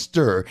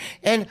sister.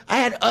 And I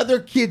had other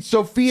kids,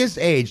 Sophia's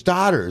age,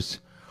 daughters.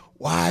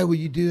 Why would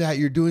you do that?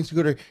 You're doing so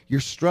good. You're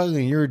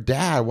struggling. You're a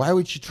dad. Why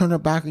would she turn her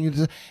back on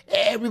you?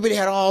 Everybody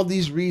had all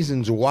these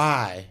reasons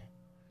why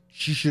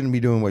she shouldn't be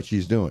doing what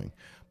she's doing.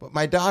 But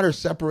my daughter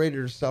separated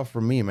herself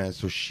from me, man.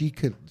 So she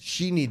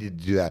needed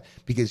to do that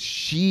because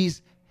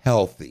she's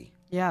healthy.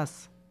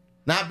 Yes.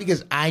 Not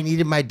because I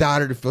needed my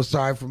daughter to feel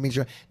sorry for me.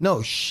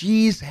 No,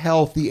 she's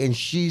healthy and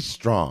she's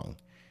strong.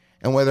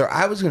 And whether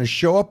I was going to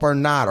show up or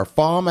not, or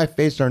fall on my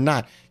face or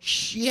not,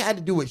 she had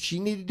to do what she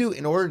needed to do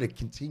in order to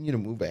continue to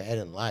move ahead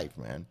in life,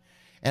 man.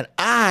 And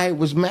I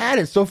was mad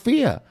at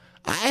Sophia.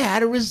 I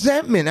had a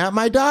resentment at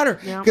my daughter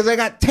because I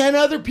got 10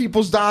 other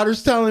people's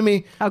daughters telling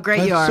me how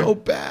great you are. So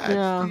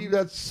bad, Steve.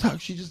 That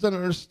sucks. She just doesn't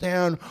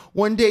understand.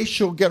 One day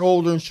she'll get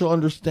older and she'll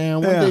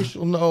understand. One day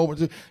she'll know.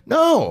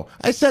 No,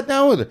 I sat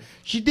down with her.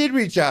 She did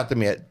reach out to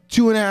me at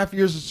 2.5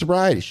 years of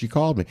sobriety. She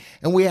called me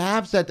and we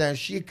have sat down.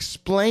 She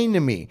explained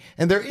to me,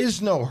 and there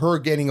is no her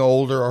getting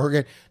older or her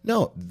getting.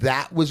 No,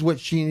 that was what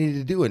she needed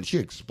to do, and she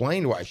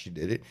explained why she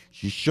did it.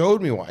 She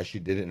showed me why she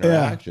did it in her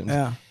actions.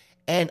 Yeah.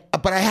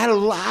 But I had a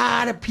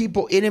lot of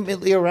people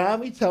intimately around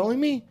me telling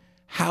me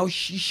how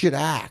she should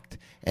act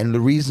and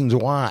the reasons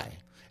why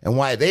and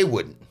why they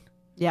wouldn't.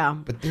 Yeah.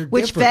 But they're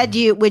which different. fed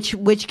you,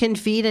 which can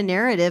feed a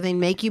narrative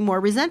and make you more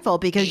resentful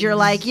because you're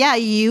like, yeah,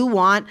 you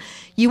want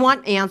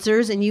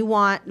answers and you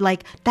want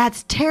like,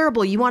 that's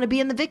terrible. You want to be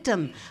in the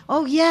victim.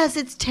 Oh yes,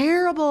 it's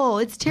terrible.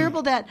 It's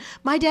terrible that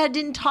my dad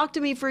didn't talk to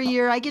me for a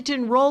year. I get to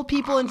enroll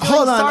people and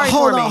feel sorry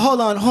for me.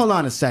 Hold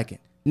on a second.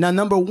 Now,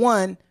 number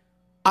one,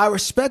 I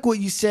respect what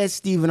you said,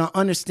 Steve, and I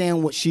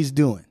understand what she's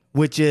doing,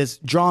 which is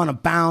drawing a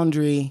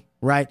boundary,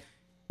 right?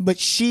 But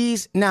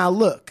now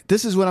look,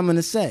 this is what I'm going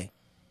to say.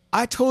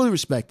 I totally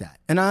respect that,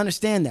 and I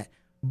understand that.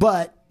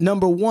 But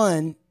number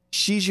one,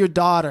 she's your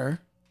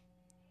daughter,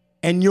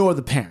 and you're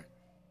the parent.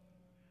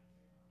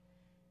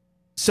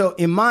 So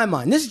in my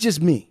mind, this is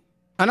just me.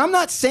 And I'm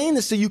not saying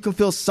this so you can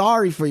feel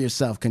sorry for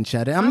yourself,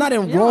 Concetta. I'm not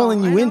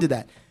enrolling you into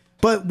that.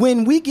 But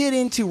when we get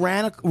into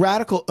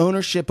radical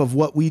ownership of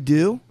what we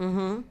do,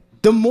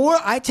 the more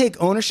I take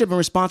ownership and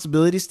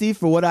responsibility, Steve,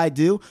 for what I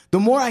do, the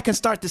more I can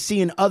start to see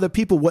in other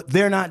people what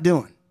they're not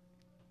doing.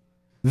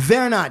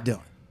 They're not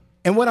doing.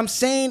 And what I'm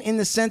saying in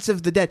the sense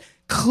of the dead,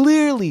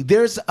 clearly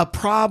there's a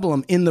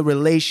problem in the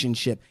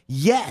relationship.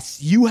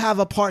 Yes, you have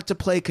a part to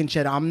play,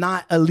 Concetta. I'm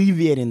not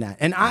alleviating that.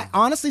 And I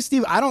honestly,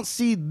 Steve, I don't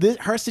see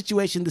her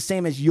situation the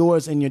same as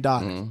yours and your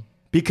daughter.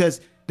 Because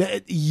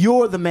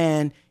you're the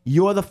man,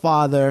 you're the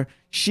father,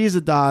 she's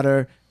a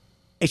daughter.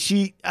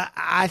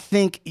 I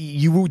think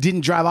you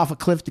didn't drive off a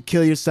cliff to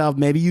kill yourself.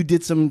 Maybe you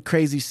did some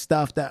crazy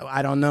stuff that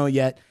I don't know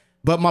yet.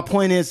 But my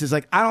point is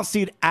like, I don't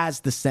see it as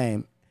the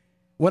same.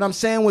 What I'm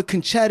saying with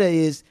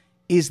Concetta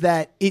is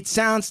that it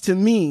sounds to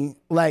me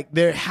like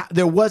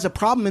there was a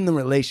problem in the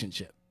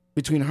relationship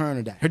between her and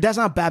her dad. Her dad's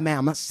not a bad man.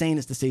 I'm not saying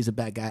this to say he's a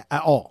bad guy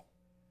at all.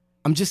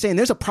 I'm just saying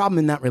there's a problem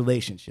in that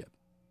relationship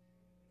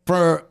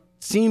for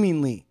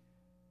seemingly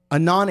a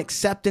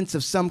non-acceptance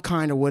of some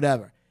kind or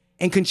whatever.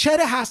 And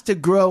Concetta has to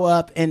grow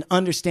up and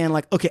understand,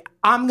 like, okay,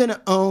 I'm going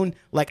to own,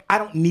 like, I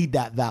don't need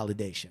that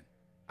validation.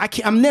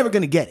 I'm never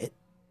going to get it.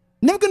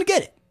 Never going to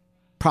get it.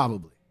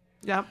 Probably.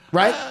 Yep.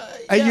 Right?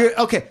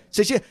 Okay.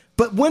 So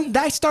but when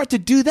I start to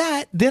do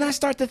that, then I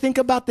start to think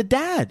about the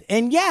dad.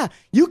 And yeah,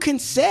 you can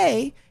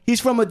say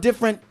he's from a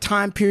different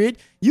time period.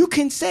 You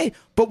can say,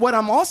 but what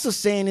I'm also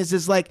saying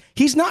is like,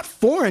 he's not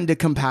foreign to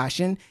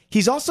compassion.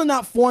 He's also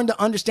not foreign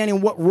to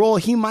understanding what role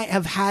he might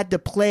have had to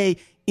play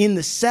in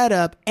the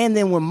setup. And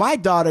then when my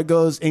daughter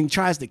goes and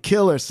tries to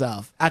kill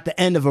herself at the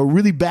end of a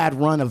really bad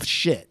run of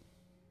shit,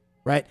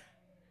 right?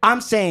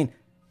 I'm saying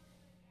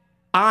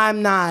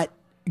I'm not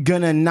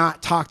gonna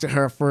not talk to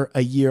her for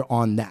a year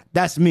on that.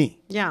 That's me.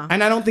 Yeah.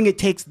 And I don't think it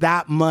takes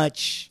that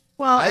much.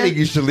 Well, I think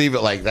you should leave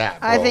it like that,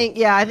 bro. I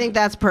think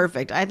that's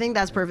perfect. I think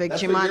that's perfect,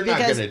 That's Jimon. what you're not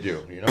gonna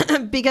do, you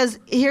know? Because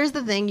here's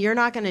the thing, you're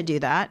not gonna do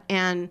that,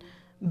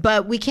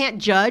 but we can't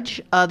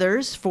judge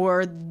others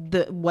for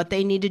what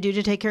they need to do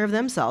to take care of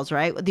themselves,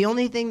 right? The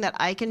only thing that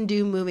I can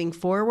do moving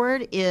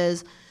forward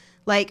is,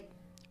 like,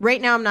 right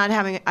now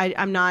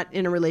I'm not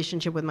in a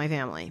relationship with my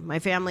family. My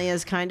family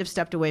has kind of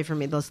stepped away from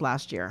me this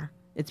last year.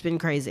 It's been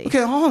crazy.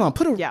 Okay, hold on.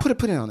 Put a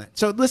pin on that.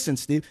 So listen,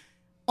 Steve,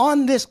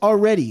 on this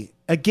already,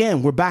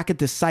 again, we're back at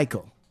this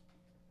cycle.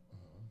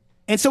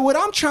 And so what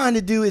I'm trying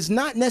to do is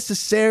not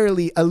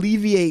necessarily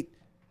alleviate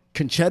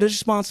Concetta's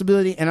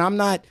responsibility,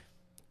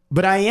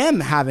 but I am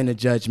having a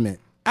judgment.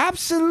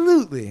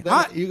 Absolutely.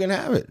 You're going to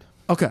have it.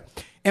 Okay.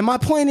 And my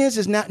point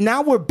is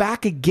now we're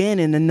back again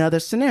in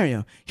another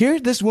scenario.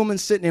 Here's this woman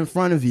sitting in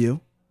front of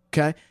you,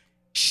 okay?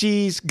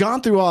 she's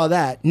gone through all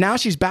that. Now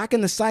she's back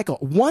in the cycle.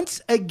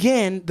 Once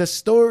again, the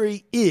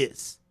story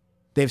is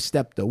they've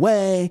stepped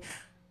away.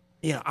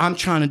 I'm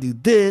trying to do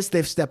this.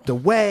 They've stepped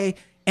away.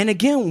 And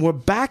again, we're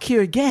back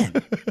here again.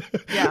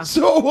 Yeah.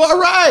 So, all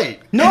right.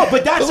 No,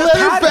 but that's let a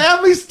her pattern.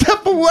 family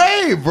step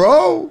away,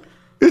 bro.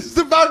 This is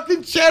about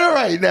Concetta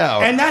right now.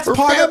 And that's her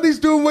part of- family's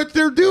doing what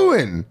they're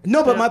doing.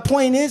 No, but my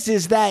point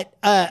is that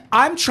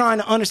I'm trying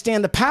to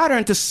understand the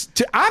pattern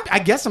I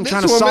guess I'm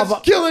trying to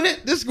solve.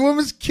 This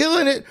woman's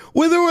killing it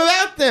with or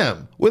without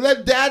them. With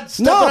that dad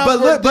stepping No, out but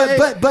for a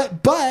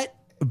look, day.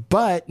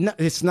 but no,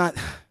 it's not.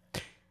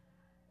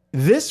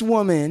 This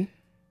woman,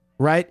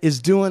 right,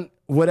 is doing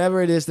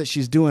whatever it is that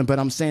she's doing, but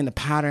I'm saying the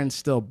pattern's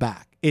still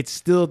back. It's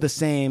still the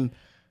same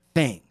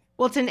thing.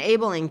 Well, it's an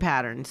enabling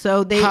pattern.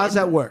 So How does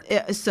that work?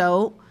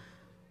 So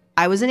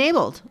I was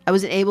enabled. I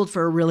was enabled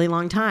for a really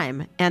long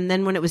time. And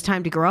then when it was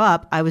time to grow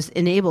up, I was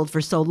enabled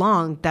for so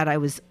long that I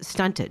was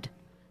stunted.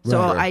 So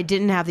Right. I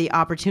didn't have the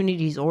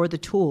opportunities or the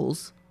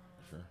tools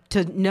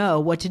to know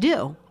what to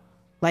do.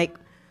 Like,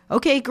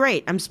 okay,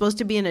 great. I'm supposed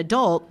to be an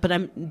adult, but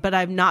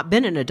I've not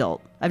been an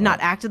adult. I've not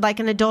acted like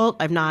an adult.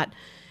 I've not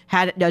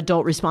had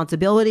adult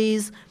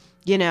responsibilities.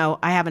 I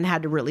haven't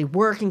had to really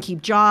work and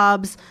keep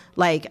jobs.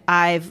 Like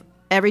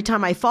every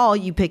time I fall,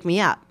 you pick me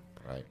up.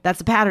 Right.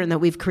 That's a pattern that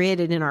we've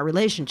created in our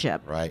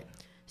relationship. Right.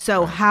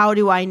 So how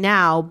do I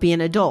now be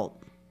an adult?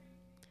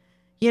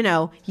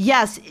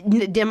 Yes.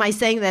 Am I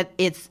saying that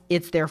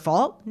it's their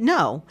fault?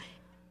 No.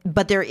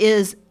 But there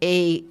is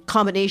a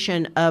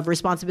combination of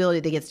responsibility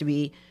that gets to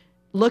be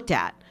looked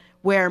at,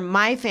 where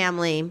my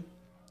family,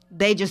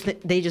 they just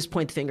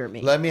point the finger at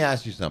me. Let me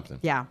ask you something.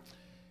 Yeah.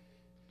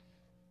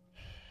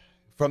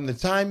 From the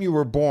time you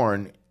were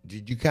born,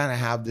 did you kind of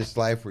have this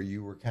life where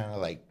you were kind of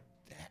like,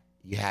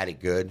 you had it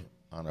good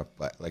on a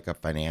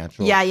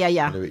financial? Yeah.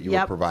 You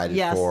were provided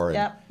for.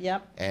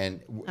 Yep.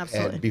 And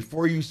Absolutely. and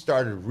before you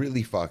started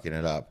really fucking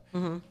it up,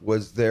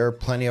 was there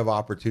plenty of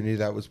opportunity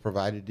that was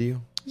provided to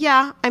you?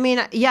 Yeah.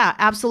 Yeah,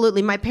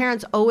 absolutely. My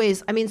parents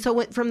always,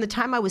 from the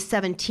time I was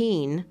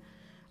 17,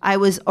 I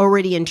was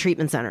already in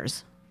treatment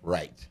centers.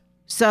 Right.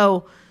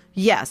 So,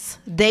 yes,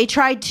 they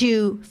tried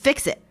to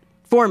fix it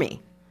for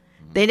me.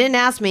 They didn't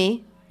ask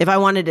me if I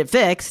wanted it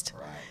fixed.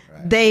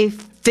 Right. They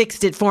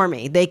fixed it for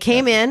me. They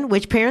came in,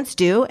 which parents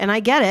do, and I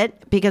get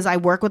it because I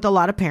work with a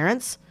lot of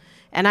parents.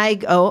 And I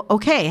go,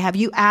 okay, have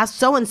you asked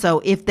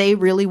so-and-so if they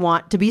really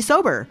want to be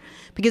sober?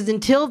 Because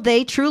until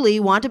they truly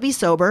want to be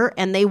sober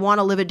and they want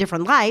to live a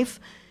different life,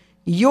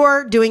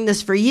 you're doing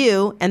this for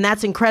you, and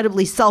that's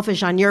incredibly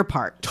selfish on your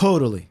part.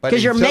 Totally.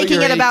 Because you're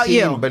making it about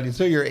you. But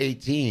until you're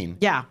 18,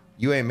 yeah,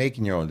 you ain't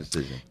making your own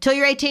decision. Till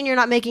you're 18, you're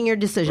not making your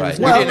decisions. Right.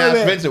 Well, we didn't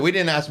ask Vincent. We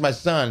didn't ask my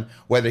son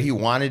whether he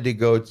wanted to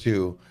go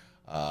to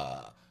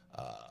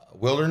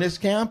wilderness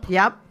camp.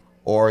 Yep.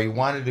 Or he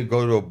wanted to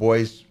go to a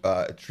boys'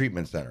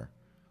 treatment center.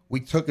 We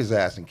took his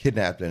ass and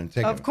kidnapped him and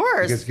taken him. Of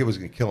course. Because he was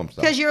going to kill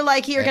himself. Because you're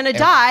like, you're going to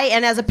die,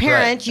 and as a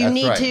parent, you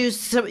need right.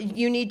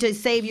 you need to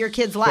save your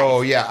kid's life.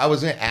 So, yeah, I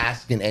wasn't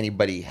asking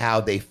anybody how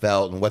they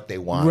felt and what they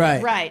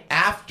wanted. Right.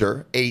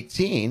 After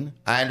 18,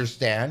 I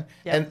understand.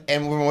 Yep.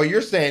 And from what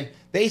you're saying,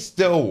 they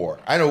still were.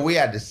 I know we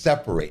had to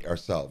separate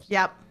ourselves.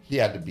 Yep. He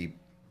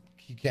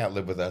can't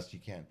live with us. You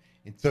can't.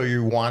 Until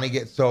you want to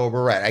get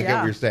sober. Right. I get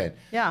what you're saying.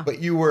 Yeah.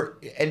 But you were,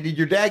 and did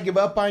your dad give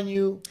up on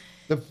you?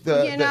 I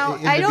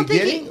don't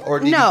think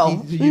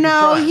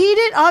he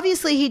did.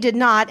 Obviously, he did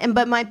not.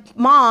 But my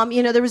mom,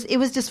 it was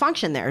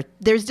dysfunction there.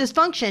 There's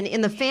dysfunction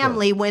in the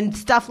family when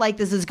stuff like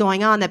this is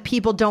going on. That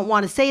people don't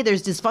want to say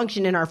there's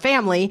dysfunction in our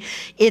family.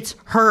 It's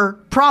her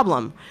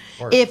problem.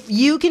 If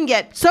you can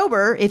get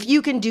sober, if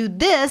you can do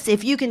this,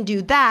 if you can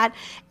do that,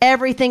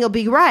 everything will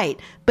be right.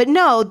 But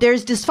no,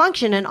 there's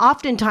dysfunction, and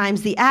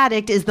oftentimes the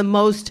addict is the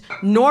most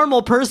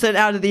normal person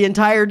out of the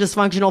entire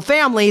dysfunctional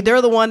family.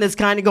 They're the one that's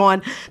kind of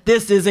going,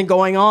 "This isn't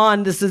going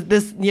on. This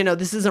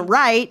isn't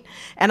right."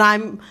 And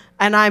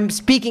I'm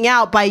speaking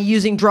out by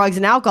using drugs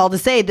and alcohol to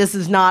say this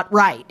is not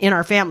right in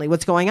our family.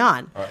 What's going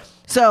on? Right.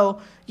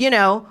 So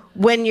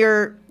when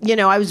you're,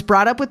 I was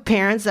brought up with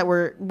parents that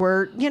were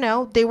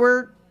they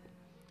were,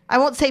 I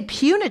won't say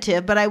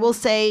punitive, but I will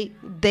say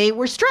they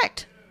were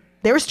strict.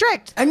 They were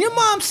strict. And your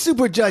mom's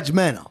super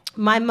judgmental.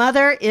 My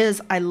mother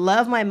is, I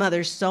love my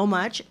mother so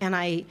much, and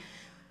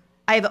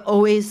I've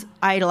always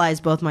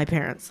idolized both my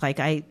parents. Like,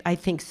 I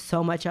think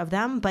so much of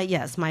them. But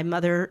yes, my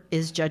mother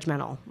is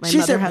judgmental.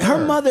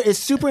 Her mother is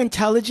super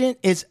intelligent,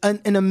 is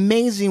an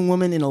amazing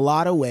woman in a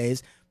lot of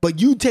ways,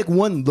 but you take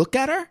one look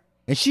at her,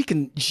 and she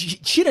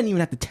doesn't even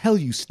have to tell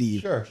you,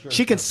 Steve. Sure.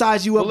 She can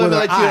size you up with her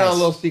Let me let you know a eyes.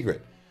 little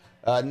secret.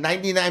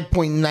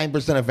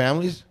 99.9% of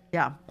families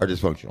are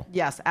dysfunctional.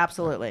 Yes,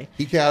 absolutely.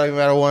 He came out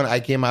of one.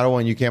 I came out of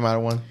one. You came out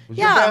of one. Was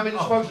your family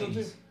dysfunctional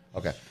too?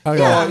 Okay.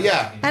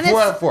 Yeah. And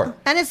 4 out of 4.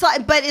 And it's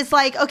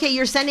like, okay,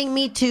 you're sending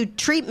me to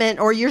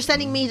treatment, or you're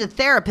sending me to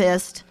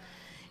therapist,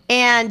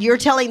 and you're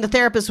telling the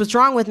therapist what's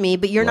wrong with me,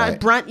 but you're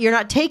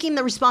not taking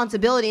the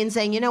responsibility and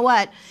saying, you know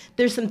what,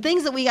 there's some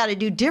things that we got to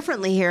do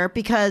differently here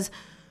because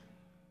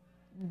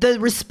the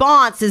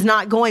response is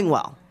not going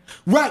well.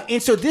 Right.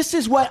 And so this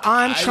is what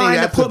I'm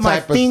trying to put my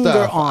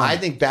finger on. I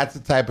think that's the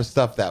type of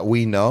stuff that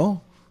we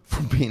know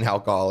from being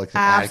alcoholics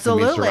and addicts and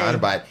being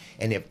surrounded by it.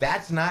 And if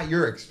that's not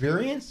your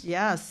experience,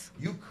 yes,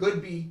 you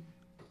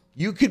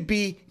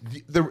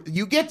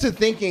get to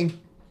thinking,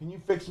 can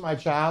you fix my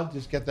child?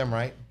 Just get them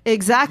right.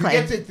 Exactly.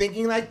 You get to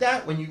thinking like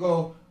that when you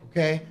go,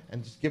 okay,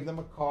 and just give them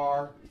a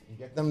car and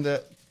get them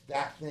that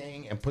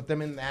thing and put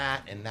them in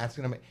that, and that's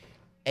going to make...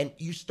 And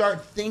you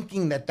start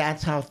thinking that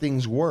that's how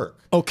things work.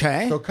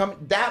 Okay. So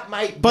that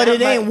might... But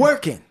it ain't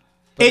working.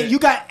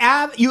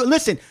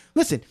 Listen,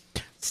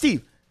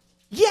 Steve.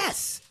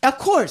 Yes, of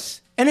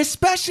course. And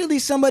especially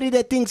somebody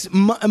that thinks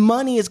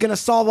money is going to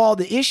solve all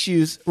the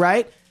issues,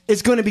 right?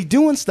 Is going to be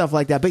doing stuff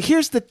like that. But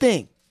here's the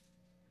thing,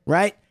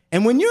 right?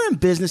 And when you're in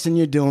business and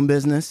you're doing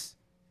business,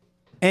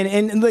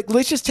 and look,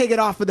 let's just take it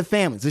off for the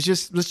families.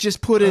 Let's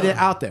just put it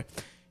out there.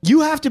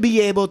 You have to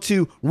be able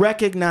to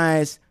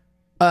recognize...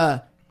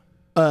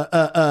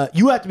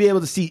 you have to be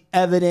able to see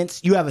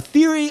evidence. You have a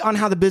theory on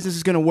how the business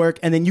is going to work,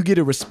 and then you get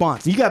a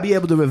response. You got to be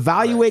able to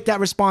evaluate that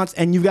response,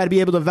 and you got to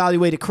be able to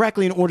evaluate it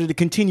correctly in order to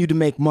continue to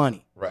make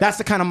money. Right. That's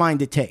the kind of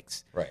mind it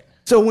takes. Right.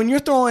 So when you're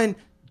throwing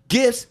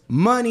gifts,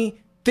 money,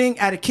 thing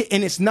at a kid,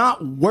 and it's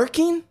not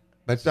working,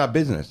 but it's not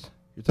business.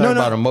 You're talking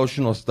about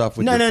emotional stuff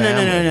with your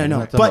family.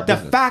 No. But the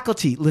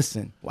faculty,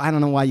 listen, I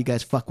don't know why you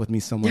guys fuck with me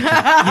so much. You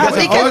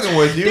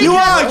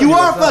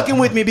are fucking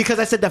with me because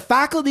I said the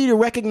faculty to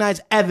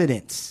recognize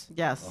evidence.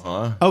 Yes.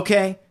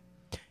 Okay?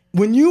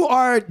 When you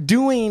are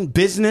doing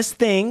business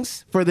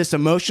things for this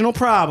emotional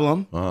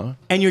problem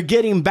and you're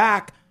getting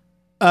back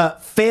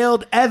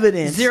failed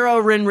evidence.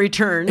 Zero in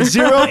return.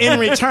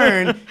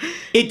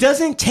 It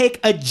doesn't take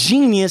a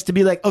genius to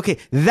be like, okay,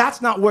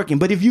 that's not working.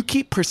 But if you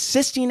keep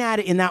persisting at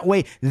it in that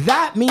way,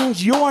 that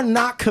means you're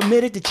not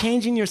committed to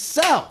changing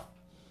yourself.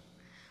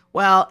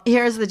 Well,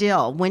 here's the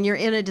deal. When you're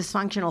in a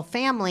dysfunctional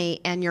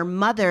family and your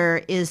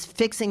mother is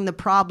fixing the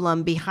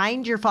problem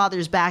behind your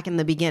father's back in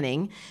the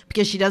beginning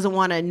because she doesn't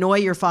want to annoy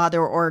your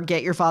father or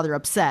get your father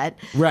upset.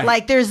 Right.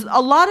 Like there's a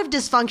lot of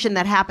dysfunction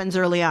that happens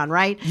early on,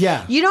 right?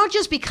 Yeah. You don't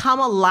just become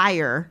a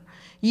liar.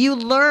 You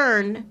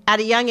learn at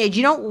a young age.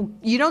 You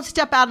don't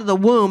step out of the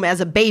womb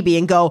as a baby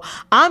and go,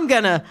 I'm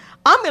gonna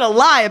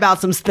lie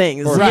about some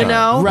things. Right. You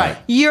know? Right.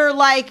 You're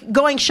like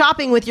going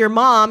shopping with your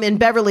mom in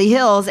Beverly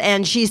Hills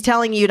and she's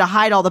telling you to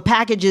hide all the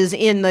packages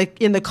in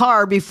the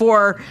car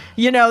before,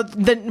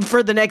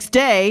 for the next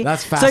day.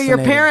 That's fascinating.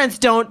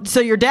 So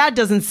your dad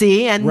doesn't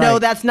see and no,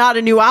 that's not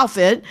a new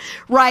outfit.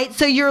 Right.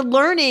 So you're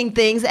learning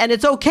things and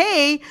it's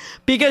okay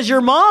because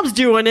your mom's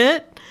doing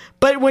it.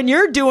 But when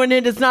you're doing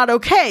it, it's not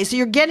okay. So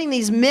you're getting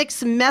these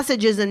mixed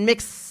messages and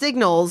mixed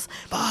signals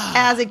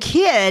as a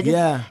kid.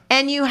 Yeah.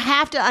 And you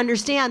have to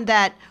understand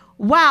that,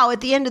 wow,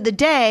 at the end of the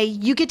day,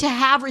 you get to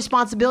have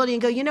responsibility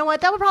and go, you know what?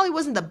 That probably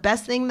wasn't the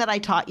best thing that I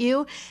taught you.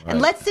 Right.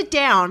 And let's sit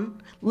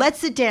down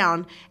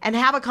and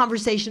have a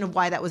conversation of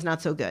why that was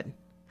not so good.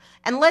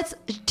 And let's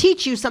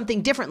teach you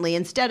something differently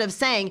instead of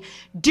saying,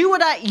 do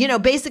what I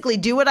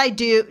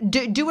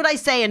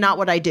say and not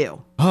what I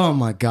do. Oh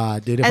my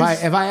God, dude. If I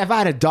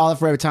had $1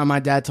 for every time my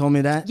dad told me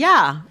that.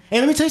 Yeah.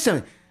 And let me tell you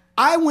something.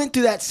 I went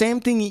through that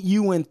same thing that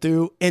you went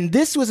through. And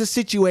this was a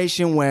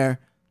situation where,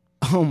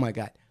 oh my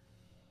God,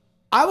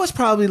 I was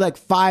probably like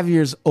 5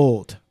 years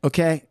old.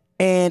 Okay.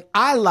 And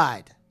I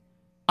lied.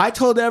 I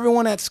told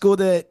everyone at school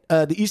that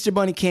the Easter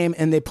Bunny came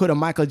and they put a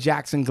Michael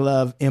Jackson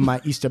glove in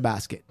my Easter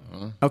basket.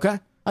 Okay.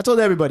 I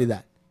told everybody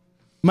that.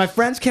 My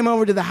friends came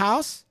over to the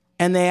house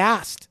and they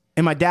asked,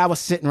 and my dad was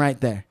sitting right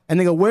there. And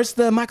they go, "Where's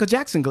the Michael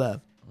Jackson glove?"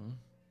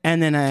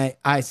 And then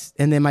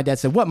then my dad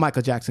said, "What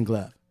Michael Jackson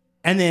glove?"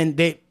 And then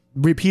they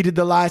repeated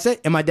the lie. I said,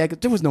 and my dad goes,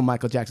 "There was no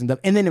Michael Jackson glove."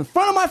 And then in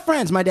front of my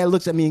friends, my dad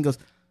looks at me and goes,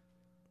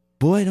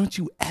 "Boy, don't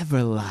you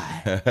ever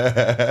lie."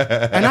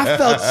 And I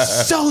felt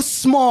so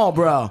small,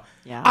 bro.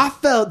 Yeah. I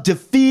felt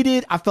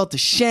defeated. I felt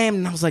ashamed.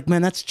 And I was like,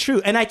 man, that's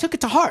true. And I took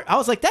it to heart. I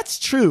was like, that's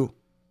true.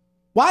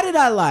 Why did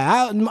I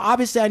lie?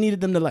 Obviously, I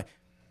needed them to lie.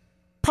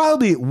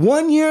 Probably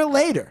 1 year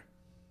later,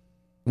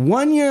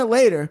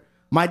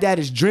 my dad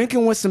is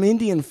drinking with some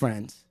Indian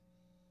friends.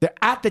 They're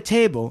at the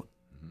table.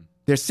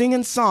 They're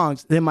singing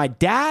songs. Then my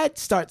dad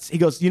he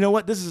goes, "You know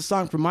what? This is a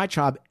song from my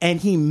tribe."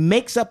 And he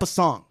makes up a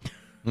song,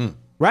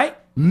 right?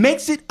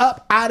 Makes it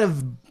up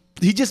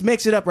he just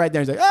makes it up right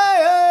there. He's like, "Hey,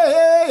 hey,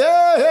 hey,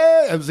 hey,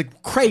 hey." It was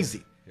like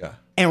crazy. Yeah.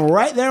 And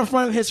right there in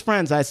front of his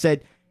friends, I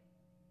said,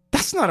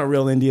 "That's not a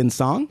real Indian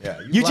song. Yeah,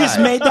 you just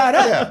made that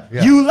up.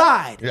 Yeah. You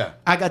lied." Yeah.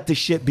 I got the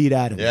shit beat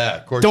out of me. Yeah,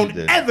 of course Don't you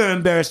did. ever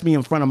embarrass me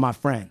in front of my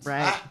friends.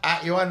 Right.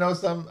 You want to know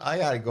something? I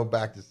got to go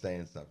back to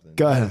saying something.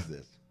 Go ahead.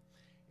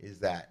 Is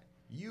that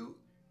you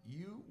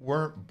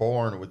weren't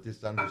born with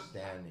this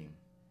understanding.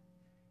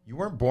 You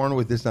weren't born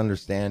with this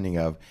understanding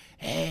of,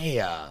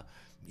 hey,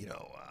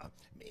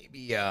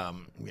 maybe,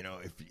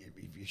 if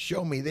you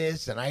show me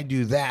this and I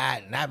do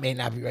that and that may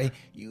not be right.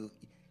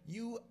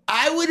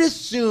 I would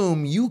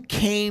assume you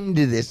came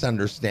to this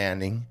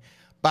understanding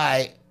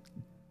by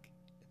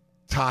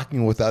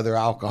talking with other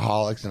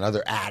alcoholics and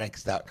other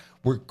addicts that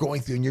were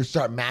going through, and you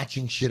start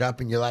matching shit up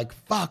and you're like,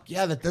 fuck,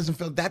 yeah, that doesn't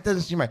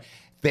seem right.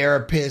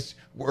 therapists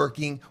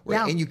working,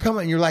 and you come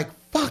and you're like,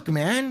 fuck,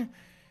 man.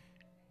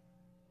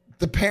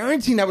 The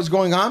parenting that was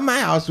going on in my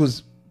house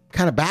was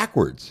kind of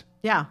backwards.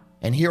 Yeah.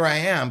 And here I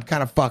am,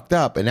 kind of fucked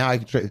up, and now I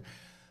can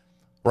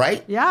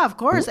right? Yeah, of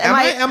course.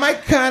 Am I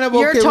kind of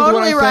okay You're with what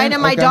totally I'm right, saying?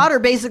 and my daughter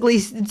basically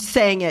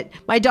saying it.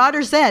 My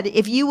daughter said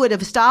if you would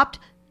have stopped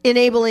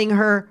enabling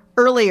her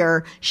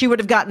earlier, she would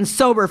have gotten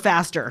sober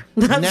faster.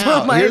 That's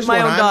now, what here's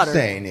my what own daughter. I'm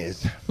saying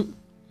is,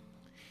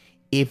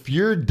 if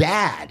your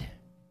dad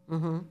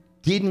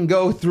didn't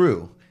go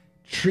through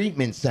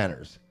treatment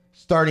centers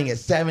starting at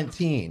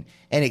 17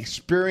 and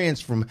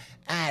experience from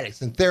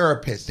addicts and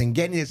therapists and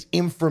getting this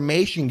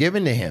information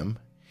given to him,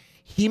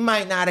 he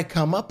might not have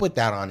come up with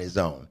that on his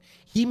own.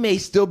 He may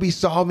still be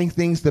solving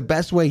things the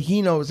best way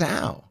he knows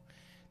how.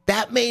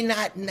 That may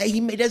not,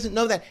 doesn't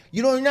know that.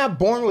 You're not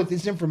born with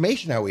this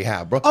information that we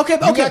have, bro. Okay,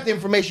 you got the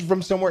information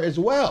from somewhere as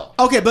well.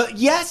 Okay, but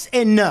yes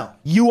and no.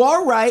 You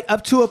are right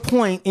up to a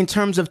point in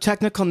terms of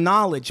technical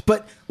knowledge,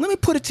 but let me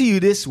put it to you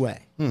this way.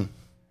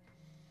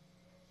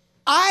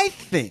 I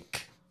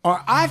think,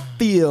 or I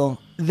feel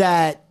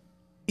that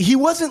he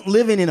wasn't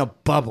living in a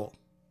bubble,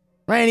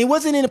 right? And he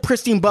wasn't in a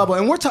pristine bubble.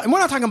 And we're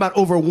not talking about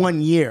over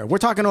 1 year. We're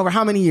talking over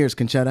how many years,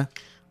 Concetta?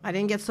 I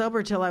didn't get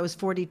sober till I was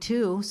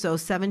 42, so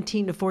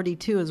 17 to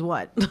 42 is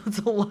what? That's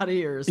a lot of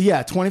years.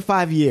 Yeah,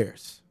 25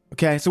 years.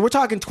 Okay, so we're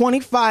talking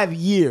 25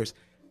 years.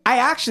 I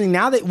actually,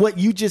 now that what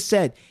you just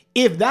said,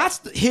 if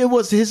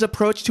was his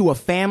approach to a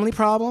family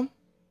problem,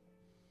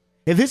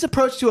 if his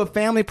approach to a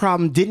family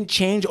problem didn't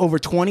change over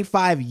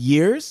 25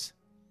 years,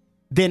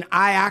 then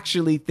I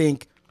actually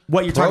think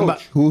what you're talking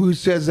about. Who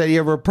says that he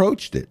ever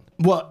approached it?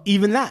 Well,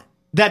 even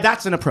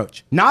that's an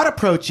approach. Not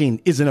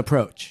approaching is an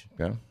approach.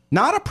 Okay.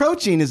 Not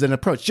approaching is an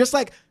approach. Just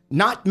like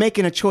not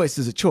making a choice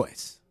is a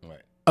choice. Right.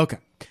 Okay.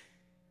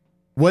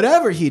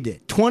 Whatever he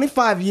did,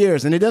 25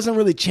 years, and it doesn't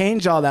really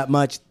change all that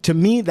much. To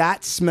me,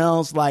 that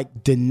smells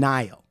like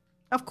denial.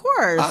 Of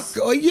course.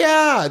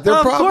 Yeah,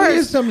 there probably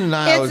is some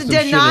denial. It's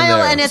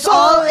denial, and it's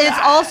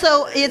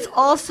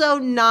also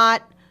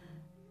not.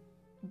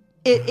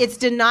 It's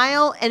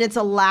denial, and it's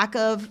a lack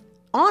of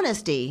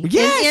honesty.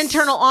 Yes.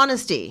 Internal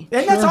honesty.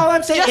 And that's all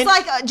I'm saying.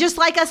 Just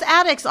like us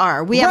addicts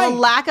are. We have a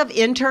lack of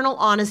internal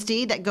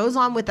honesty that goes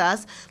on with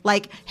us.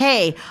 Like,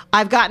 hey,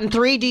 I've gotten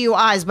 3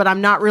 DUIs, but I'm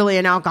not really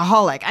an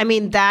alcoholic. I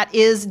mean, that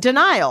is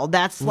denial.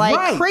 That's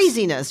like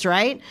craziness,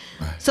 right?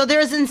 So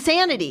there's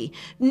insanity.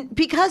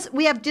 Because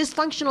we have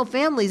dysfunctional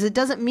families, it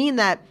doesn't mean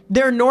that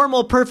they're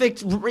normal,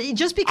 perfect.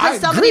 Just because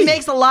somebody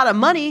makes a lot of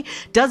money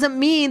doesn't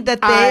mean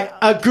that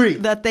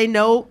that they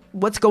know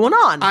what's going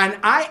on. And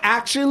I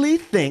actually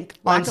think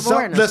lack of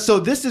awareness. So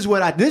this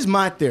is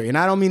my theory, and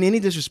I don't mean any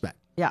disrespect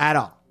at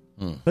all.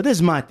 But this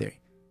is my theory.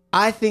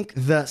 I think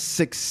the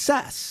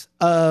success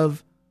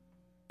of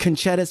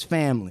Concetta's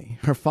family,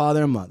 her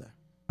father and mother,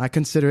 I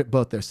consider it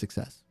both their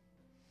success.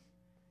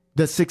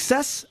 The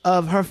success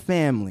of her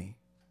family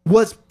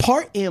was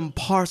part and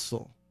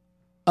parcel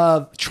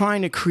of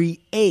trying to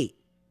create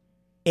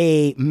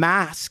a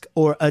mask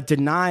or a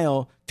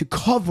denial to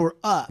cover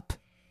up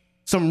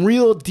some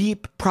real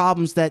deep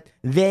problems that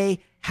they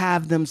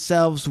have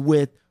themselves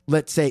with,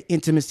 let's say,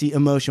 intimacy,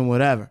 emotion,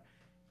 whatever.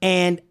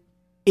 And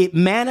it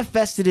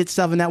manifested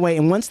itself in that way.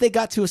 And once they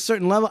got to a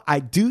certain level, I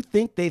do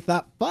think they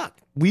thought, fuck,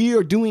 we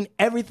are doing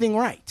everything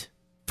right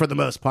for the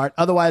most part.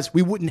 Otherwise,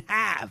 we wouldn't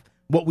have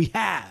what we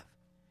have.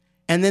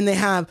 And then they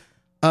have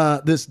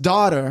this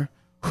daughter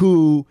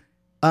who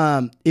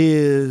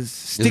is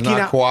sticking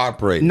out.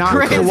 Cooperating.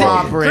 Not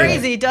cooperating.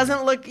 Crazy.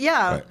 Doesn't look,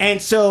 Right.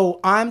 And so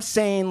I'm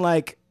saying,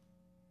 like,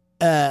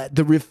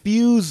 the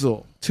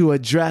refusal to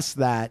address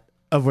that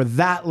over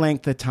that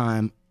length of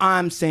time,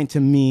 I'm saying to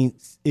me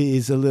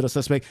is a little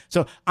suspect.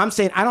 So I'm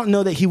saying I don't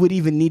know that he would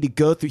even need to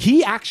go through.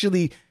 He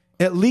actually,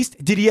 at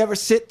least, did he ever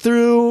sit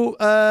through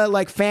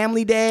like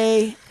Family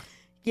Day?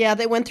 Yeah,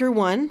 they went through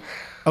one.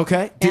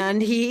 Okay.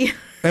 And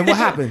what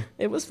happened?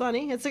 It was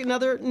funny. It's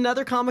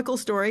another comical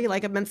story.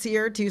 Like, I'm in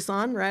Sierra,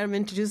 Tucson, right? I'm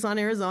in Tucson,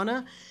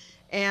 Arizona.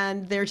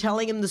 And they're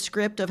telling him the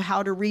script of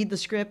how to read the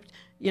script.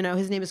 You know,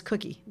 his name is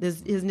Cookie.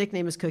 His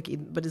nickname is Cookie,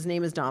 but his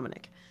name is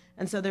Dominic.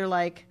 And so they're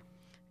like,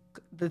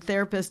 the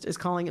therapist is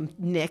calling him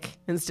Nick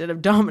instead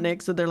of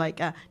Dominic. So they're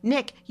like,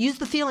 Nick, use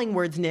the feeling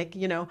words, Nick.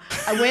 You know,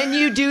 when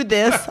you do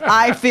this,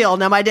 I feel.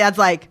 Now my dad's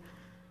like,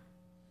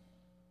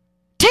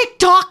 tick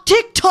tock,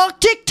 tick tock,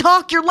 tick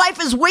tock. Your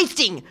life is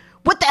wasting.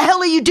 What the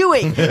hell are you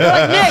doing? They're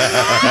like, Nick,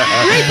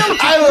 read them.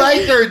 I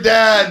like her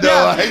dad, though.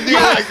 Yeah. I do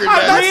like her dad.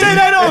 I'm not saying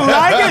I don't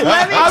like it.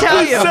 Let me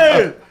tell you.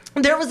 Saying.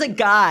 There was a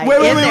guy.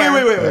 Wait.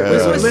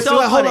 This was so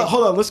funny.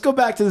 Hold on. Let's go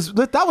back to this.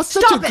 That was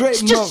such a great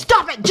moment. Just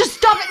stop it. Just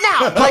stop it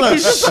now. Like,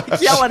 he's just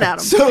like yelling at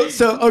him.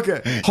 So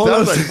okay. Hold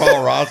on. Sounds like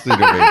Paul Rossi to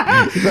me.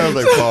 Sounds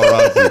like Paul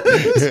Rossi.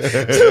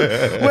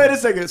 Wait a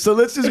second. So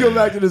let's just go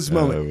back to this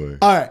moment.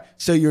 All right.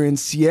 So you're in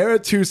Sierra,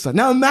 Tucson.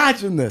 Now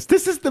imagine this.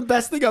 This is the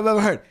best thing I've ever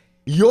heard.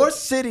 You're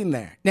sitting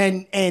there,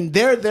 and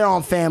they're there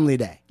on Family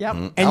Day.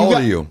 Yep. How old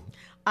are you?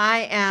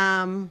 I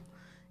am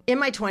In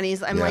my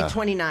 20s. I'm like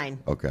 29.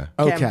 Okay.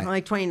 I'm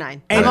like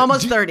 29. I'm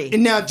almost 30.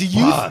 Now, do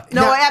you?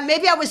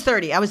 Maybe I was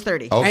 30. I was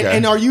 30. Okay.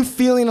 And are you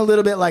feeling a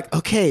little bit like,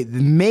 okay,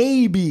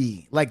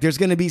 maybe like there's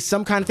going to be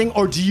some kind of thing,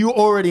 or do you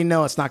already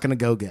know it's not going to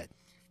go good?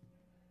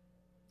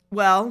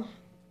 Well,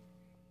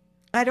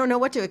 I don't know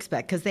what to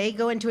expect because they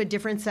go into a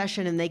different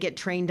session and they get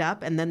trained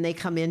up and then they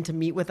come in to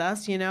meet with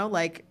us,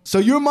 like. So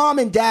your mom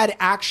and dad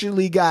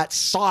actually got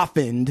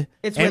softened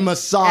and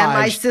massaged. And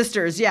my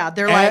sisters, they're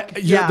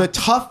the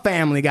tough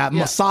family got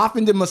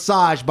softened and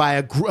massaged by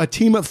a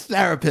team of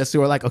therapists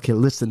who are like, okay,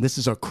 listen, this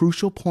is a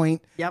crucial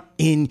point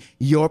in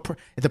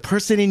the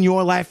person in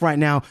your life right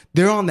now.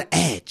 They're on the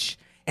edge.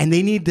 And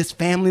they need this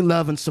family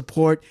love and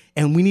support,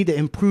 and we need to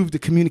improve the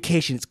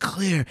communication. It's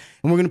clear,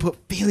 and we're going to put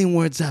feeling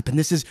words up, and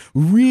this is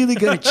really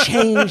going to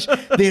change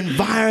the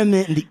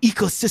environment and the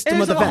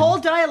ecosystem of the family. There's a whole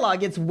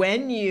dialogue. It's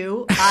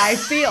I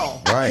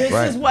feel.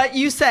 This is what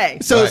you say.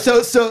 So use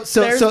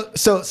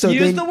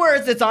the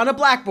words. It's on a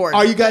blackboard.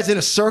 Are you guys in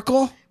a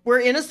circle?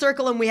 We're in a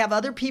circle and we have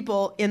other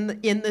people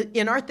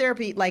in our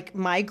therapy. Like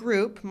my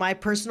group, my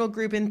personal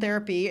group in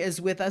therapy is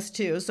with us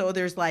too. So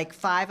there's like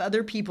 5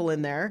 other people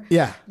in there.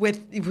 Yeah.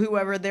 With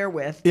whoever they're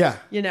with. Yeah.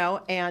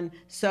 And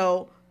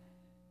so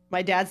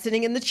my dad's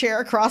sitting in the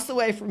chair across the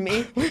way from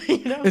me.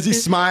 Is he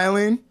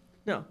smiling?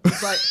 No.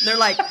 It's like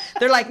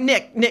they're like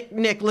Nick,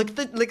 look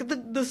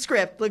at the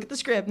script. Look at the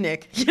script,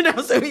 Nick.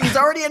 So he's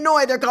already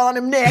annoyed. They're calling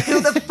him Nick.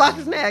 Who the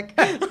fuck's Nick?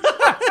 So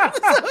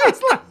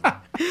he's like,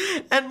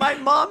 and my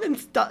mom and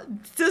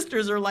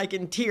sisters are like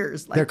in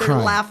tears. Like they're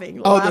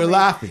laughing. Oh, they're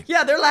laughing.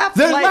 Yeah, they're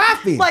laughing. They're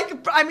laughing.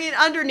 Like, I mean,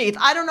 underneath.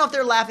 I don't know if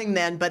they're laughing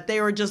then, but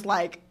they were just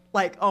like,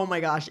 oh my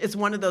gosh. It's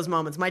one of those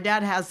moments. My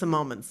dad has some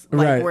moments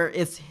where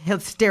it's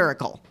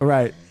hysterical.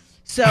 Right.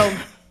 So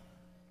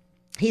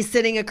he's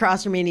sitting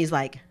across from me and he's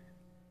like,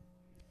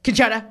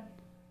 Concetta,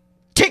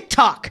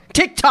 tick-tock,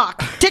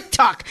 tick-tock,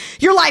 tick-tock.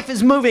 Your life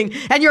is moving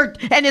and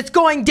it's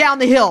going down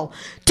the hill.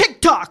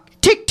 Tick-tock,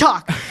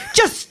 tick-tock.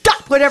 Just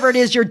stop whatever it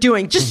is you're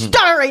doing. Just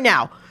stop it right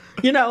now.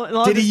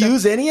 Did he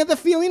use any of the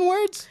feeling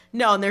words?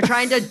 No, and they're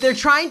trying to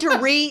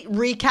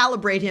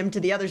recalibrate him to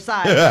the other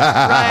side,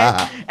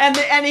 right?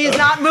 And he's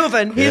not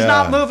moving. He's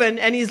not moving,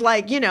 and he's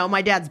like,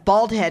 my dad's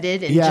bald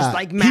headed and just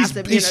like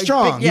massive. He's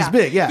strong. Big, he's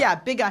big. Yeah. Yeah,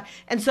 big guy.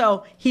 And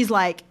so he's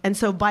like, and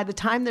so by the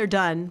time they're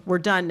done, we're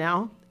done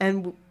now,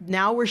 and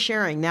now we're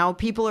sharing. Now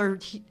people are.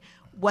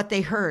 What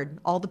they heard,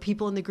 all the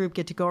people in the group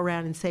get to go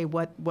around and say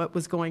what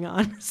was going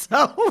on.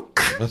 So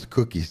what's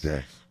Cookie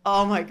say?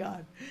 Oh my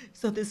God.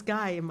 So this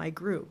guy in my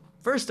group,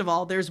 first of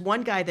all, there's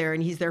one guy there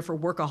and he's there for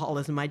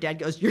workaholism. My dad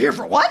goes, "You're here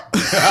for what?"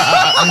 He's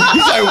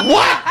like,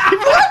 "What?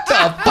 What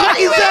the fuck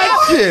is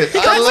that shit?"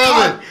 I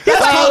love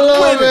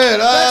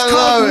it. I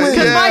love it.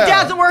 Because my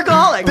dad's a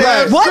workaholic.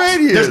 What?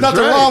 There's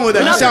nothing wrong with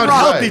it. You sound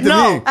healthy to me.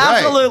 No,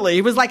 absolutely.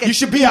 He was like, you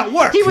should be at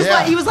work. He was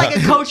like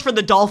a coach for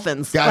the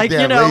Dolphins, like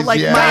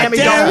Miami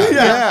Dolphins.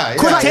 Yeah.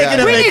 Quit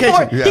taking a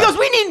vacation. He goes,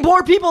 "We need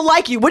more people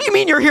like you. What do you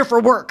mean you're here for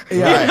work?"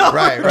 Right.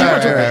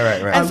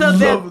 And so I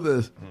love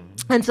this.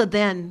 And so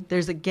then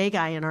there's a gay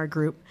guy in our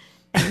group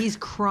and he's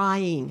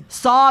crying,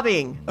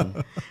 sobbing.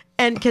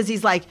 And because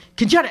he's like,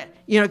 Concetta,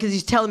 because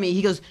he's telling me,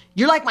 he goes,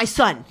 "You're like my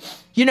son.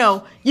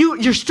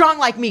 You're strong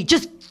like me.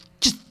 Just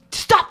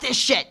stop this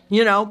shit,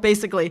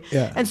 basically."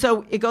 Yeah. And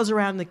so it goes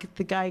around,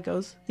 the guy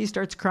goes, he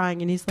starts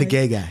crying and he's like.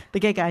 The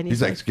gay guy. And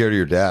he's like scared of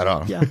your dad,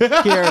 huh?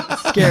 Yeah,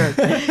 scared.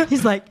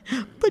 He's like,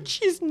 "But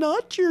she's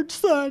not your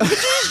son.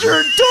 She's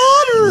your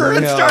daughter."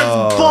 And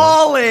starts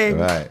bawling.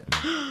 Right.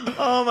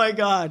 Oh my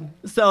God.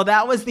 So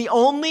that was the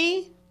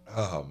only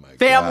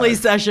family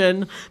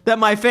session that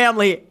my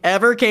family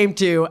ever came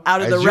to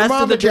out of the rest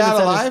of the treatment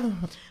centers.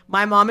 Alive?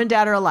 My mom and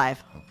dad are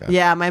alive. Okay.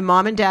 Yeah, my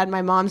mom and dad.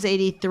 My mom's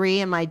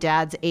 83 and my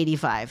dad's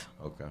 85.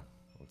 Okay.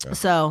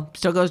 So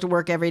still goes to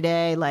work every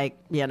day, But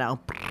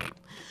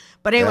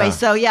anyway,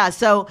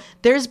 so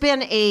there's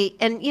been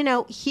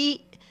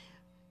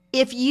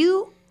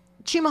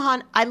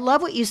Chimahan, I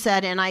love what you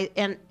said, and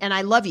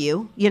I love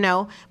you,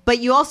 but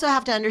you also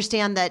have to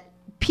understand that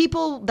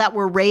people that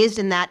were raised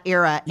in that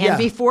era and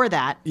before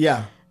that,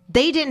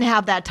 they didn't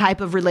have that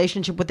type of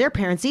relationship with their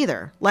parents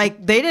either.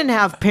 Like, they didn't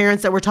have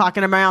parents that were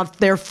talking about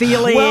their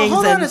feelings. Well,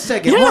 hold on a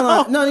second. Hold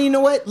on. No, you know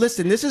what?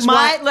 Listen, this is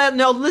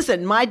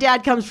listen. My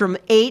dad comes from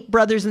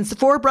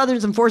 4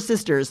 brothers and 4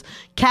 sisters.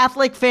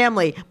 Catholic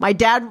family. My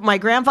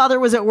grandfather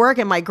was at work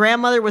and my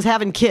grandmother was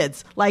having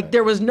kids. Like,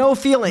 there was no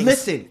feelings.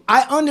 Listen,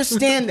 I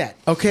understand that,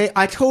 okay?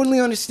 I totally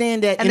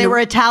understand that. And they were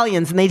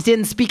Italians and they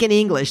didn't speak any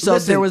English. So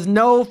there was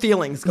no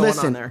feelings going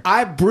on there.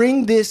 I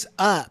bring this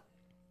up.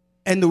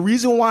 And the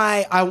reason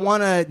why I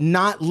want to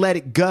not let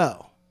it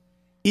go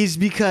is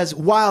because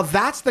while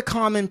that's the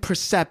common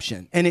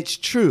perception, and it's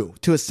true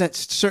to a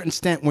certain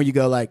extent where you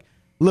go like,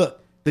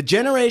 look, the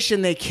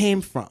generation they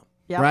came from,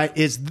 right,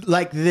 is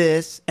like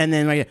this, and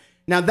then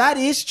now that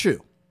is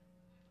true.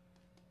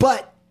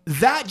 But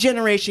that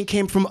generation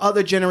came from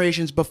other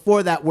generations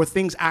before that where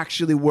things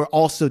actually were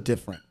also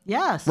different.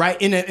 Yes. Right?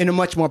 In a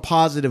much more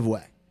positive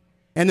way.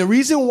 And the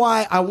reason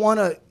why I want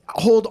to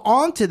hold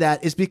on to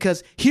that is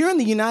because here in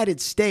the United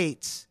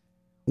States,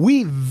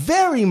 we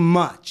very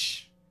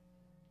much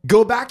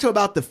go back to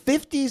about the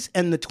 50s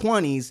and the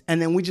 20s,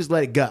 and then we just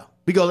let it go.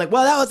 We go like,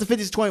 well, that was the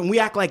 50s, 20s, and we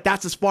act like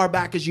that's as far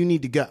back as you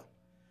need to go.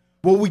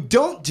 What we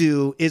don't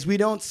do is we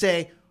don't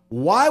say,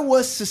 why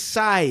was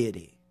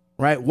society,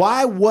 right?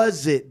 Why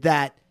was it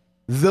that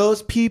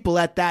those people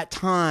at that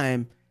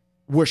time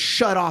were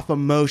shut off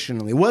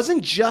emotionally? It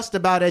wasn't just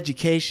about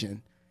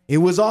education. It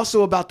was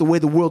also about the way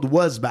the world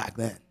was back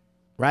then,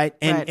 right?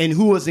 And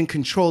who was in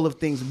control of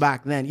things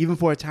back then, even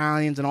for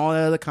Italians and all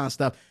that other kind of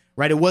stuff,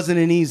 right? It wasn't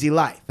an easy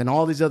life and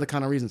all these other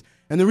kind of reasons.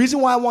 And the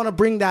reason why I want to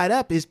bring that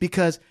up is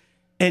because,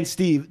 and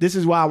Steve, this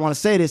is why I want to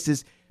say this,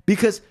 is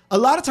because a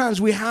lot of times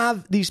we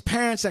have these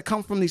parents that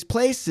come from these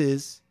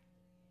places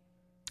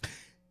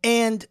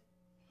and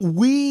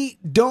we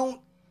don't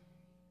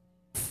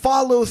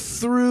follow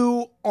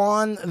through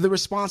on the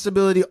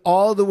responsibility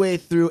all the way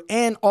through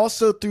and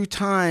also through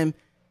time.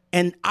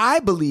 And I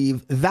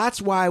believe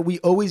that's why we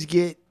always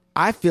get,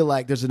 I feel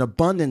like there's an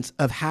abundance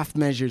of half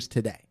measures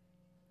today.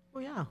 Oh,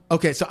 yeah.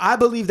 Okay, so I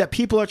believe that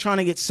people are trying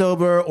to get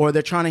sober or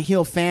they're trying to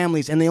heal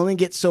families and they only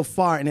get so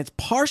far. And it's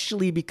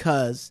partially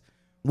because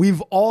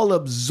we've all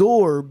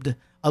absorbed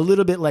a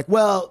little bit like,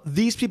 well,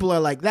 these people are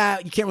like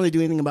that. You can't really do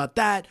anything about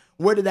that.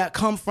 Where did that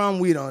come from?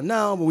 We don't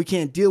know, but we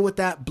can't deal with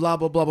that, blah,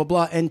 blah, blah, blah,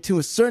 blah. And to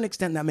a certain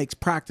extent, that makes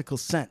practical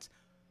sense.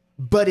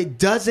 But it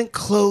doesn't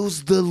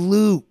close the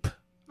loop.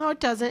 No, it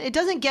doesn't. It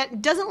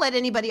doesn't let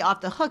anybody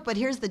off the hook. But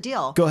here's the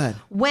deal. Go ahead.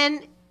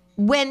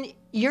 When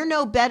you're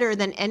no better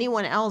than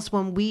anyone else,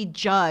 when we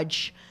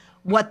judge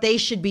what they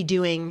should be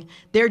doing,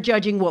 they're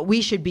judging what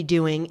we should be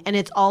doing, and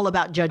it's all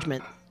about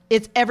judgment.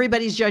 It's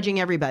everybody's judging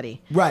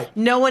everybody. Right.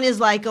 No one is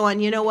like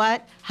going, you know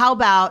what? How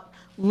about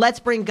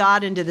let's bring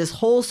God into this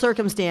whole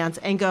circumstance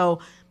and go,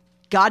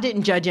 God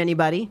didn't judge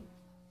anybody.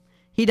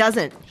 He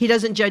doesn't. He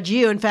doesn't judge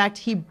you. In fact,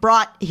 he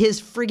brought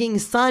his frigging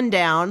son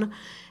down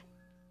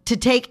to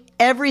take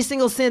every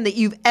single sin that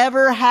you've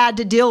ever had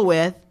to deal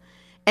with,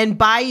 and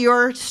by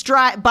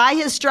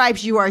his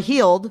stripes you are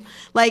healed.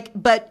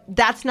 But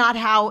that's not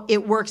how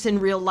it works in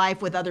real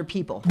life with other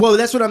people. Well,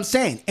 that's what I'm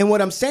saying. And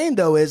what I'm saying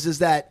though is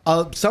that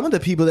some of the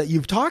people that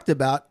you've talked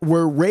about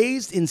were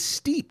raised and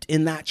steeped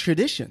in that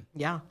tradition.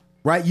 Yeah.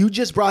 Right? You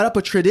just brought up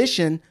a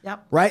tradition.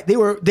 Yep. Right?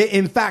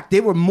 In fact,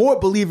 they were more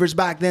believers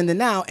back then than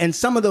now. And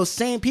some of those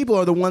same people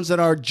are the ones that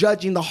are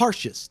judging the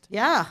harshest.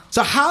 Yeah.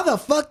 So how the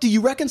fuck do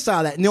you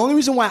reconcile that? And the only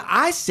reason why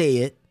I say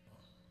it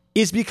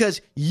is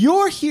because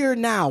you're here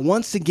now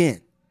once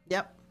again.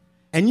 Yep.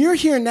 And you're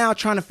here now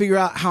trying to figure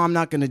out how I'm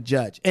not going to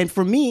judge. And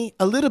for me,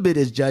 a little bit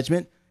is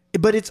judgment,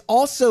 but it's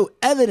also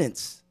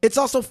evidence. It's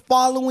also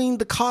following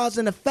the cause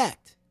and effect.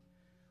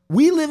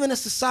 We live in a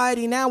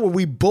society now where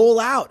we bowl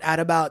out at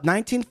about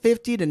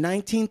 1950 to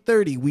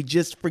 1930. We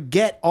just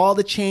forget all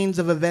the chains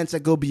of events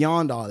that go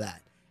beyond all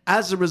that.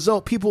 As a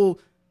result, people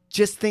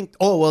just think,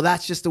 oh, well,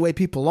 that's just the way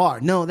people are.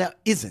 No, that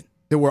isn't.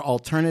 There were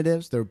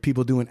alternatives. There were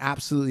people doing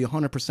absolutely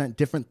 100%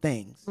 different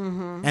things.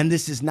 Mm-hmm. And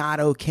this is not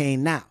okay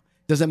now.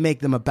 Doesn't make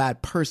them a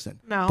bad person.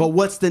 No. But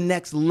what's the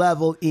next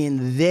level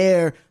in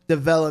their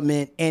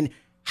development? And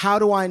how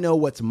do I know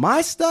what's my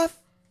stuff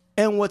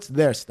and what's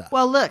their stuff?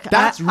 Well, look,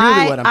 that's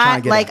really what I'm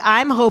trying to get at.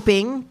 I'm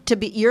hoping to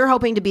be, you're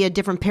hoping to be a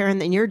different parent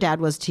than your dad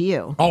was to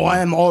you. Oh, I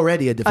am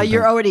already a different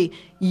parent.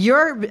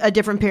 You're a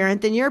different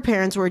parent than your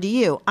parents were to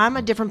you. I'm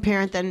a different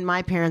parent than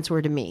my parents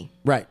were to me.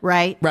 Right.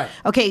 Right? Right.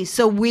 Okay,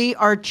 so we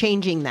are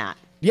changing that.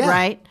 Yeah.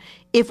 Right?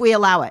 If we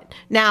allow it.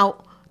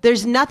 Now,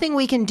 there's nothing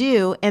we can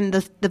do, and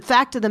the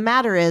fact of the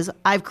matter is,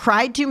 I've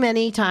cried too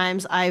many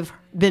times, I've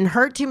been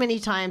hurt too many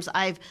times,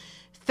 I've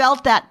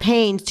felt that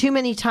pain too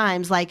many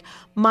times, like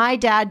my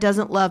dad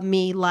doesn't love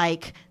me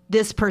like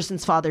this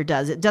person's father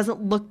does. It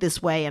doesn't look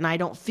this way, and I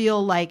don't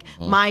feel like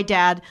my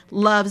dad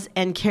loves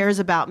and cares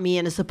about me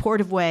in a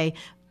supportive way,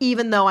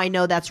 even though I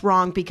know that's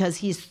wrong because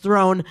he's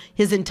thrown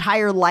his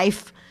entire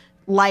life's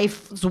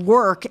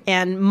work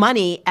and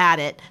money at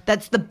it.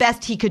 That's the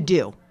best he could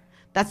do.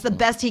 That's the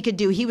best he could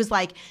do. He was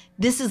like,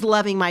 this is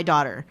loving my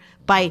daughter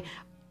by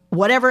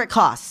whatever it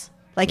costs.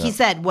 Like he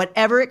said,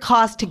 whatever it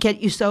costs to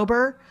get you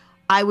sober,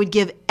 I would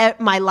give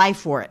my life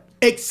for it.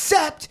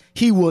 Except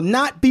he will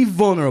not be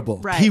vulnerable.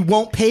 Right. He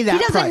won't pay that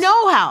price. He doesn't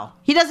know how.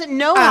 He doesn't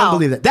know how. I don't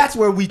believe that. That's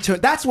where we turn.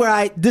 That's where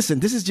I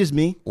listen. This is just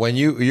me. When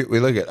we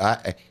look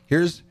at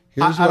here's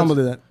I don't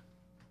believe that.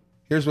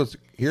 Here's what's To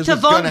going be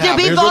to happen.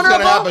 Here's what's vulnerable?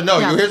 going to happen. No,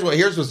 Yeah.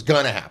 here's what's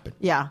going to happen.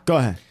 Yeah. Go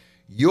ahead.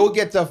 You'll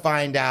get to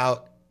find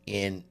out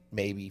in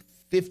maybe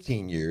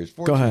 15 years,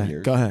 14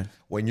 years. Go ahead.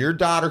 When your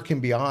daughter can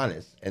be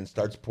honest and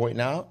starts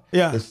pointing out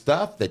the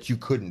stuff that you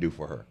couldn't do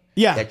for her.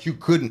 Yeah. That you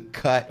couldn't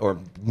cut or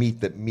meet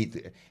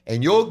the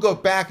and you'll go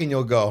back and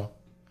you'll go,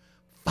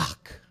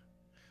 fuck.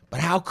 But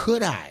how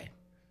could I?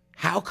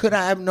 How could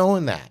I have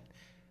known that?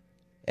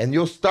 And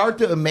you'll start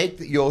to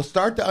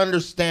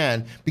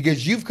understand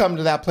because you've come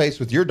to that place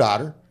with your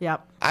daughter.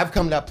 Yep. I've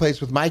come to that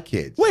place with my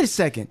kids. Wait a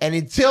second. And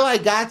until I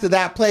got to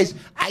that place,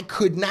 I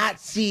could not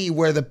see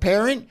where the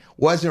parent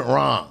wasn't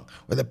wrong.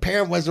 Where the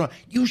parent wasn't wrong.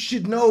 You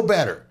should know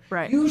better.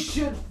 Right. You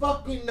should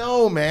fucking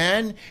know,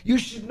 man. You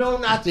should know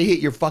not to hit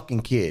your fucking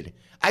kid.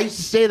 I used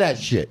to say that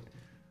shit.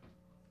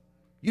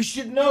 You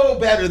should know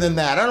better than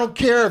that. I don't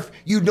care if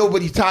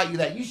nobody taught you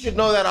that. You should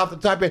know that off the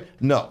top of your head.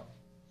 No.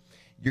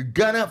 You're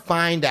going to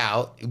find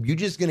out. You're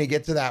just going to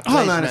get to that place.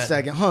 Hold on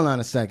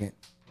a second.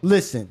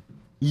 Listen.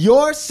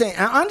 You're saying,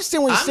 I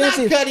understand what you're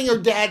saying. I'm not cutting her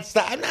dad's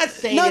style. I'm not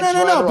saying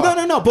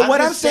no. But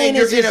what I'm saying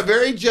is, you're in a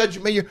very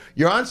judgment.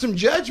 You're on some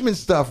judgment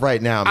stuff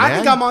right now, man. I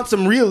think I'm on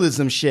some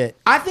realism shit.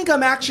 I think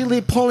I'm actually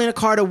pulling a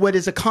card of what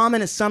is a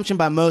common assumption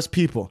by most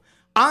people.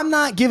 I'm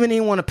not giving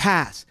anyone a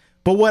pass.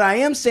 But what I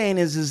am saying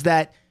is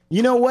that,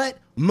 you know what?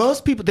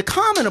 Most people, the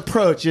common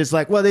approach is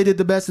like, well, they did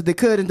the best that they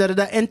could and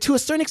da-da-da. And to a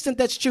certain extent,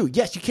 that's true.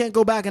 Yes, you can't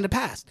go back in the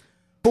past.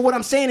 But what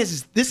I'm saying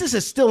is this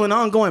is still an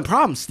ongoing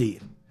problem,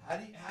 Steve.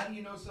 How do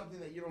you know something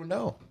that you don't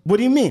know? What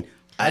do you mean?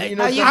 I don't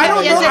know. I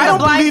don't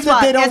believe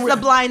that they don't. It's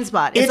the blind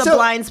spot. It's a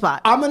blind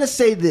spot. I'm going to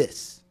say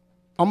this.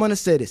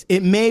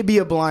 It may be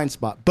a blind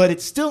spot, but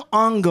it's still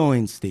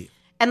ongoing, Steve.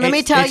 And let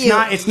me tell you,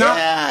 it's not.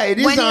 Yeah, it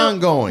is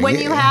ongoing. When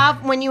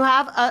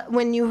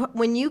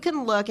you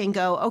can look and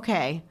go,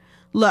 okay,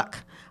 look,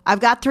 I've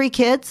got 3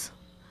 kids.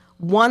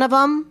 One of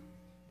them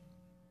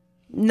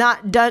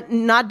not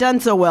done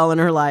so well in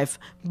her life,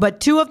 but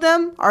 2 of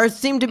them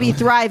seem to be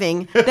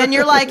thriving. Then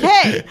you're like,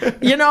 hey,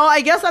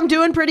 I guess I'm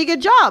doing a pretty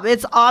good job.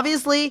 It's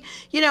obviously,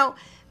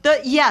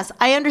 yes,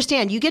 I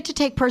understand. You get to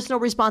take personal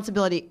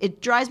responsibility.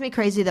 It drives me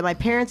crazy that my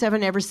parents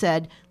haven't ever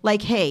said,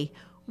 like, hey,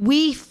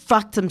 we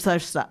fucked some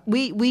such stuff.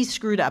 We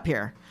screwed up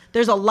here.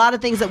 There's a lot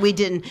of things that we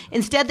didn't.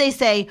 Instead, they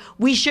say,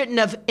 we shouldn't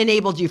have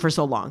enabled you for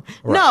so long.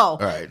 Right, no,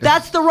 right.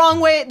 That's the wrong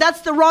way.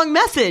 That's the wrong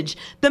message.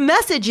 The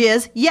message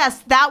is, yes,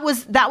 that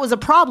was a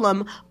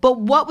problem,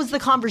 but what was the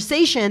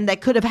conversation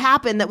that could have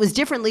happened that was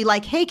differently?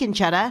 Like, hey,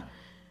 Concetta,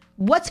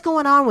 what's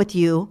going on with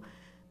you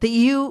that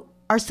you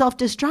are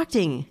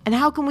self-destructing? And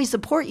how can we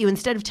support you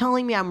instead of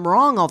telling me I'm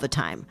wrong all the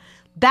time?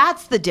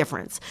 That's the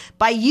difference.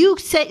 By you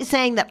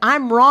saying that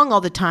I'm wrong all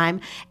the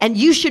time and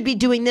you should be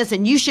doing this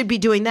and you should be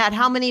doing that,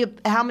 how many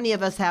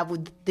of us have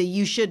with the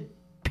you should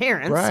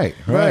parents?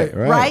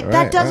 Right?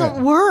 That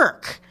doesn't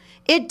work.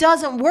 It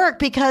doesn't work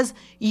because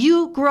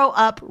you grow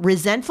up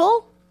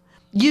resentful.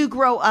 You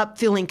grow up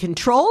feeling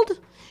controlled.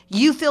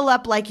 You feel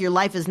up like your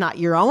life is not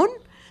your own.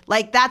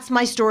 Like, that's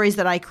my stories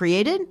that I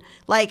created.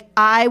 Like,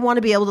 I want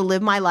to be able to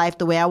live my life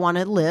the way I want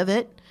to live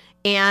it.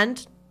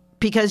 And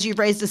because you've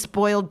raised a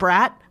spoiled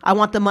brat, I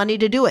want the money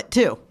to do it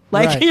too.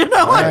 Like,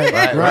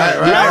 right.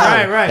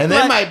 Right. And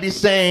they might be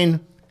saying,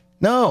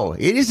 no,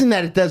 it isn't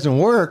that it doesn't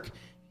work.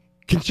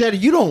 Concetta,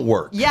 you don't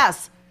work.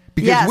 Yes.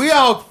 Because we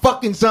all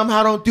fucking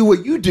somehow don't do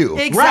what you do.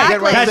 Exactly.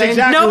 Right. That's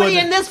exactly. Nobody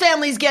in this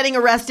family's getting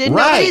arrested.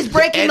 Right. Nobody's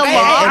breaking the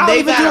law.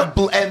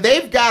 And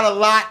they've got a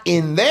lot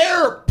in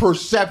their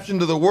perception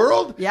to the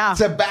world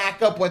to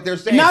back up what they're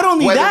saying. Not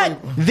only that,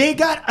 they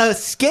got a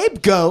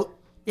scapegoat.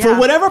 For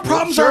whatever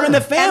problems are in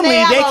the family, they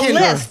have a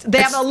list.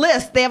 They have a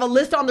list. They have a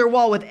list on their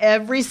wall with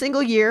every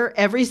single year,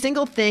 every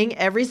single thing,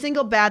 every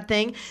single bad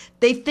thing.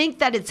 They think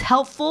that it's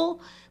helpful,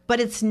 but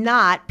it's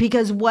not,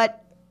 because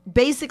what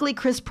basically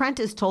Chris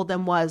Prentice told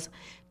them was,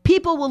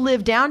 people will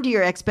live down to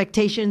your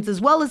expectations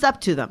as well as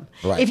up to them.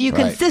 Right, if you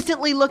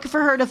consistently look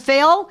for her to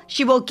fail,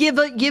 she will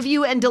give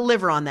you and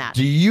deliver on that.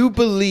 Do you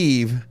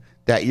believe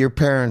that your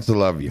parents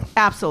love you?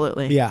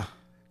 Absolutely. Yeah.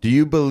 Do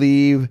you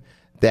believe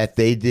that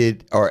they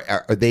did, or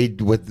they,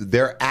 with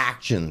their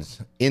actions,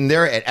 in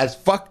their, as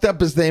fucked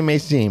up as they may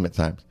seem at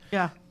times,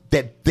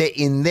 that they,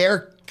 in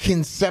their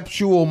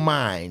conceptual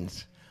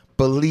minds,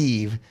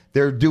 believe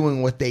they're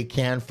doing what they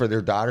can for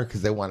their daughter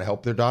because they want to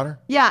help their daughter?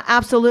 Yeah,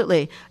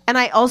 absolutely. And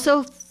I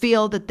also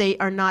feel that they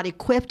are not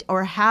equipped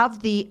or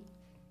have the,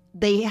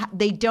 they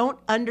don't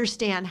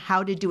understand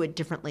how to do it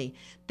differently.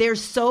 They're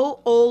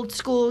so old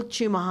school,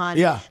 Chumahan.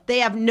 Yeah. They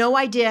have no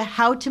idea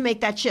how to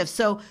make that shift.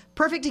 So,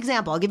 perfect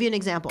example. I'll give you an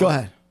example. Go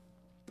ahead.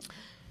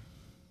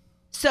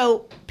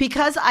 So,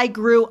 because I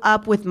grew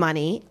up with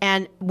money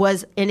and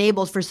was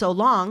enabled for so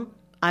long,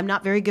 I'm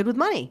not very good with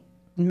money.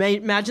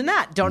 Imagine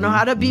that. Don't know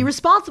how to be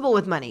responsible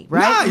with money,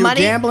 right? You're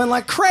gambling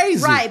like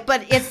crazy. Right,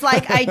 but it's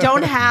like I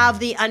don't have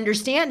the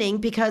understanding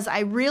because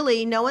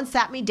no one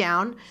sat me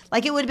down.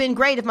 Like, it would have been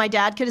great if my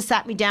dad could have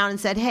sat me down and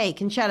said, hey,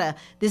 Concetta,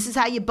 this is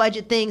how you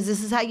budget things.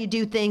 This is how you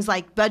do things,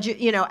 like budget,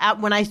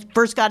 when I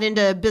first got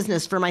into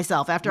business for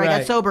myself, after I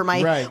got sober,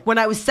 when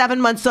I was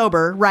 7 months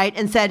sober, right,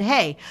 and said,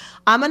 hey,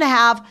 I'm going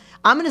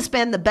to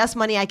spend the best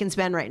money I can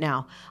spend right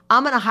now.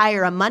 I'm going to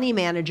hire a money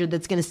manager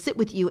that's going to sit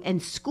with you and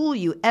school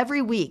you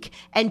every week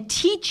and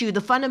teach you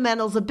the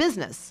fundamentals of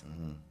business.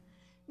 Mm-hmm.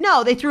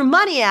 No, they threw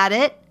money at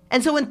it.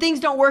 And so when things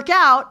don't work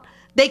out,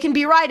 they can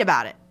be right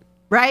about it,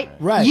 right?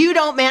 Right. You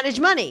don't manage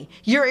money.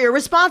 You're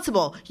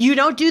irresponsible. You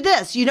don't do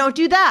this. You don't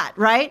do that,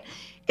 right?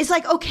 It's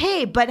like,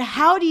 okay, but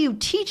how do you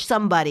teach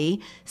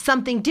somebody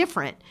something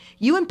different?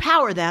 You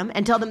empower them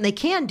and tell them they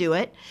can do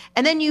it.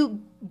 And then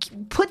you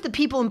put the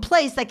people in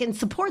place that can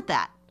support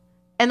that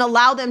and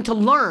allow them to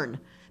learn,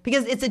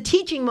 because it's a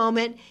teaching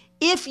moment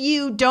if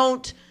you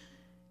don't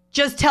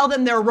just tell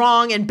them they're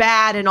wrong and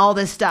bad and all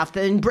this stuff,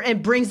 and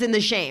it brings in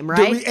the shame,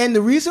 right? And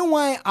the reason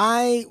why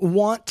I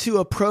want to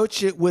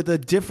approach it with a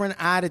different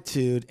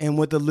attitude and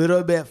with a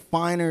little bit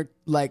finer,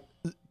 like,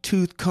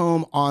 tooth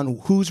comb on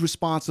who's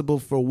responsible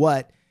for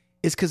what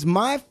is because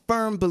my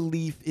firm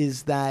belief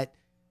is that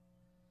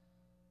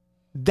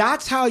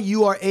that's how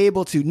you are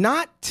able to,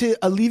 not to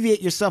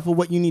alleviate yourself of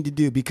what you need to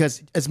do,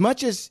 because as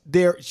much as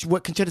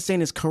what Concetta's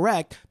saying is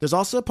correct, there's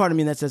also a part of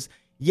me that says,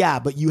 yeah,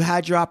 but you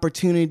had your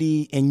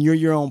opportunity and you're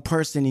your own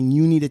person and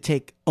you need to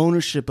take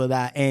ownership of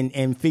that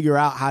and figure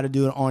out how to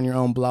do it on your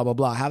own, blah, blah,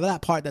 blah. Have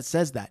that part that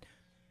says that.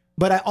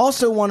 But I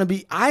also want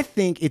to I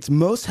think it's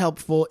most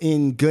helpful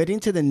in getting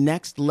to the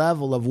next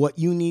level of what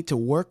you need to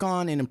work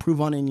on and improve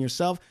on in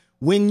yourself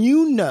when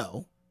you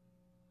know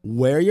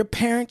where your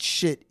parents'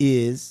 shit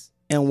is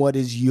and what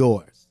is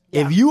yours.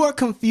 Yeah. If you are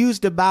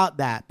confused about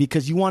that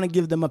because you want to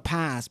give them a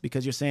pass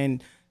because you're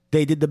saying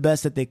they did the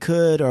best that they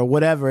could or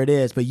whatever it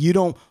is, but you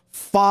don't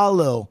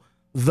follow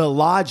the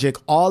logic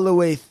all the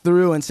way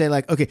through and say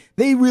like, okay,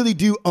 they really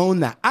do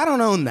own that. I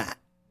don't own that.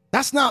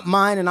 That's not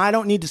mine, and I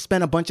don't need to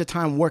spend a bunch of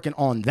time working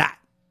on that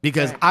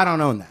because I don't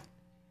own that.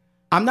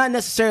 I'm not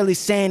necessarily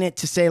saying it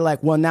to say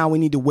like, well, now we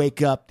need to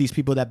wake up these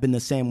people that have been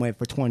the same way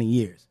for 20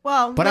 years.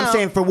 Well, but no. I'm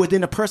saying for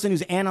within a person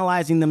who's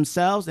analyzing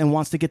themselves and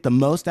wants to get the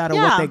most out of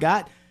what they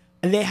got,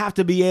 and they have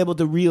to be able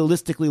to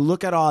realistically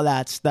look at all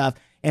that stuff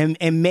and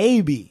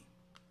maybe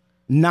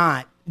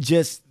not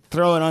just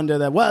throw it under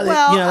the,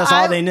 that's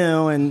all they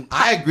knew. And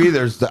I agree.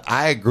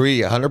 I agree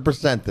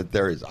 100% that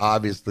there is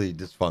obviously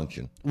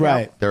dysfunction.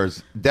 Right.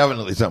 There's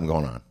definitely something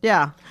going on.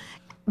 Yeah.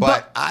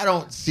 But I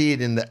don't see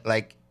it in the,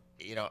 like,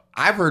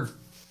 I've heard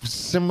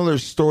similar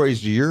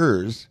stories to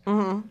yours,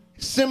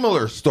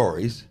 similar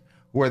stories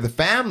where the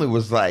family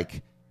was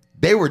like,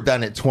 they were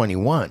done at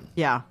 21.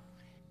 Yeah.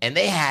 And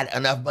they had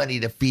enough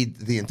money to feed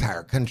the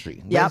entire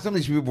country. Yeah. Some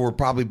of these people were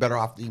probably better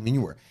off than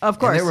you were. Of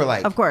course. And they were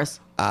like, of course.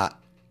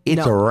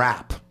 It's a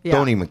wrap. Yeah.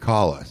 Don't even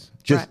call us.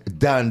 Just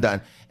done.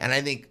 And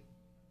I think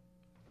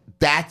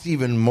that's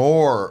even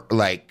more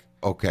like,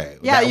 okay,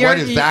 what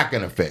is that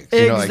going to fix?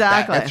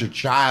 Exactly. That's your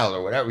child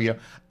or whatever.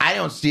 I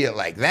don't see it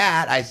like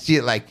that. I see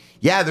it like,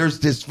 there's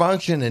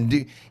dysfunction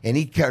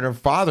and her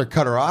father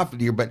cut her off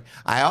with you. But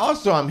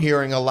I'm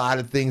hearing a lot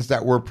of things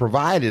that were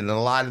provided and a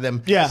lot of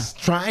them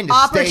trying to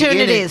opportunities,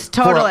 stay in it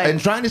totally, and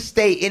trying to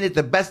stay in it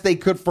the best they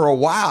could for a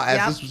while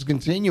as this was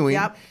continuing.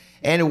 Yep.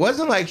 And it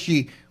wasn't like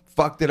she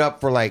fucked it up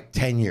for like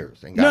 10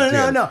 years. And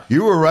No.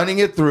 You were running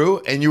it through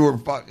and you were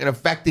fucking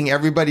affecting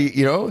everybody,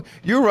 you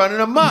were running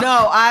amok.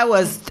 No, I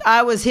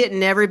was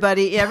hitting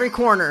everybody, every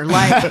corner.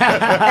 Like,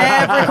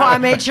 I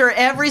made sure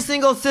every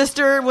single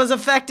sister was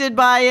affected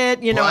by it.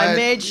 I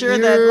made sure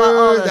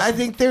that. I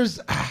think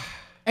there's.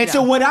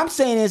 So what I'm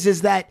saying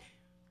is that.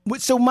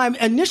 So my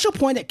initial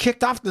point that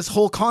kicked off this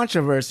whole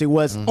controversy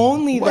was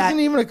only it wasn't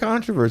even a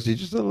controversy,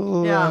 just a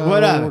little. Yeah,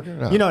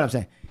 whatever. You know what I'm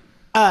saying?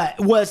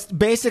 Was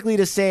basically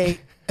to say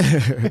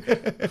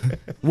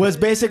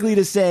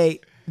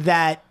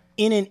that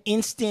in an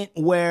instant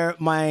where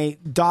my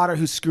daughter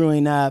who's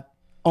screwing up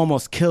not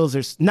almost kills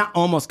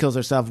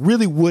herself,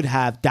 really would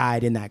have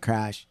died in that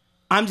crash.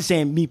 I'm just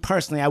saying, me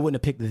personally, I wouldn't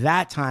have picked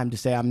that time to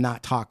say I'm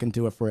not talking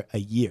to her for a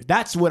year.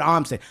 That's what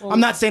I'm saying. I'm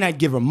not saying I'd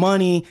give her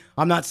money.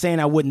 I'm not saying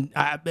I wouldn't,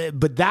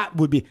 but that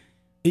would be,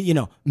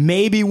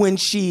 maybe when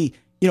she,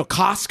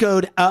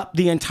 Costco'd up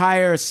the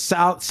entire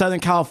Southern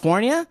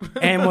California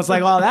and was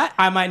like all that,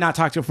 I might not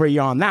talk to her for a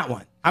year on that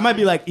one. I might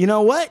be like, you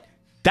know what?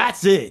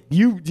 That's it.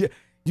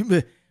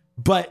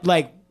 But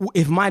like,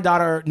 if my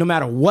daughter, no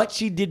matter what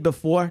she did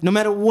before,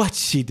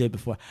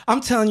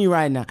 I'm telling you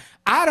right now,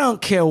 I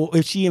don't care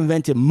if she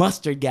invented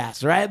mustard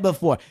gas right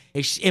before.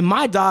 If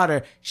my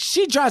daughter,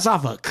 she drives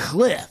off a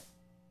cliff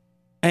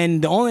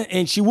and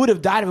she would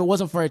have died if it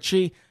wasn't for a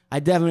tree, I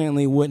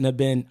definitely wouldn't have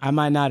been. I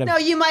might not have. No,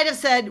 you might have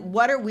said,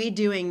 "What are we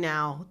doing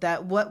now?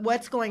 That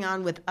what's going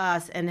on with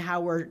us and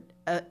how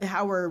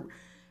we're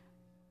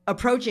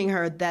approaching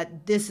her?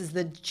 That this is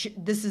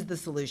the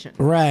solution."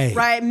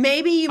 Right.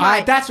 Maybe you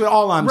might. That's what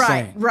all I'm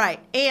saying.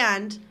 Right.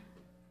 And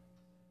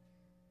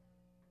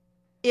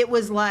it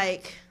was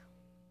like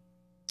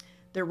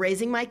they're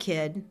raising my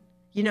kid.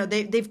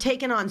 They've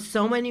taken on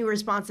so many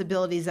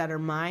responsibilities that are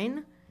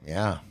mine.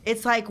 Yeah.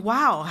 It's like,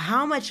 wow,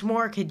 how much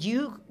more could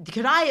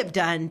I have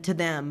done to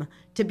them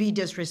to be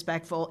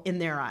disrespectful in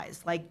their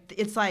eyes? Like,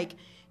 it's like,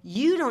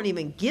 you don't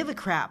even give a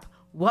crap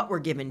what we're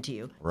giving to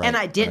you. Right, and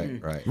I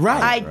didn't. Right.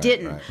 I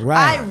didn't.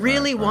 I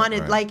really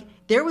wanted, like,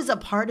 there was a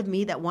part of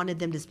me that wanted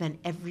them to spend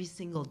every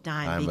single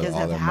dime because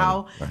of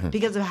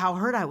how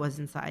hurt I was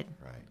inside.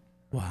 Right.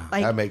 Wow.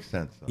 Like, that makes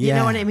sense. Though. You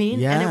know what I mean?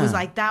 Yeah. And it was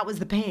like, that was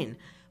the pain.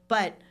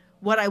 But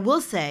what I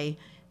will say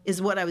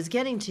is what I was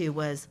getting to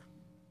was,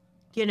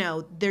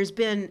 there's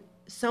been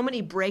so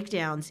many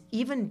breakdowns,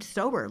 even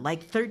sober,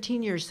 like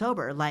 13 years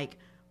sober, like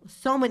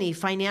so many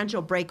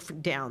financial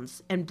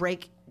breakdowns and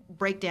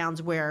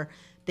breakdowns where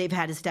they've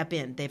had to step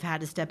in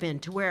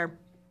to where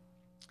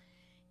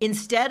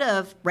instead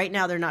of, right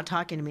now they're not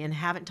talking to me and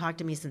haven't talked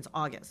to me since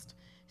August.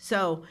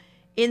 So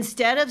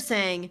instead of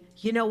saying,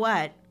 you know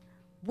what,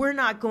 we're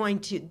not going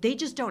to, they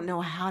just don't know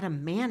how to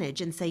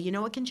manage and say, you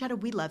know what, Concetta,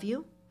 we love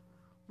you.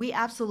 We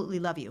absolutely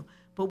love you,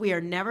 but we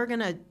are never going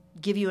to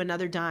give you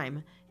another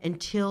dime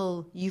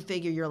until you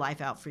figure your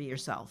life out for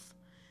yourself.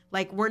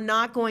 Like, we're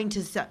not going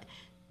to.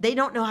 They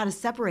don't know how to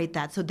separate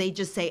that, so they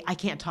just say, "I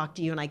can't talk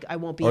to you, and I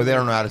won't be." Or they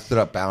don't know how to set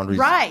up boundaries.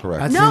 Right?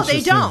 Correct. No, they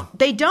don't.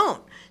 They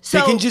don't. So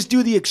they can just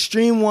do the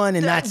extreme one,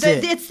 and that's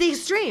it. It's the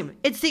extreme.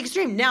 It's the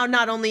extreme. Now,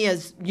 not only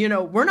as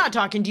we're not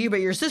talking to you,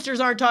 but your sisters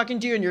aren't talking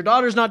to you, and your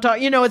daughter's not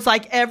talking. It's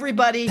like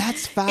everybody.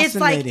 That's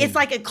fascinating. It's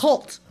like a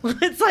cult.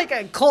 It's like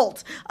a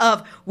cult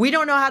of we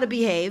don't know how to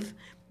behave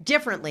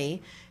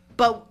differently.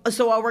 But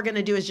so all we're going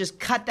to do is just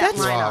cut that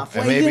line off.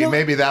 And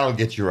maybe that'll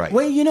get you right.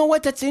 Well, you know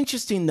what? That's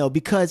interesting though,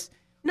 because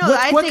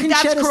I think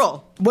that's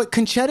cruel. What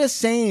Concetta's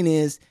saying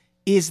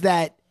is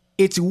that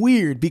it's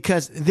weird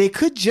because they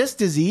could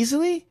just as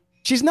easily.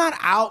 She's not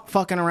out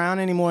fucking around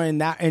anymore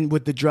and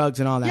with the drugs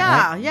and all that.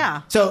 Yeah, right?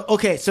 yeah. So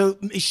so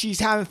she's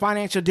having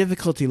financial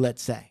difficulty,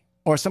 let's say,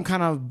 or some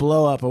kind of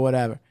blow up or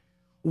whatever.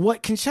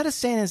 What Concetta's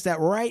saying is that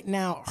right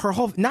now, her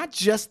whole, not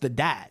just the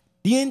dad,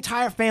 the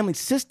entire family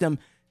system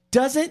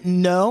doesn't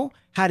know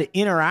how to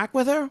interact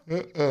with her.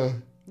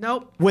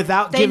 Nope.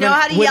 They know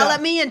how to yell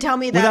at me and tell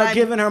me that without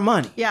giving her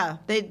money. Yeah,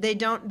 they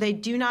don't. They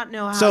do not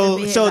know how so, to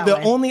behave So that the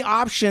way. only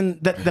option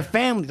that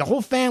the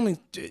whole family,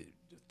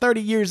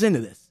 30 years into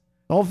this,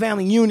 the whole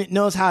family unit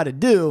knows how to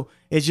do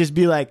is just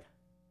be like,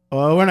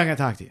 "Oh, we're not gonna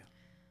talk to you."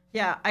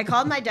 Yeah, I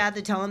called my dad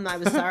to tell him I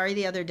was sorry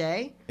the other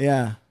day.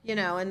 Yeah.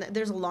 And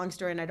there's a long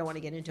story, and I don't want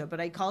to get into it, but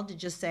I called to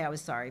just say I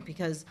was sorry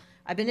because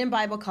I've been in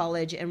Bible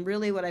college, and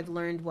really what I've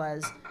learned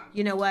was,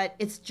 you know what?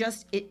 It's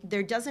just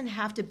there doesn't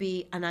have to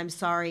be an I'm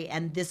sorry,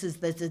 and this is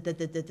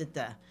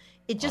the.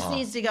 It just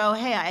needs to go.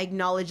 Hey, I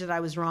acknowledge that I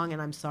was wrong,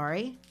 and I'm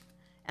sorry,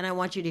 and I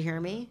want you to hear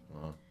me.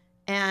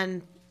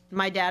 And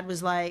my dad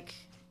was like,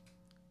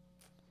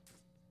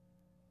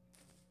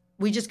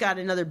 we just got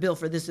another bill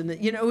for this, and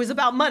it was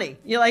about money.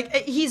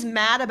 He's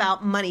mad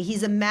about money.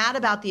 He's mad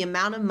about the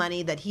amount of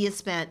money that he has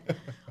spent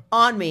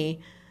on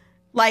me.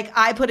 Like,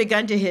 I put a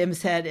gun to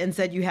his head and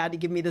said, you had to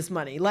give me this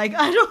money. Like,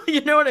 I don't,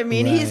 you know what I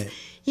mean? Right.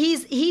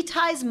 He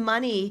ties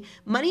money.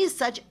 Money is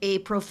such a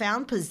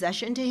profound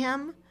possession to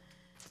him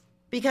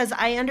because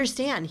I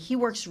understand he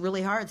works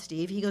really hard,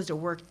 Steve. He goes to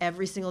work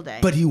every single day.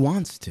 But he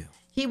wants to.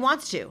 He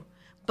wants to.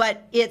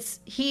 But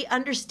he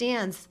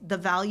understands the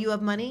value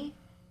of money.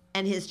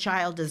 And his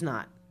child does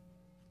not.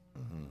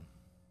 Mm-hmm.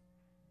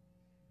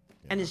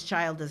 And his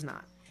child does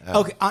not.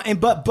 Okay,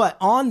 but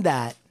on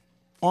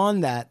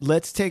that,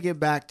 let's take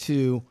it back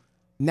to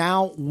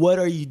now. What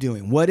are you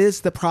doing? What is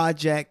the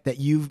project that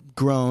you've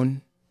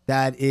grown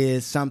that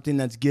is something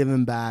that's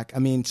given back? I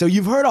mean, so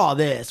you've heard all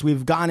this.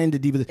 We've gone into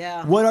deep.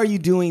 Yeah. What are you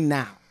doing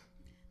now?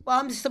 Well,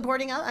 I'm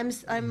supporting.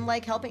 I'm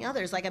like helping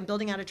others. Like I'm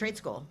building out a trade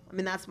school. I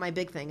mean, that's my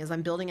big thing. Is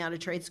I'm building out a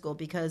trade school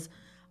because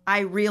I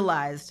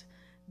realized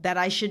that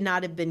I should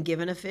not have been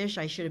given a fish.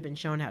 I should have been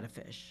shown how to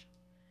fish.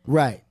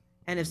 Right.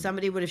 And if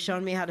somebody would have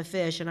shown me how to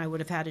fish and I would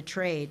have had a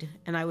trade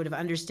and I would have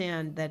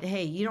understand that,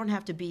 hey, you don't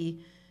have to be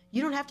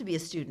a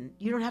student.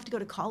 You don't have to go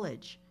to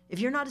college. If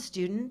you're not a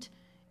student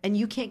and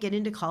you can't get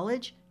into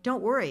college,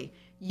 don't worry.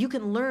 You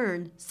can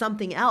learn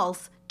something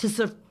else to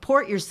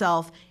support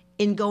yourself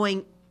in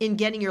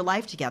getting your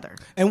life together.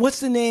 And what's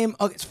the name?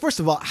 Okay,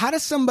 first of all, how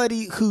does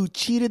somebody who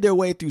cheated their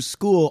way through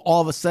school all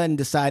of a sudden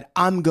decide,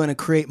 I'm going to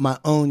create my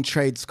own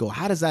trade school?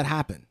 How does that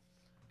happen?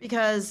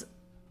 Because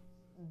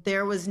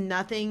there was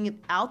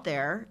nothing out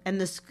there, and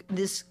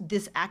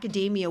this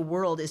academia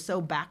world is so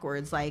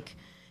backwards. Like,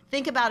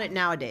 think about it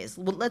nowadays.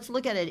 Let's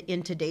look at it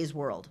in today's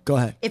world. Go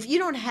ahead. If you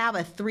don't have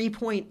a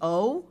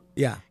 3.0,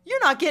 yeah, you're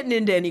not getting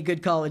into any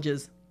good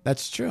colleges.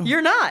 That's true.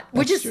 You're not,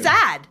 which That's is true.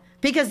 sad.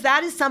 Because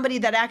that is somebody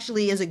that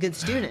actually is a good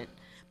student.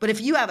 But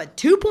if you have a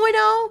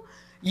 2.0,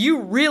 you're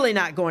really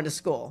not going to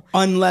school.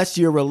 Unless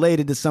you're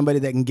related to somebody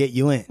that can get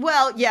you in.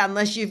 Well, yeah,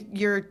 unless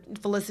you're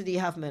Felicity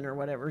Huffman or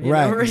whatever.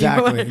 Right,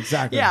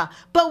 exactly. Yeah.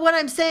 But what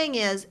I'm saying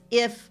is,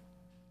 if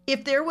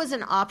there was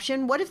an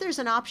option, what if there's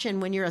an option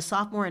when you're a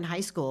sophomore in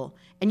high school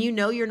and you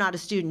know you're not a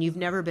student, you've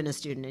never been a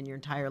student in your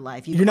entire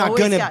life. You're not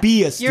going to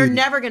be a student. You're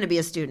never going to be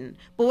a student.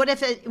 But what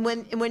if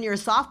when you're a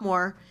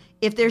sophomore,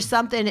 if there's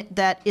something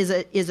that is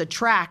a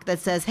track that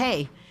says,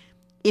 hey,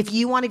 if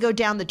you want to go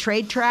down the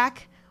trade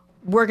track,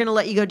 we're going to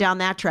let you go down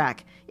that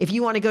track. If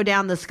you want to go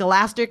down the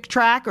scholastic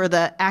track or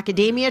the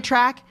academia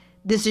track,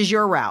 this is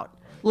your route.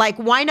 Like,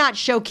 why not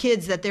show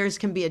kids that theirs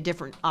can be a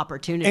different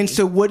opportunity? And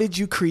so what did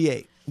you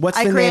create? What's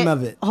the name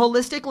of it?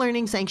 Holistic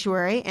Learning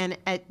Sanctuary, and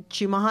at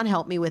Chumahan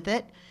helped me with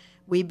it.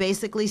 We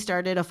basically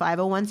started a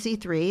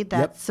 501c3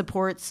 that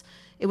supports.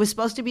 It was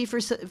supposed to be for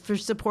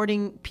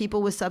supporting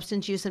people with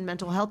substance use and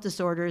mental health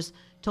disorders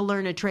to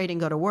learn a trade and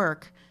go to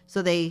work.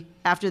 So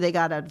after they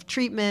got out of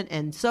treatment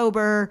and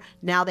sober,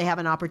 now they have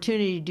an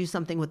opportunity to do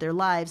something with their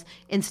lives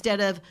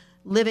instead of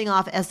living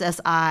off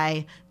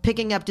SSI,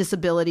 picking up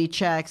disability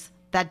checks.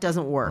 That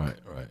doesn't work.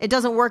 Right. It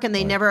doesn't work, and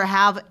they never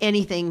have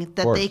anything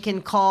that they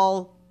can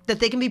call, that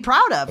they can be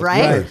proud of,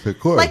 right? Of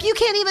course. Like, you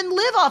can't even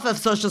live off of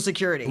Social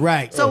Security.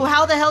 Right. So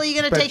how the hell are you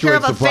going to take care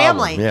of a Perpetuates the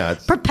problem. family? Yeah,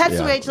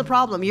 Perpetuates the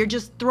problem. You're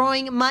just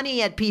throwing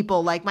money at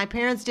people like my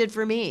parents did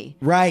for me.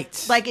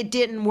 Right. Like, it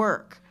didn't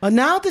work.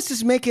 Now this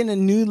is making a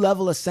new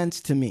level of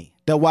sense to me.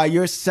 That while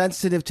you're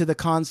sensitive to the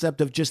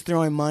concept of just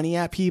throwing money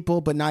at people,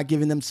 but not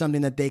giving them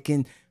something that they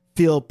can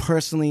feel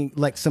personally,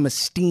 like some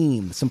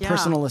esteem, some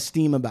personal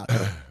esteem about.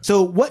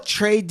 So what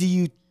trade do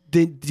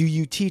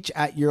you teach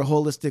at your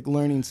holistic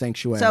learning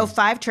sanctuary? So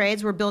 5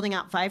 trades. We're building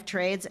out 5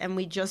 trades, and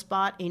we just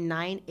bought a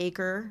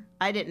 9-acre.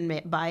 I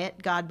didn't buy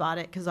it. God bought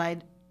it because I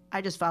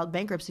just filed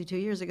bankruptcy 2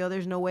 years ago.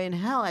 There's no way in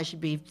hell I should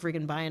be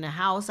freaking buying a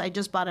house. I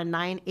just bought a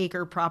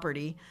 9-acre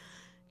property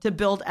to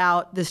build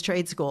out this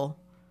trade school,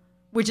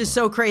 which is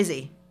so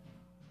crazy.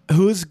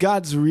 Who's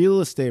God's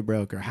real estate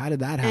broker? How did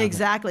that happen?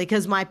 Exactly,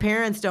 because my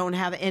parents don't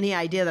have any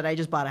idea that I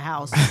just bought a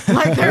house.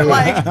 Like they're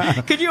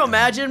like, could you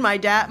imagine? My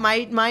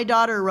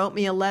daughter wrote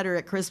me a letter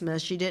at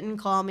Christmas. She didn't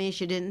call me.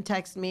 She didn't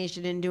text me.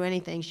 She didn't do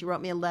anything. She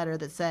wrote me a letter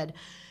that said,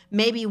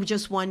 maybe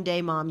just one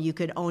day, Mom, you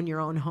could own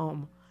your own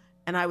home.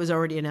 And I was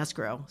already in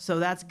escrow. So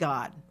that's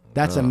God.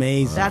 That's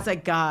amazing. That's a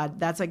God.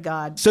 That's a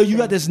God. So you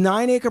got this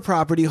 9-acre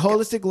property,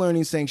 holistic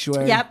learning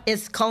sanctuary. Yep.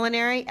 It's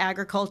culinary,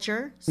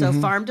 agriculture. So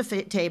farm to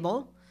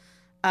table,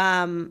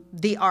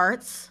 the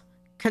arts,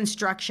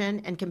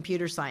 construction, and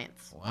computer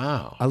science.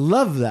 Wow. I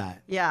love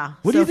that. Yeah.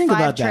 What do you think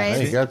about that? I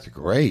think that's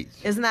great.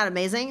 Isn't that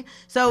amazing?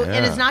 So,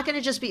 and it's not going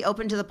to just be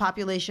open to the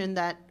population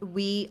that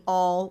we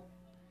all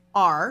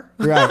are.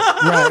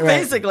 Right.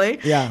 Basically.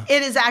 Yeah.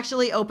 It is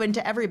actually open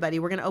to everybody.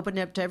 We're going to open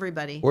it up to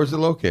everybody. Where's it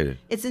located?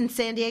 It's in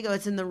San Diego.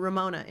 It's in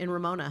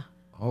Ramona.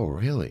 Oh,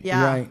 really?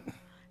 Yeah. Right.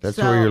 That's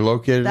where you're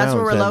located That's now?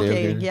 where we're in San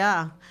located, Diego?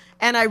 yeah.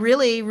 And I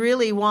really,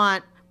 really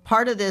want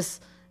part of this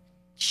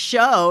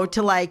show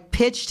to like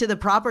pitch to the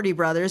Property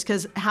Brothers,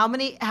 because how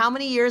many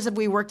years have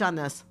we worked on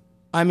this?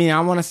 I mean, I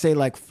want to say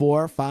like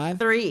 4 or 5.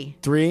 3.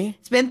 3?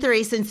 It's been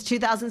 3 since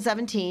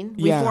 2017.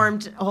 We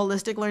formed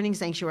Holistic Learning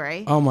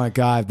Sanctuary. Oh my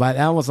God. But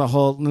that was a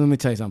whole, let me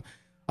tell you something.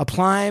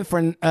 Applying for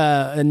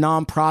a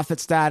nonprofit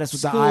status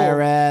with the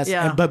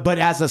IRS, but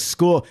as a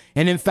school.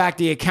 And in fact,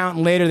 the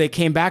accountant later, they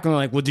came back and were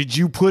like, well, did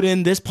you put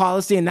in this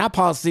policy and that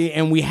policy?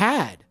 And we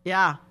had.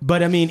 Yeah.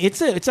 But I mean,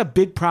 it's a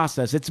big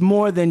process. It's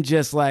more than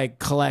just like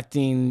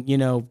collecting,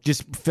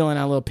 just filling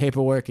out a little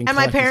paperwork. And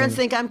my parents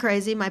think I'm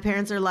crazy. My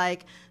parents are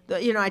like,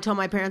 I told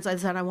my parents, I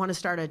said, I want to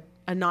start a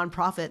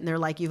nonprofit. And they're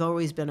like, you've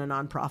always been a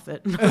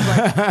nonprofit. And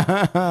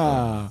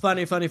I was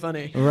like,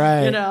 funny.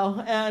 Right.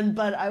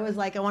 But I was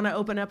like, I want to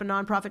open up a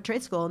nonprofit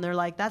trade school. And they're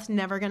like, that's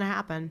never going to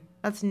happen.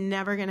 That's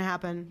never going to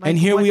happen. Like, and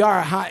here we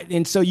are.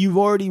 And so you've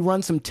already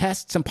run some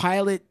tests, some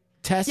pilot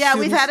tests. Yeah,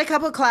 we've had a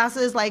couple of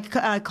classes, like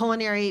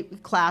culinary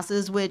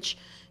classes, which,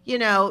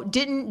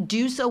 didn't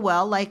do so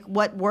well. Like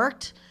what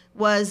worked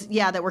was,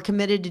 that we're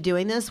committed to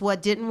doing this.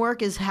 What didn't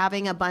work is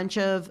having a bunch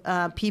of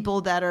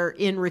people that are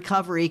in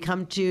recovery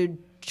come to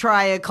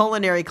try a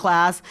culinary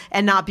class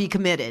and not be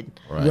committed.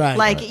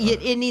 Right.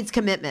 It needs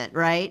commitment,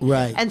 right?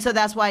 Right. And so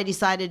that's why I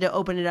decided to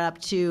open it up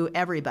to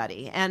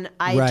everybody. And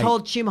I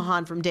told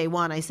Shimahan from day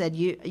one, I said,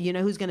 you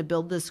know who's going to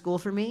build this school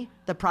for me?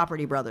 The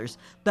Property Brothers.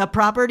 The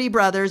Property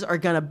Brothers are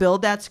going to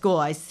build that school.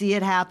 I see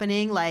it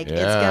happening. It's going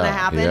to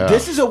happen. Yeah.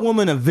 This is a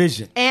woman of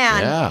vision.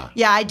 And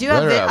I do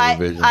have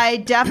vision. I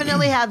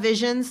definitely have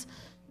visions.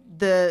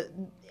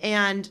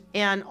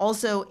 And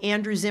also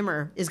Andrew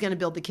Zimmer is going to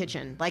build the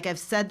kitchen. Like I've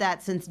said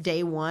that since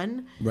day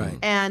one. Right.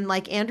 And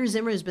like Andrew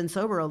Zimmer has been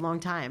sober a long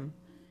time.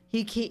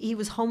 He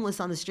was homeless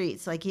on the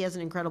streets. Like he has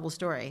an incredible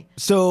story.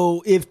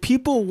 So if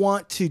people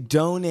want to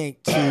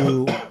donate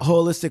to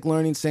Holistic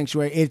Learning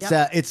Sanctuary, it's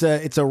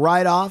a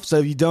write-off. So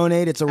if you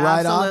donate, it's a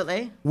write-off.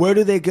 Absolutely. Where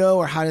do they go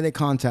or how do they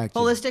contact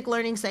you?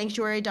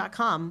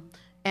 HolisticLearningSanctuary.com.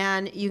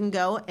 And you can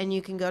go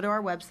to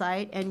our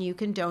website and you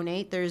can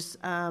donate. There's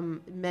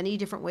many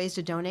different ways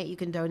to donate. You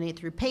can donate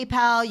through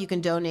PayPal. You can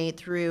donate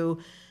through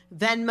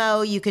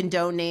Venmo. You can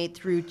donate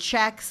through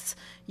checks.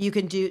 You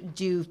can do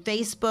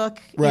Facebook.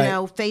 Right.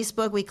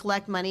 Facebook, we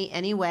collect money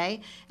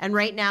anyway. And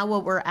right now,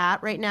 what we're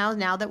at right now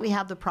that we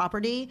have the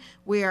property,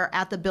 we are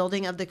at the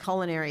building of the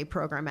culinary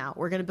program out.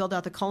 We're going to build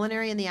out the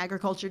culinary and the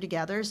agriculture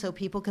together so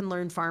people can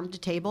learn farm to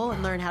table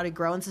and learn how to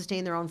grow and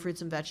sustain their own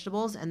fruits and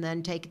vegetables, and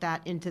then take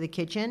that into the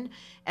kitchen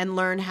and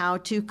learn how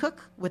to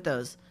cook with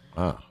those.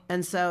 Wow.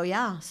 And so,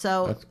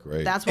 that's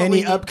great. That's what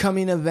Any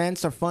upcoming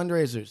events or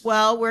fundraisers?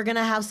 Well, we're going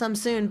to have some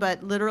soon,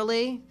 but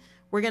literally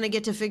we're going to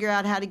get to figure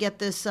out how to get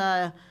this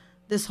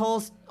this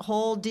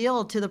whole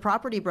deal to the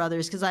Property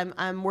Brothers, because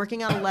I'm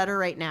working on a letter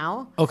right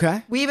now.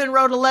 Okay. We even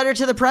wrote a letter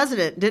to the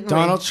president, didn't we?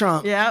 Donald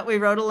Trump. Yeah, we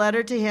wrote a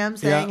letter to him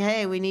saying,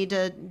 hey, we need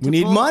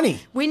money.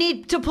 We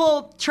need to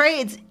pull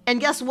trades. And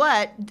guess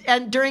what?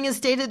 And during his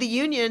State of the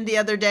Union the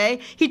other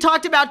day, he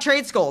talked about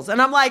trade schools.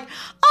 And I'm like,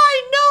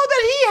 I know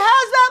that he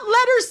has that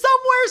letter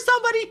somewhere.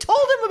 Somebody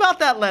told him about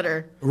that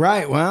letter.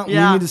 Right. Well, we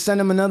need to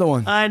send him another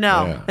one. I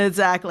know. Yeah.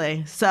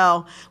 Exactly.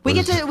 So we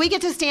get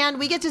to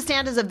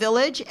stand as a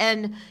village,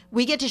 and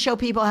we get to show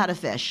people how to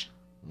fish.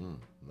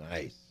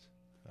 Nice.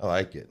 I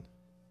like it.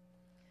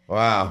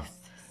 Wow.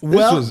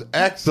 This was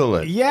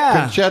excellent.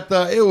 Yeah.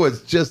 Concetta, it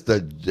was just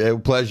a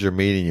pleasure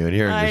meeting you and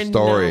hearing your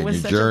story and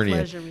your journey.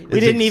 It's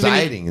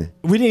exciting.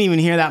 We didn't even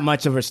hear that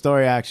much of her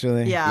story,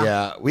 actually.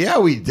 Yeah.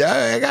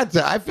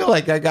 I feel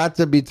like I got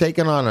to be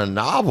taken on a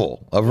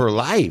novel of her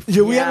life.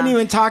 Yeah, we haven't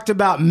even talked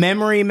about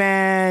Memory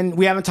Man.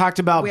 We haven't talked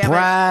about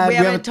Brad. We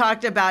haven't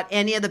talked about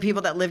any of the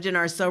people that lived in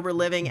our sober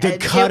living.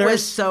 Cutters. It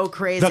was so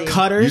crazy. The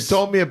Cutters. You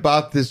told me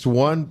about these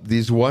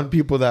one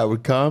people that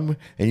would come,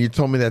 and you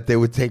told me that they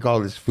would take all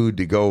this food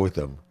to go with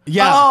them.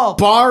 Yeah,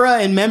 Barra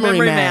and Memory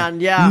Man.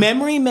 Yeah,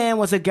 Memory Man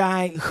was a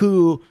guy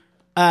who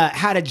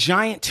had a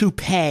giant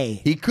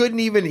toupee. He couldn't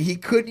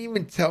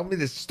even tell me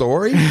the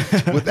story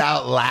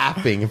without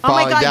laughing and Oh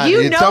my falling God, down. you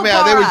He know told me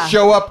how they Barra. would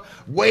show up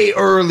way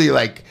early,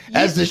 like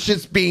as the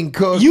shit's being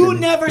cooked. You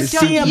never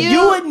see him. you-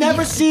 You would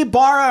never see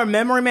Barra or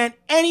Memory Man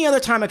any other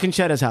time at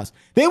Concetta's house.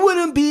 They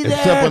wouldn't be there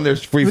Except when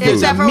there's free food.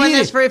 Except for when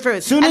there's free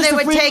food. Soon And as they the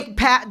would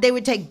free- they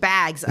would take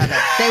bags of it.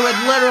 They would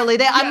literally.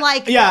 I'm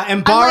like, Yeah, and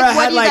I'm Barra like,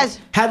 what do you guys-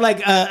 had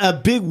a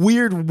big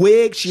weird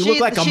wig. She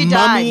looked like a she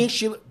mummy.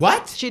 died.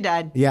 What? She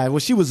died. Yeah, well,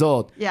 she was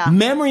old. Yeah.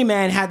 Memory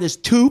Man had this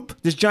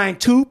giant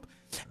tube,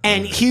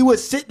 and he would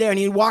sit there and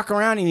he'd walk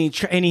around and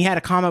he had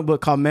a comic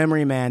book called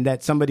Memory Man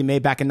that somebody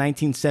made back in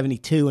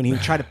 1972, and he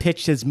would try to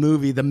pitch his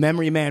movie, the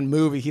Memory Man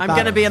movie. I'm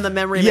gonna be in the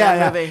Memory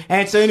Man movie.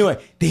 And so anyway,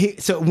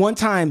 so one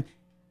time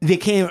they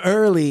came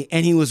early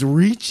and he was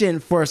reaching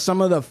for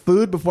some of the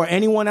food before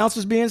anyone else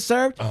was being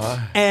served,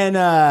 and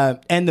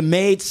the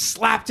maid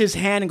slapped his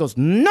hand and goes,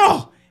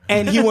 "No!"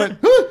 And he went,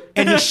 "Huh,"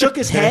 and he shook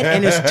his head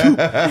and his tooth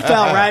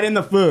fell right in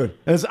the food.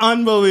 It was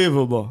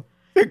unbelievable.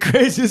 The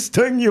craziest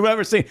thing you've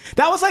ever seen.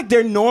 That was like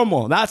their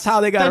normal. That's how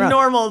they got around.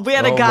 Normal. We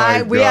had Oh a guy.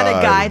 my We had a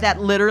God. guy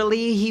that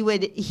literally he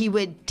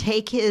would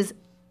take his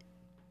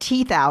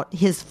teeth out,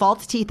 his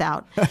false teeth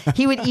out.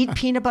 He would eat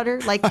peanut butter,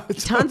 like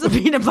tons of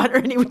peanut butter,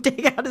 and he would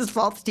take out his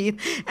false teeth.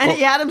 And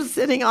he had him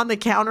sitting on the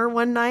counter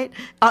one night,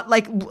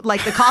 like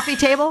the coffee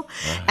table.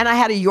 And I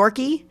had a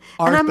Yorkie,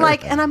 and I'm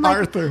like,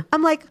 Arthur.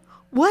 I'm like,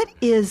 what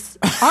is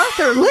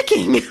Arthur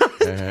licking?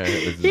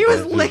 He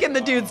was licking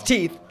the dude's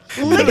teeth.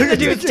 Licking the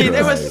dude's teeth.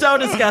 It was so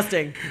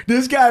disgusting.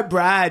 This guy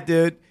Brad,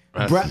 dude.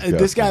 disgusting.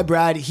 This guy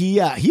Brad, he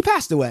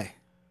passed away.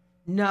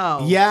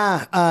 No.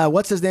 Yeah.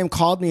 What's his name?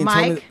 Called me and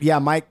told me. Mike? Yeah,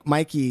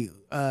 Mikey.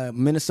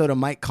 Minnesota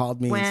Mike called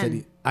me When? and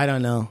said, I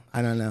don't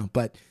know.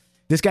 But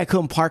this guy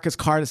couldn't park his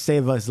car to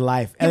save his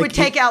life. He would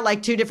take out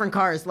like two different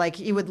cars. Like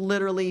he would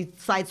literally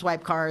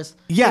sideswipe cars.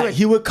 Yeah,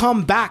 he would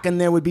come back and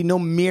there would be no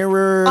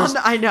mirrors.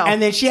 I know. And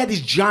then she had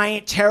these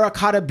giant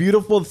terracotta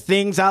beautiful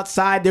things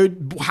outside.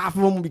 Half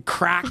of them would be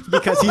cracked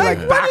because he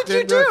like backed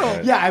did you into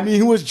it. do? Yeah, I mean,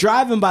 he was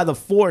driving by the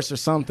force or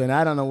something.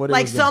 I don't know what it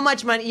like was. so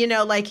much money,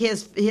 like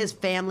his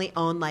family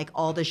owned like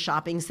all the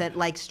shopping center,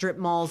 like strip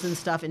malls and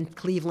stuff in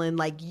Cleveland,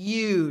 like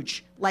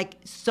huge, like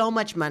so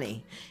much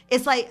money.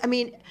 It's like, I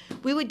mean,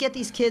 we would get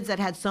these kids that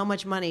had so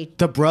much money.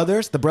 The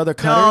brother No,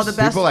 cutters. the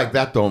best. People like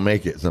that don't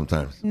make it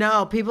sometimes.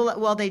 No, people.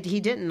 Well, he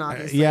didn't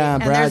obviously. Yeah,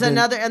 and Brad there's didn't.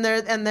 another,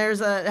 and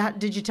there's a.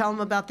 Did you tell him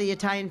about the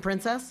Italian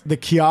princess? The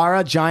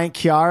giant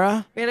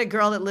Chiara. We had a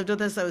girl that lived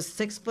with us that was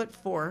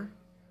 6'4".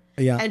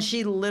 Yeah. And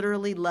she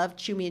literally loved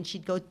chew me, and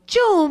she'd go,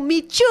 chew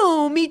me,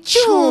 chew me,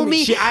 chew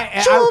me,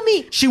 chew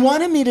me. She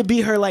wanted me to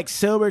be her like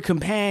sober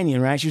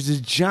companion, right? She was this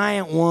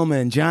giant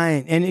woman,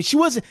 and she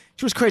was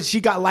crazy.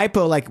 She got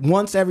lipo like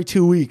once every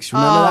 2 weeks.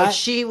 Remember that?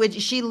 She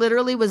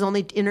literally was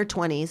only in her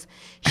 20s.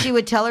 She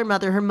would tell her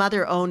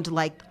mother owned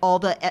like all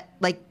the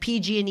like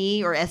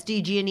PG&E or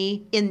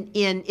SDG&E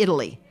in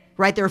Italy,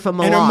 right there from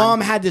Milan. And her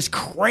mom had this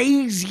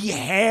crazy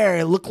hair.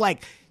 It looked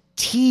like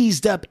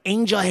teased up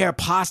angel hair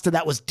pasta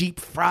that was deep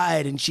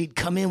fried, and she'd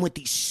come in with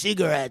these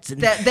cigarettes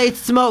and that they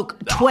smoke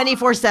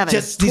 24/7,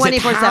 just these 24/7.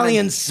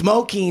 Italians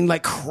smoking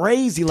like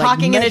crazy, like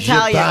Talking in mezzo-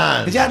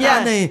 Italian.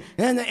 Yeah.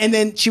 And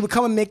then she would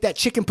come and make that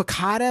chicken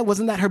piccata.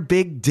 Wasn't that her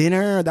big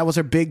dinner? That was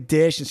her big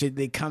dish, and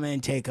they'd come in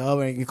and take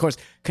over. And of course,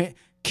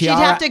 She'd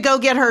have to go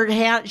get her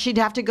hand. She'd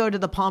have to go to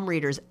the palm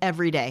readers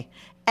every day.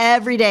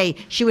 Every day,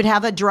 she would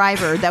have a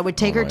driver that would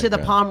take her to the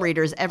palm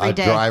readers every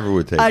day. A driver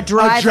would take her. A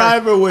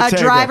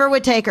driver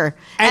would take her.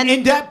 And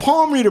in that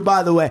palm reader,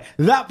 by the way,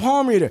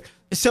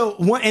 So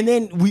and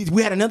then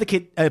we had another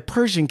kid, a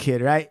Persian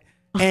kid, right?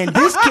 And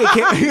this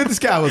kid, this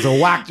guy was a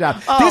whack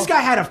job. Oh. This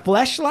guy had a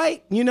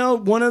fleshlight,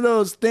 one of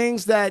those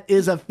things that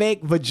is a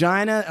fake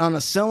vagina on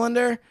a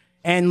cylinder.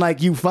 And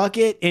like you fuck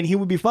it, and he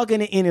would be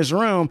fucking it in his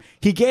room.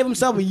 He gave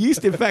himself a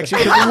yeast infection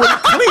because he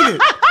wouldn't clean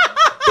it.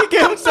 He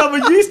gave himself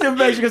a yeast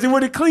infection because he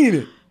wouldn't clean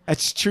it.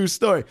 That's a true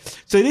story.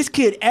 So this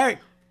kid, Eric,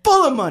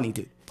 full of money,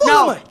 dude. Full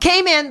of money.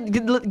 Came in.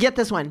 Get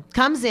this one.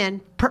 Comes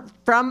in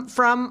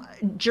from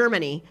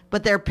Germany,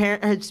 but their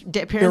parents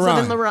live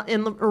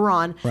in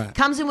Iran. Right.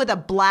 Comes in with a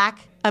black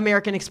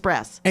American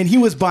Express. And he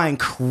was buying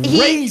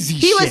crazy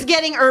He shit. was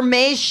getting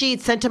Hermes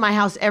sheets sent to my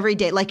house every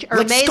day, like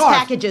Hermes scarf.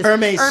 packages.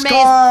 Hermes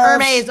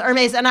scarves.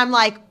 Hermes. And I'm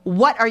like,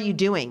 what are you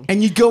doing?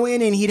 And you'd go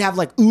in and he'd have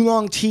like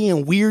oolong tea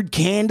and weird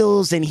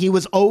candles, and he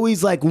was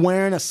always like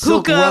wearing a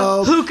silk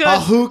robe,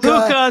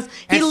 hookahs.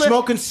 and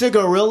smoking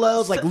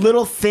cigarillos, like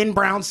little thin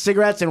brown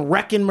cigarettes, and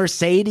wrecking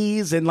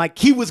Mercedes, and like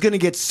he was gonna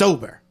get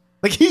sober.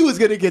 Like he was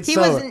gonna get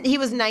sober. He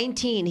was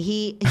 19.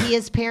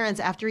 His parents,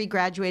 after he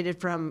graduated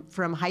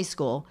from high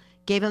school,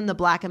 gave him the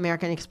Black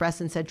American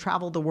Express and said,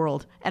 travel the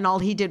world. And all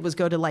he did was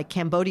go to like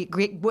Cambodia,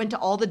 went to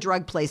all the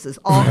drug places,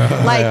 all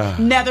like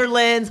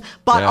Netherlands,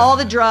 bought all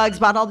the drugs,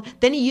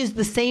 then he used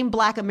the same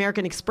Black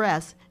American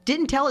Express,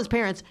 didn't tell his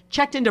parents,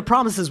 checked into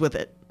Promises with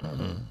it.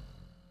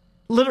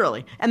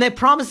 Literally. And the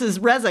Promises,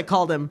 Reza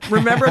called him,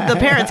 remembered the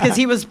parents because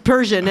he was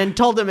Persian, and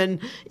told them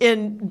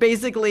in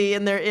basically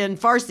in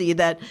Farsi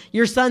that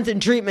your son's in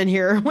treatment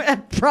here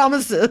at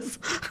Promises.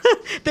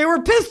 They were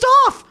pissed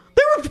off.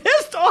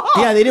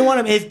 Yeah, they didn't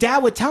want him. His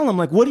dad would tell him,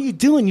 like, what are you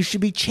doing? You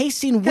should be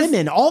chasing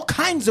women, all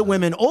kinds of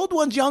women, old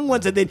ones, young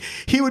ones. And then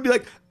he would be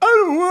like, I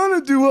don't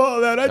want to do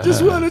all that. I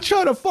just want to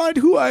try to find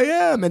who I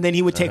am. And then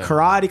he would take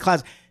karate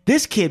class.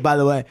 This kid, by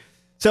the way,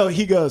 so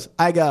he goes,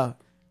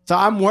 so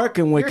I'm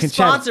working with Concetta.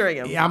 You're sponsoring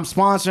him. Yeah, I'm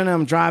sponsoring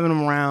him, driving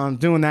him around,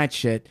 doing that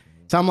shit.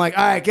 So I'm like,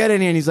 all right, get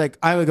in here. And he's like,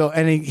 I would go.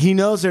 And he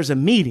knows there's a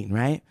meeting,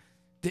 right?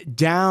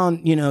 Down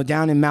in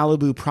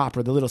Malibu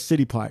proper, the little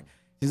city part.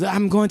 He's like,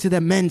 I'm going to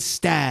the men's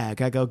stag.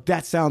 I go,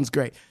 that sounds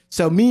great.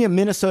 So me and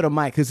Minnesota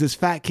Mike, who's this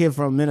fat kid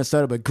from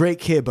Minnesota, but great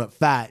kid, but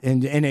fat,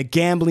 and a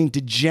gambling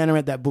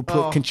degenerate that would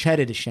put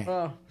Concetta to shame.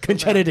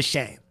 Concetta to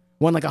shame.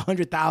 Won like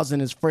 100,000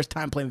 his first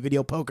time playing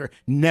video poker,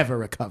 never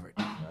recovered.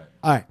 All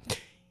right.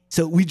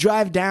 So we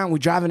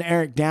driving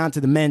Eric down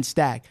to the men's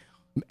stag.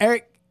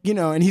 Eric,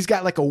 and he's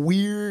got like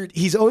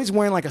he's always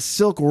wearing like a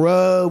silk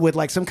robe with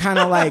like some kind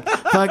of like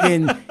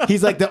fucking,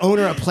 he's like the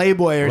owner of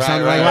Playboy or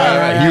something.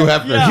 Right. Hugh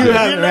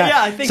Hefner.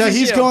 Yeah, I think so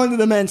he's going to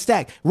the men's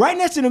stag. Right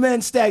next to the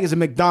men's stag is a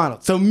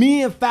McDonald's. So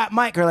me and Fat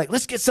Mike are like,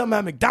 let's get something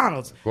at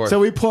McDonald's. So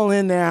we pull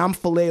in there. I'm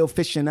filet-o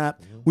fishing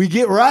up. We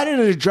get right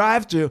into the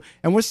drive-thru,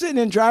 and we're sitting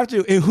in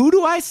drive-thru, and who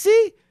do I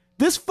see?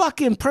 This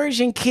fucking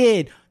Persian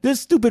kid,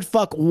 this stupid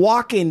fuck,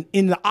 walking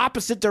in the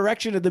opposite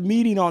direction of the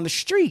meeting on the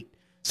street.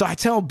 So I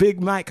tell Big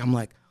Mike, I'm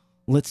like,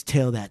 let's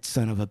tail that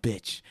son of a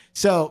bitch.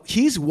 So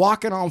he's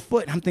walking on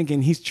foot. I'm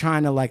thinking he's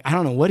trying to, like, I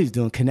don't know what he's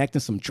doing, connecting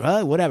some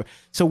drug, whatever.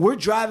 So we're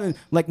driving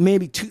like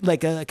maybe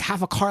like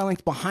half a car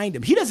length behind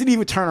him. He doesn't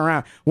even turn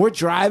around. We're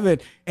driving,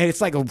 and it's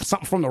like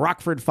something from the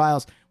Rockford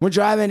Files. We're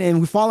driving,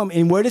 and we follow him.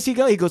 And where does he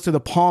go? He goes to the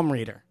palm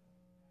reader.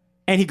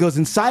 And he goes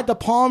inside the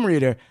palm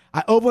reader.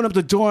 I open up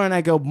the door, and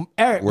I go,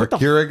 Eric, where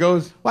Kira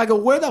goes? I go,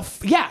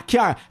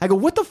 Kiara. I go,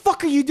 what the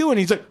fuck are you doing?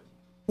 He's like,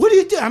 what do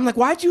you do? I'm like,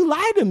 why'd you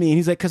lie to me? And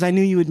he's like, because I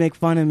knew you would make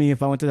fun of me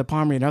if I went to the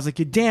palm reader. I was like,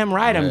 you're damn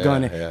right I'm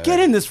going to. Get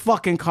in this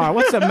fucking car.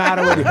 What's the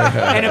matter with you?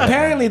 And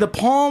apparently the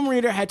palm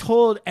reader had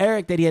told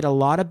Eric that he had a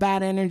lot of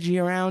bad energy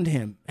around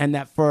him, and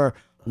that for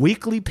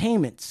weekly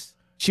payments,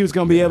 she was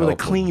going to be able to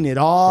clean it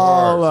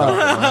all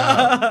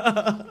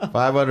up.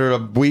 500 a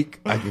week,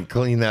 I can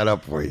clean that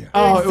up for you.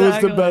 Oh, exactly. It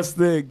was the best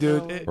thing,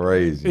 dude.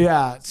 Crazy.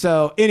 Yeah.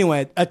 So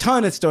anyway, a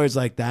ton of stories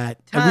like that.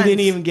 And we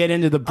didn't even get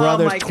into the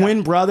brothers,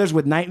 twin brothers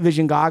with night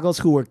vision goggles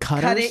who were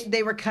cutters.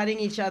 They were cutting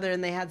each other,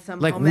 and they had some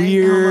like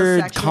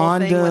weird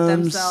condoms. Thing with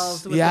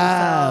themselves. A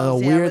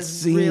weird it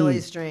was scene. Really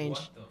strange.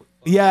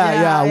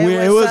 Yeah.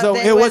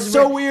 It was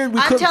so weird.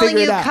 We couldn't figure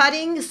it out. I'm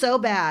telling you, cutting so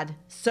bad.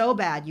 So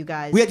bad, you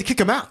guys. We had to kick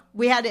him out.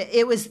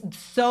 It was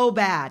so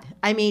bad.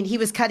 I mean, he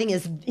was cutting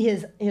his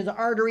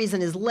arteries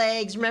and his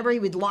legs. Remember, he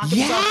would lock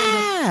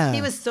himself in.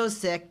 He was so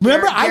sick.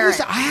 Remember, I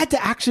had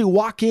to actually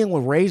walk in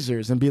with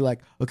razors and be like,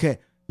 okay,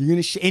 you're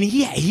gonna shave. And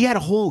he had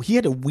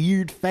a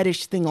weird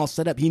fetish thing all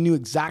set up. He knew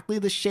exactly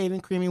the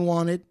shaving cream he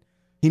wanted.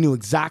 He knew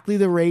exactly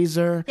the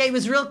razor. Yeah, he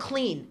was real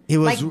clean. He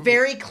was like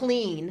very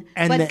clean,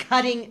 but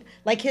cutting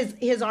like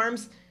his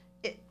arms.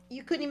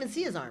 You couldn't even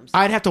see his arms.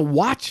 I'd have to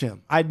watch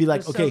him. I'd be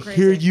like, okay,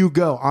 here you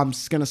go. I'm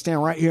just going to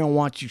stand right here and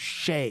watch you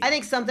shave. I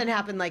think something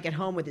happened like at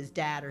home with his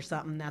dad or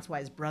something. That's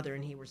why his brother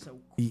and he were so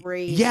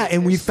crazy. Yeah,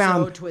 and we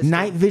found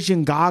night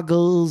vision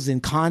goggles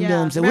and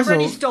condoms. Yeah. Remember when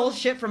he stole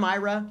shit from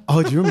Ira?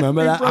 Oh, do you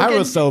remember that? I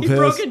was so pissed. He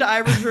broke into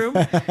Ira's room.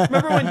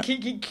 Remember when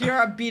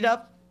Kiara beat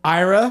up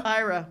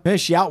Ira? Man,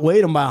 she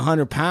outweighed him by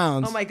 100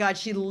 pounds. Oh my God,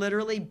 she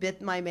literally bit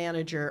my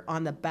manager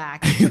on the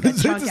back and took a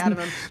chunk out of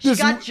him. She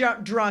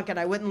got drunk, and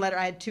I wouldn't let her.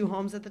 I had 2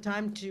 homes at the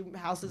time, 2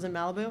 houses in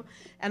Malibu,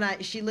 and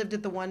she lived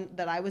at the one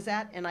that I was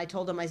at, and I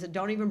told him, I said,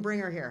 don't even bring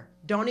her here.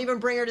 Don't even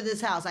bring her to this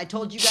house. I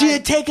told you guys. She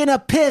had taken a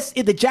piss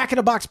in the Jack in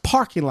the Box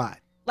parking lot.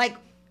 Like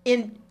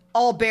in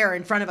all bare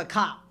in front of a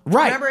cop.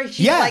 Right. Remember?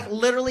 She like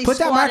literally put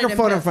that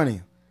microphone in front of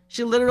you.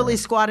 She literally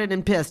squatted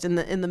and pissed in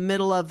the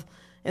middle of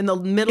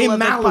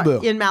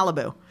Malibu. In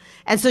Malibu.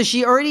 And so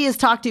she already is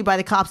talked to by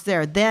the cops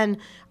there. Then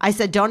I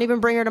said, don't even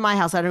bring her to my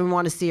house. I don't even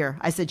want to see her.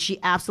 I said, she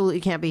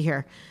absolutely can't be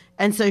here.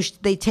 And so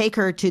they take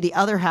her to the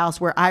other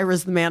house where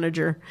Ira's the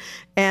manager.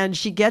 And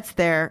she gets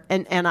there,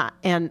 and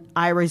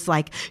Ira's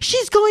like,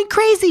 she's going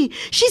crazy.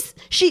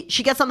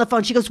 She gets on the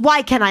phone. She goes,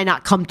 why can I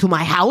not come to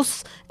my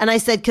house? And I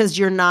said, because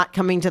you're not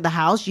coming to the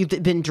house. You've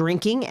been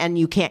drinking, and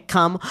you can't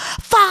come.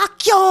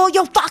 Fuck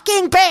you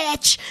fucking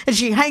bitch. And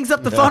she hangs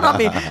up the phone on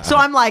me. So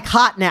I'm like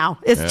hot now.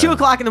 It's 2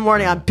 o'clock in the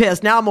morning. I'm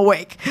pissed. Now I'm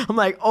awake. I'm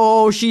like,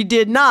 oh, she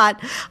did not.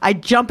 I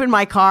jump in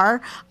my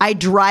car. I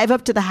drive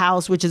up to the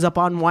house, which is up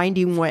on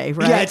Winding Way,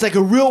 right? Yeah, it's like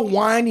a real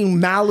winding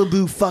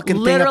Malibu fucking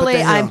Literally,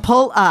 thing up at the hill. I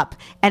pull up,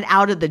 and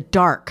out of the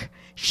dark,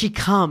 she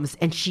comes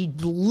and she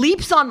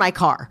leaps on the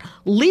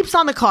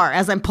car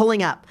as I'm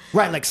pulling up.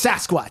 Right, like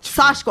Sasquatch.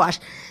 Sasquatch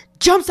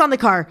jumps on the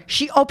car.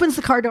 She opens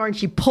the car door and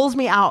she pulls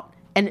me out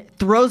and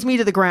throws me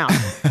to the ground,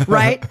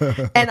 right?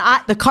 And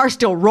the car's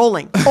still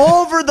rolling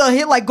over the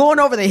hill, like going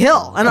over the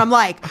hill. And I'm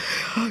like,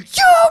 you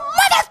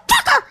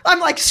motherfucker! I'm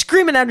like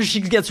screaming at her.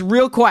 She gets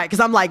real quiet because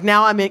I'm like,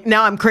 now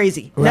I'm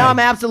crazy. Right. Now I'm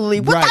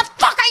absolutely, what the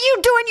fuck are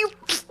you doing?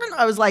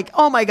 I was like,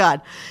 oh my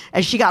God.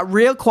 And she got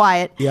real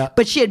quiet. Yeah.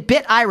 But she had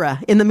bit Ira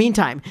in the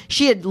meantime.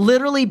 She had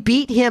literally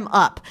beat him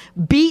up.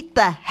 Beat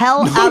the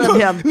hell out of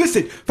him.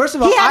 Listen, first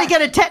of all, he had to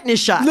get a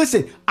tetanus shot.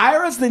 Listen,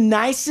 Ira's the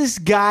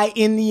nicest guy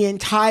in the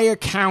entire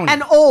county.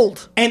 And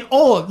old.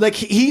 Like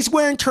he's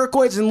wearing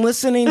turquoise and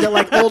listening to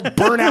like old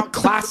burnout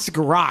classic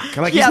rock.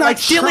 Like yeah, he's not like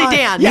Steely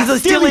Dan. Yeah, he's a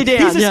Steely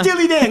Dan. He's a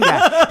Steely Dan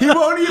guy. He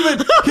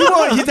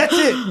won't, that's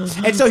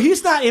it. And so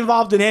he's not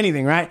involved in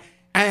anything, right?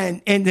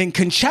 And then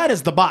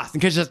Concetta's the boss.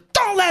 And Concetta's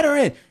don't let her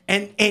in.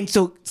 And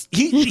so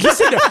he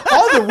said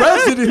all the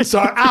residents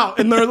are out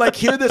and they're like,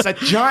 hear this, a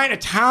giant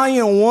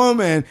Italian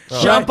woman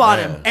jump on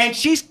him. And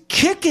she's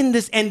kicking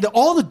this, and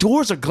all the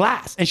doors are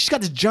glass. And she's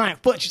got this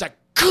giant foot. She's like,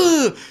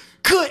 good.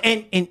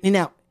 And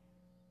now,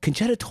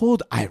 Concetta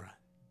told Ira,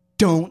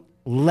 don't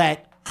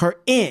let her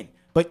in.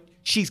 But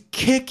she's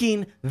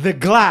kicking the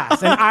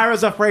glass. And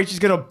Ira's afraid she's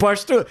going to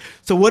burst through it.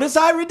 So what does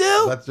Ira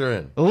do?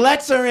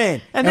 Lets her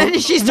in. And then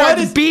she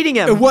starts beating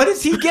him. And what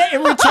does he get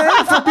in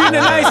return for being a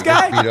nice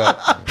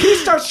guy? He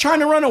starts trying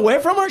to run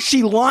away from her.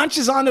 She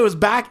launches onto his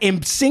back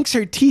and sinks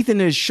her teeth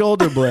into his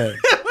shoulder blade.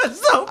 It was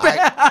so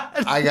bad.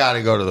 I got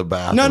to go to the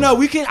bathroom. No,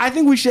 I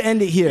think we should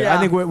end it here. Yeah, I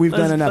think we've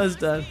done enough. That's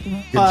done.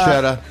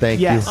 Concetta,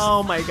 thank you.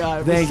 Oh my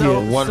God. Thank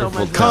you.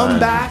 Wonderful much time.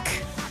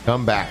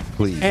 Come back,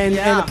 please. And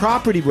the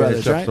Property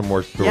Brothers, Finish up right? some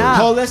more stories. Yeah.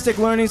 Holistic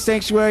Learning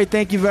Sanctuary,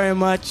 thank you very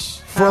much.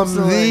 From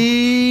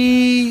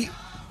the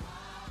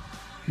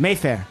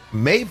Mayfair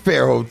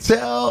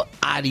Hotel,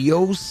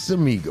 adios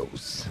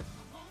amigos.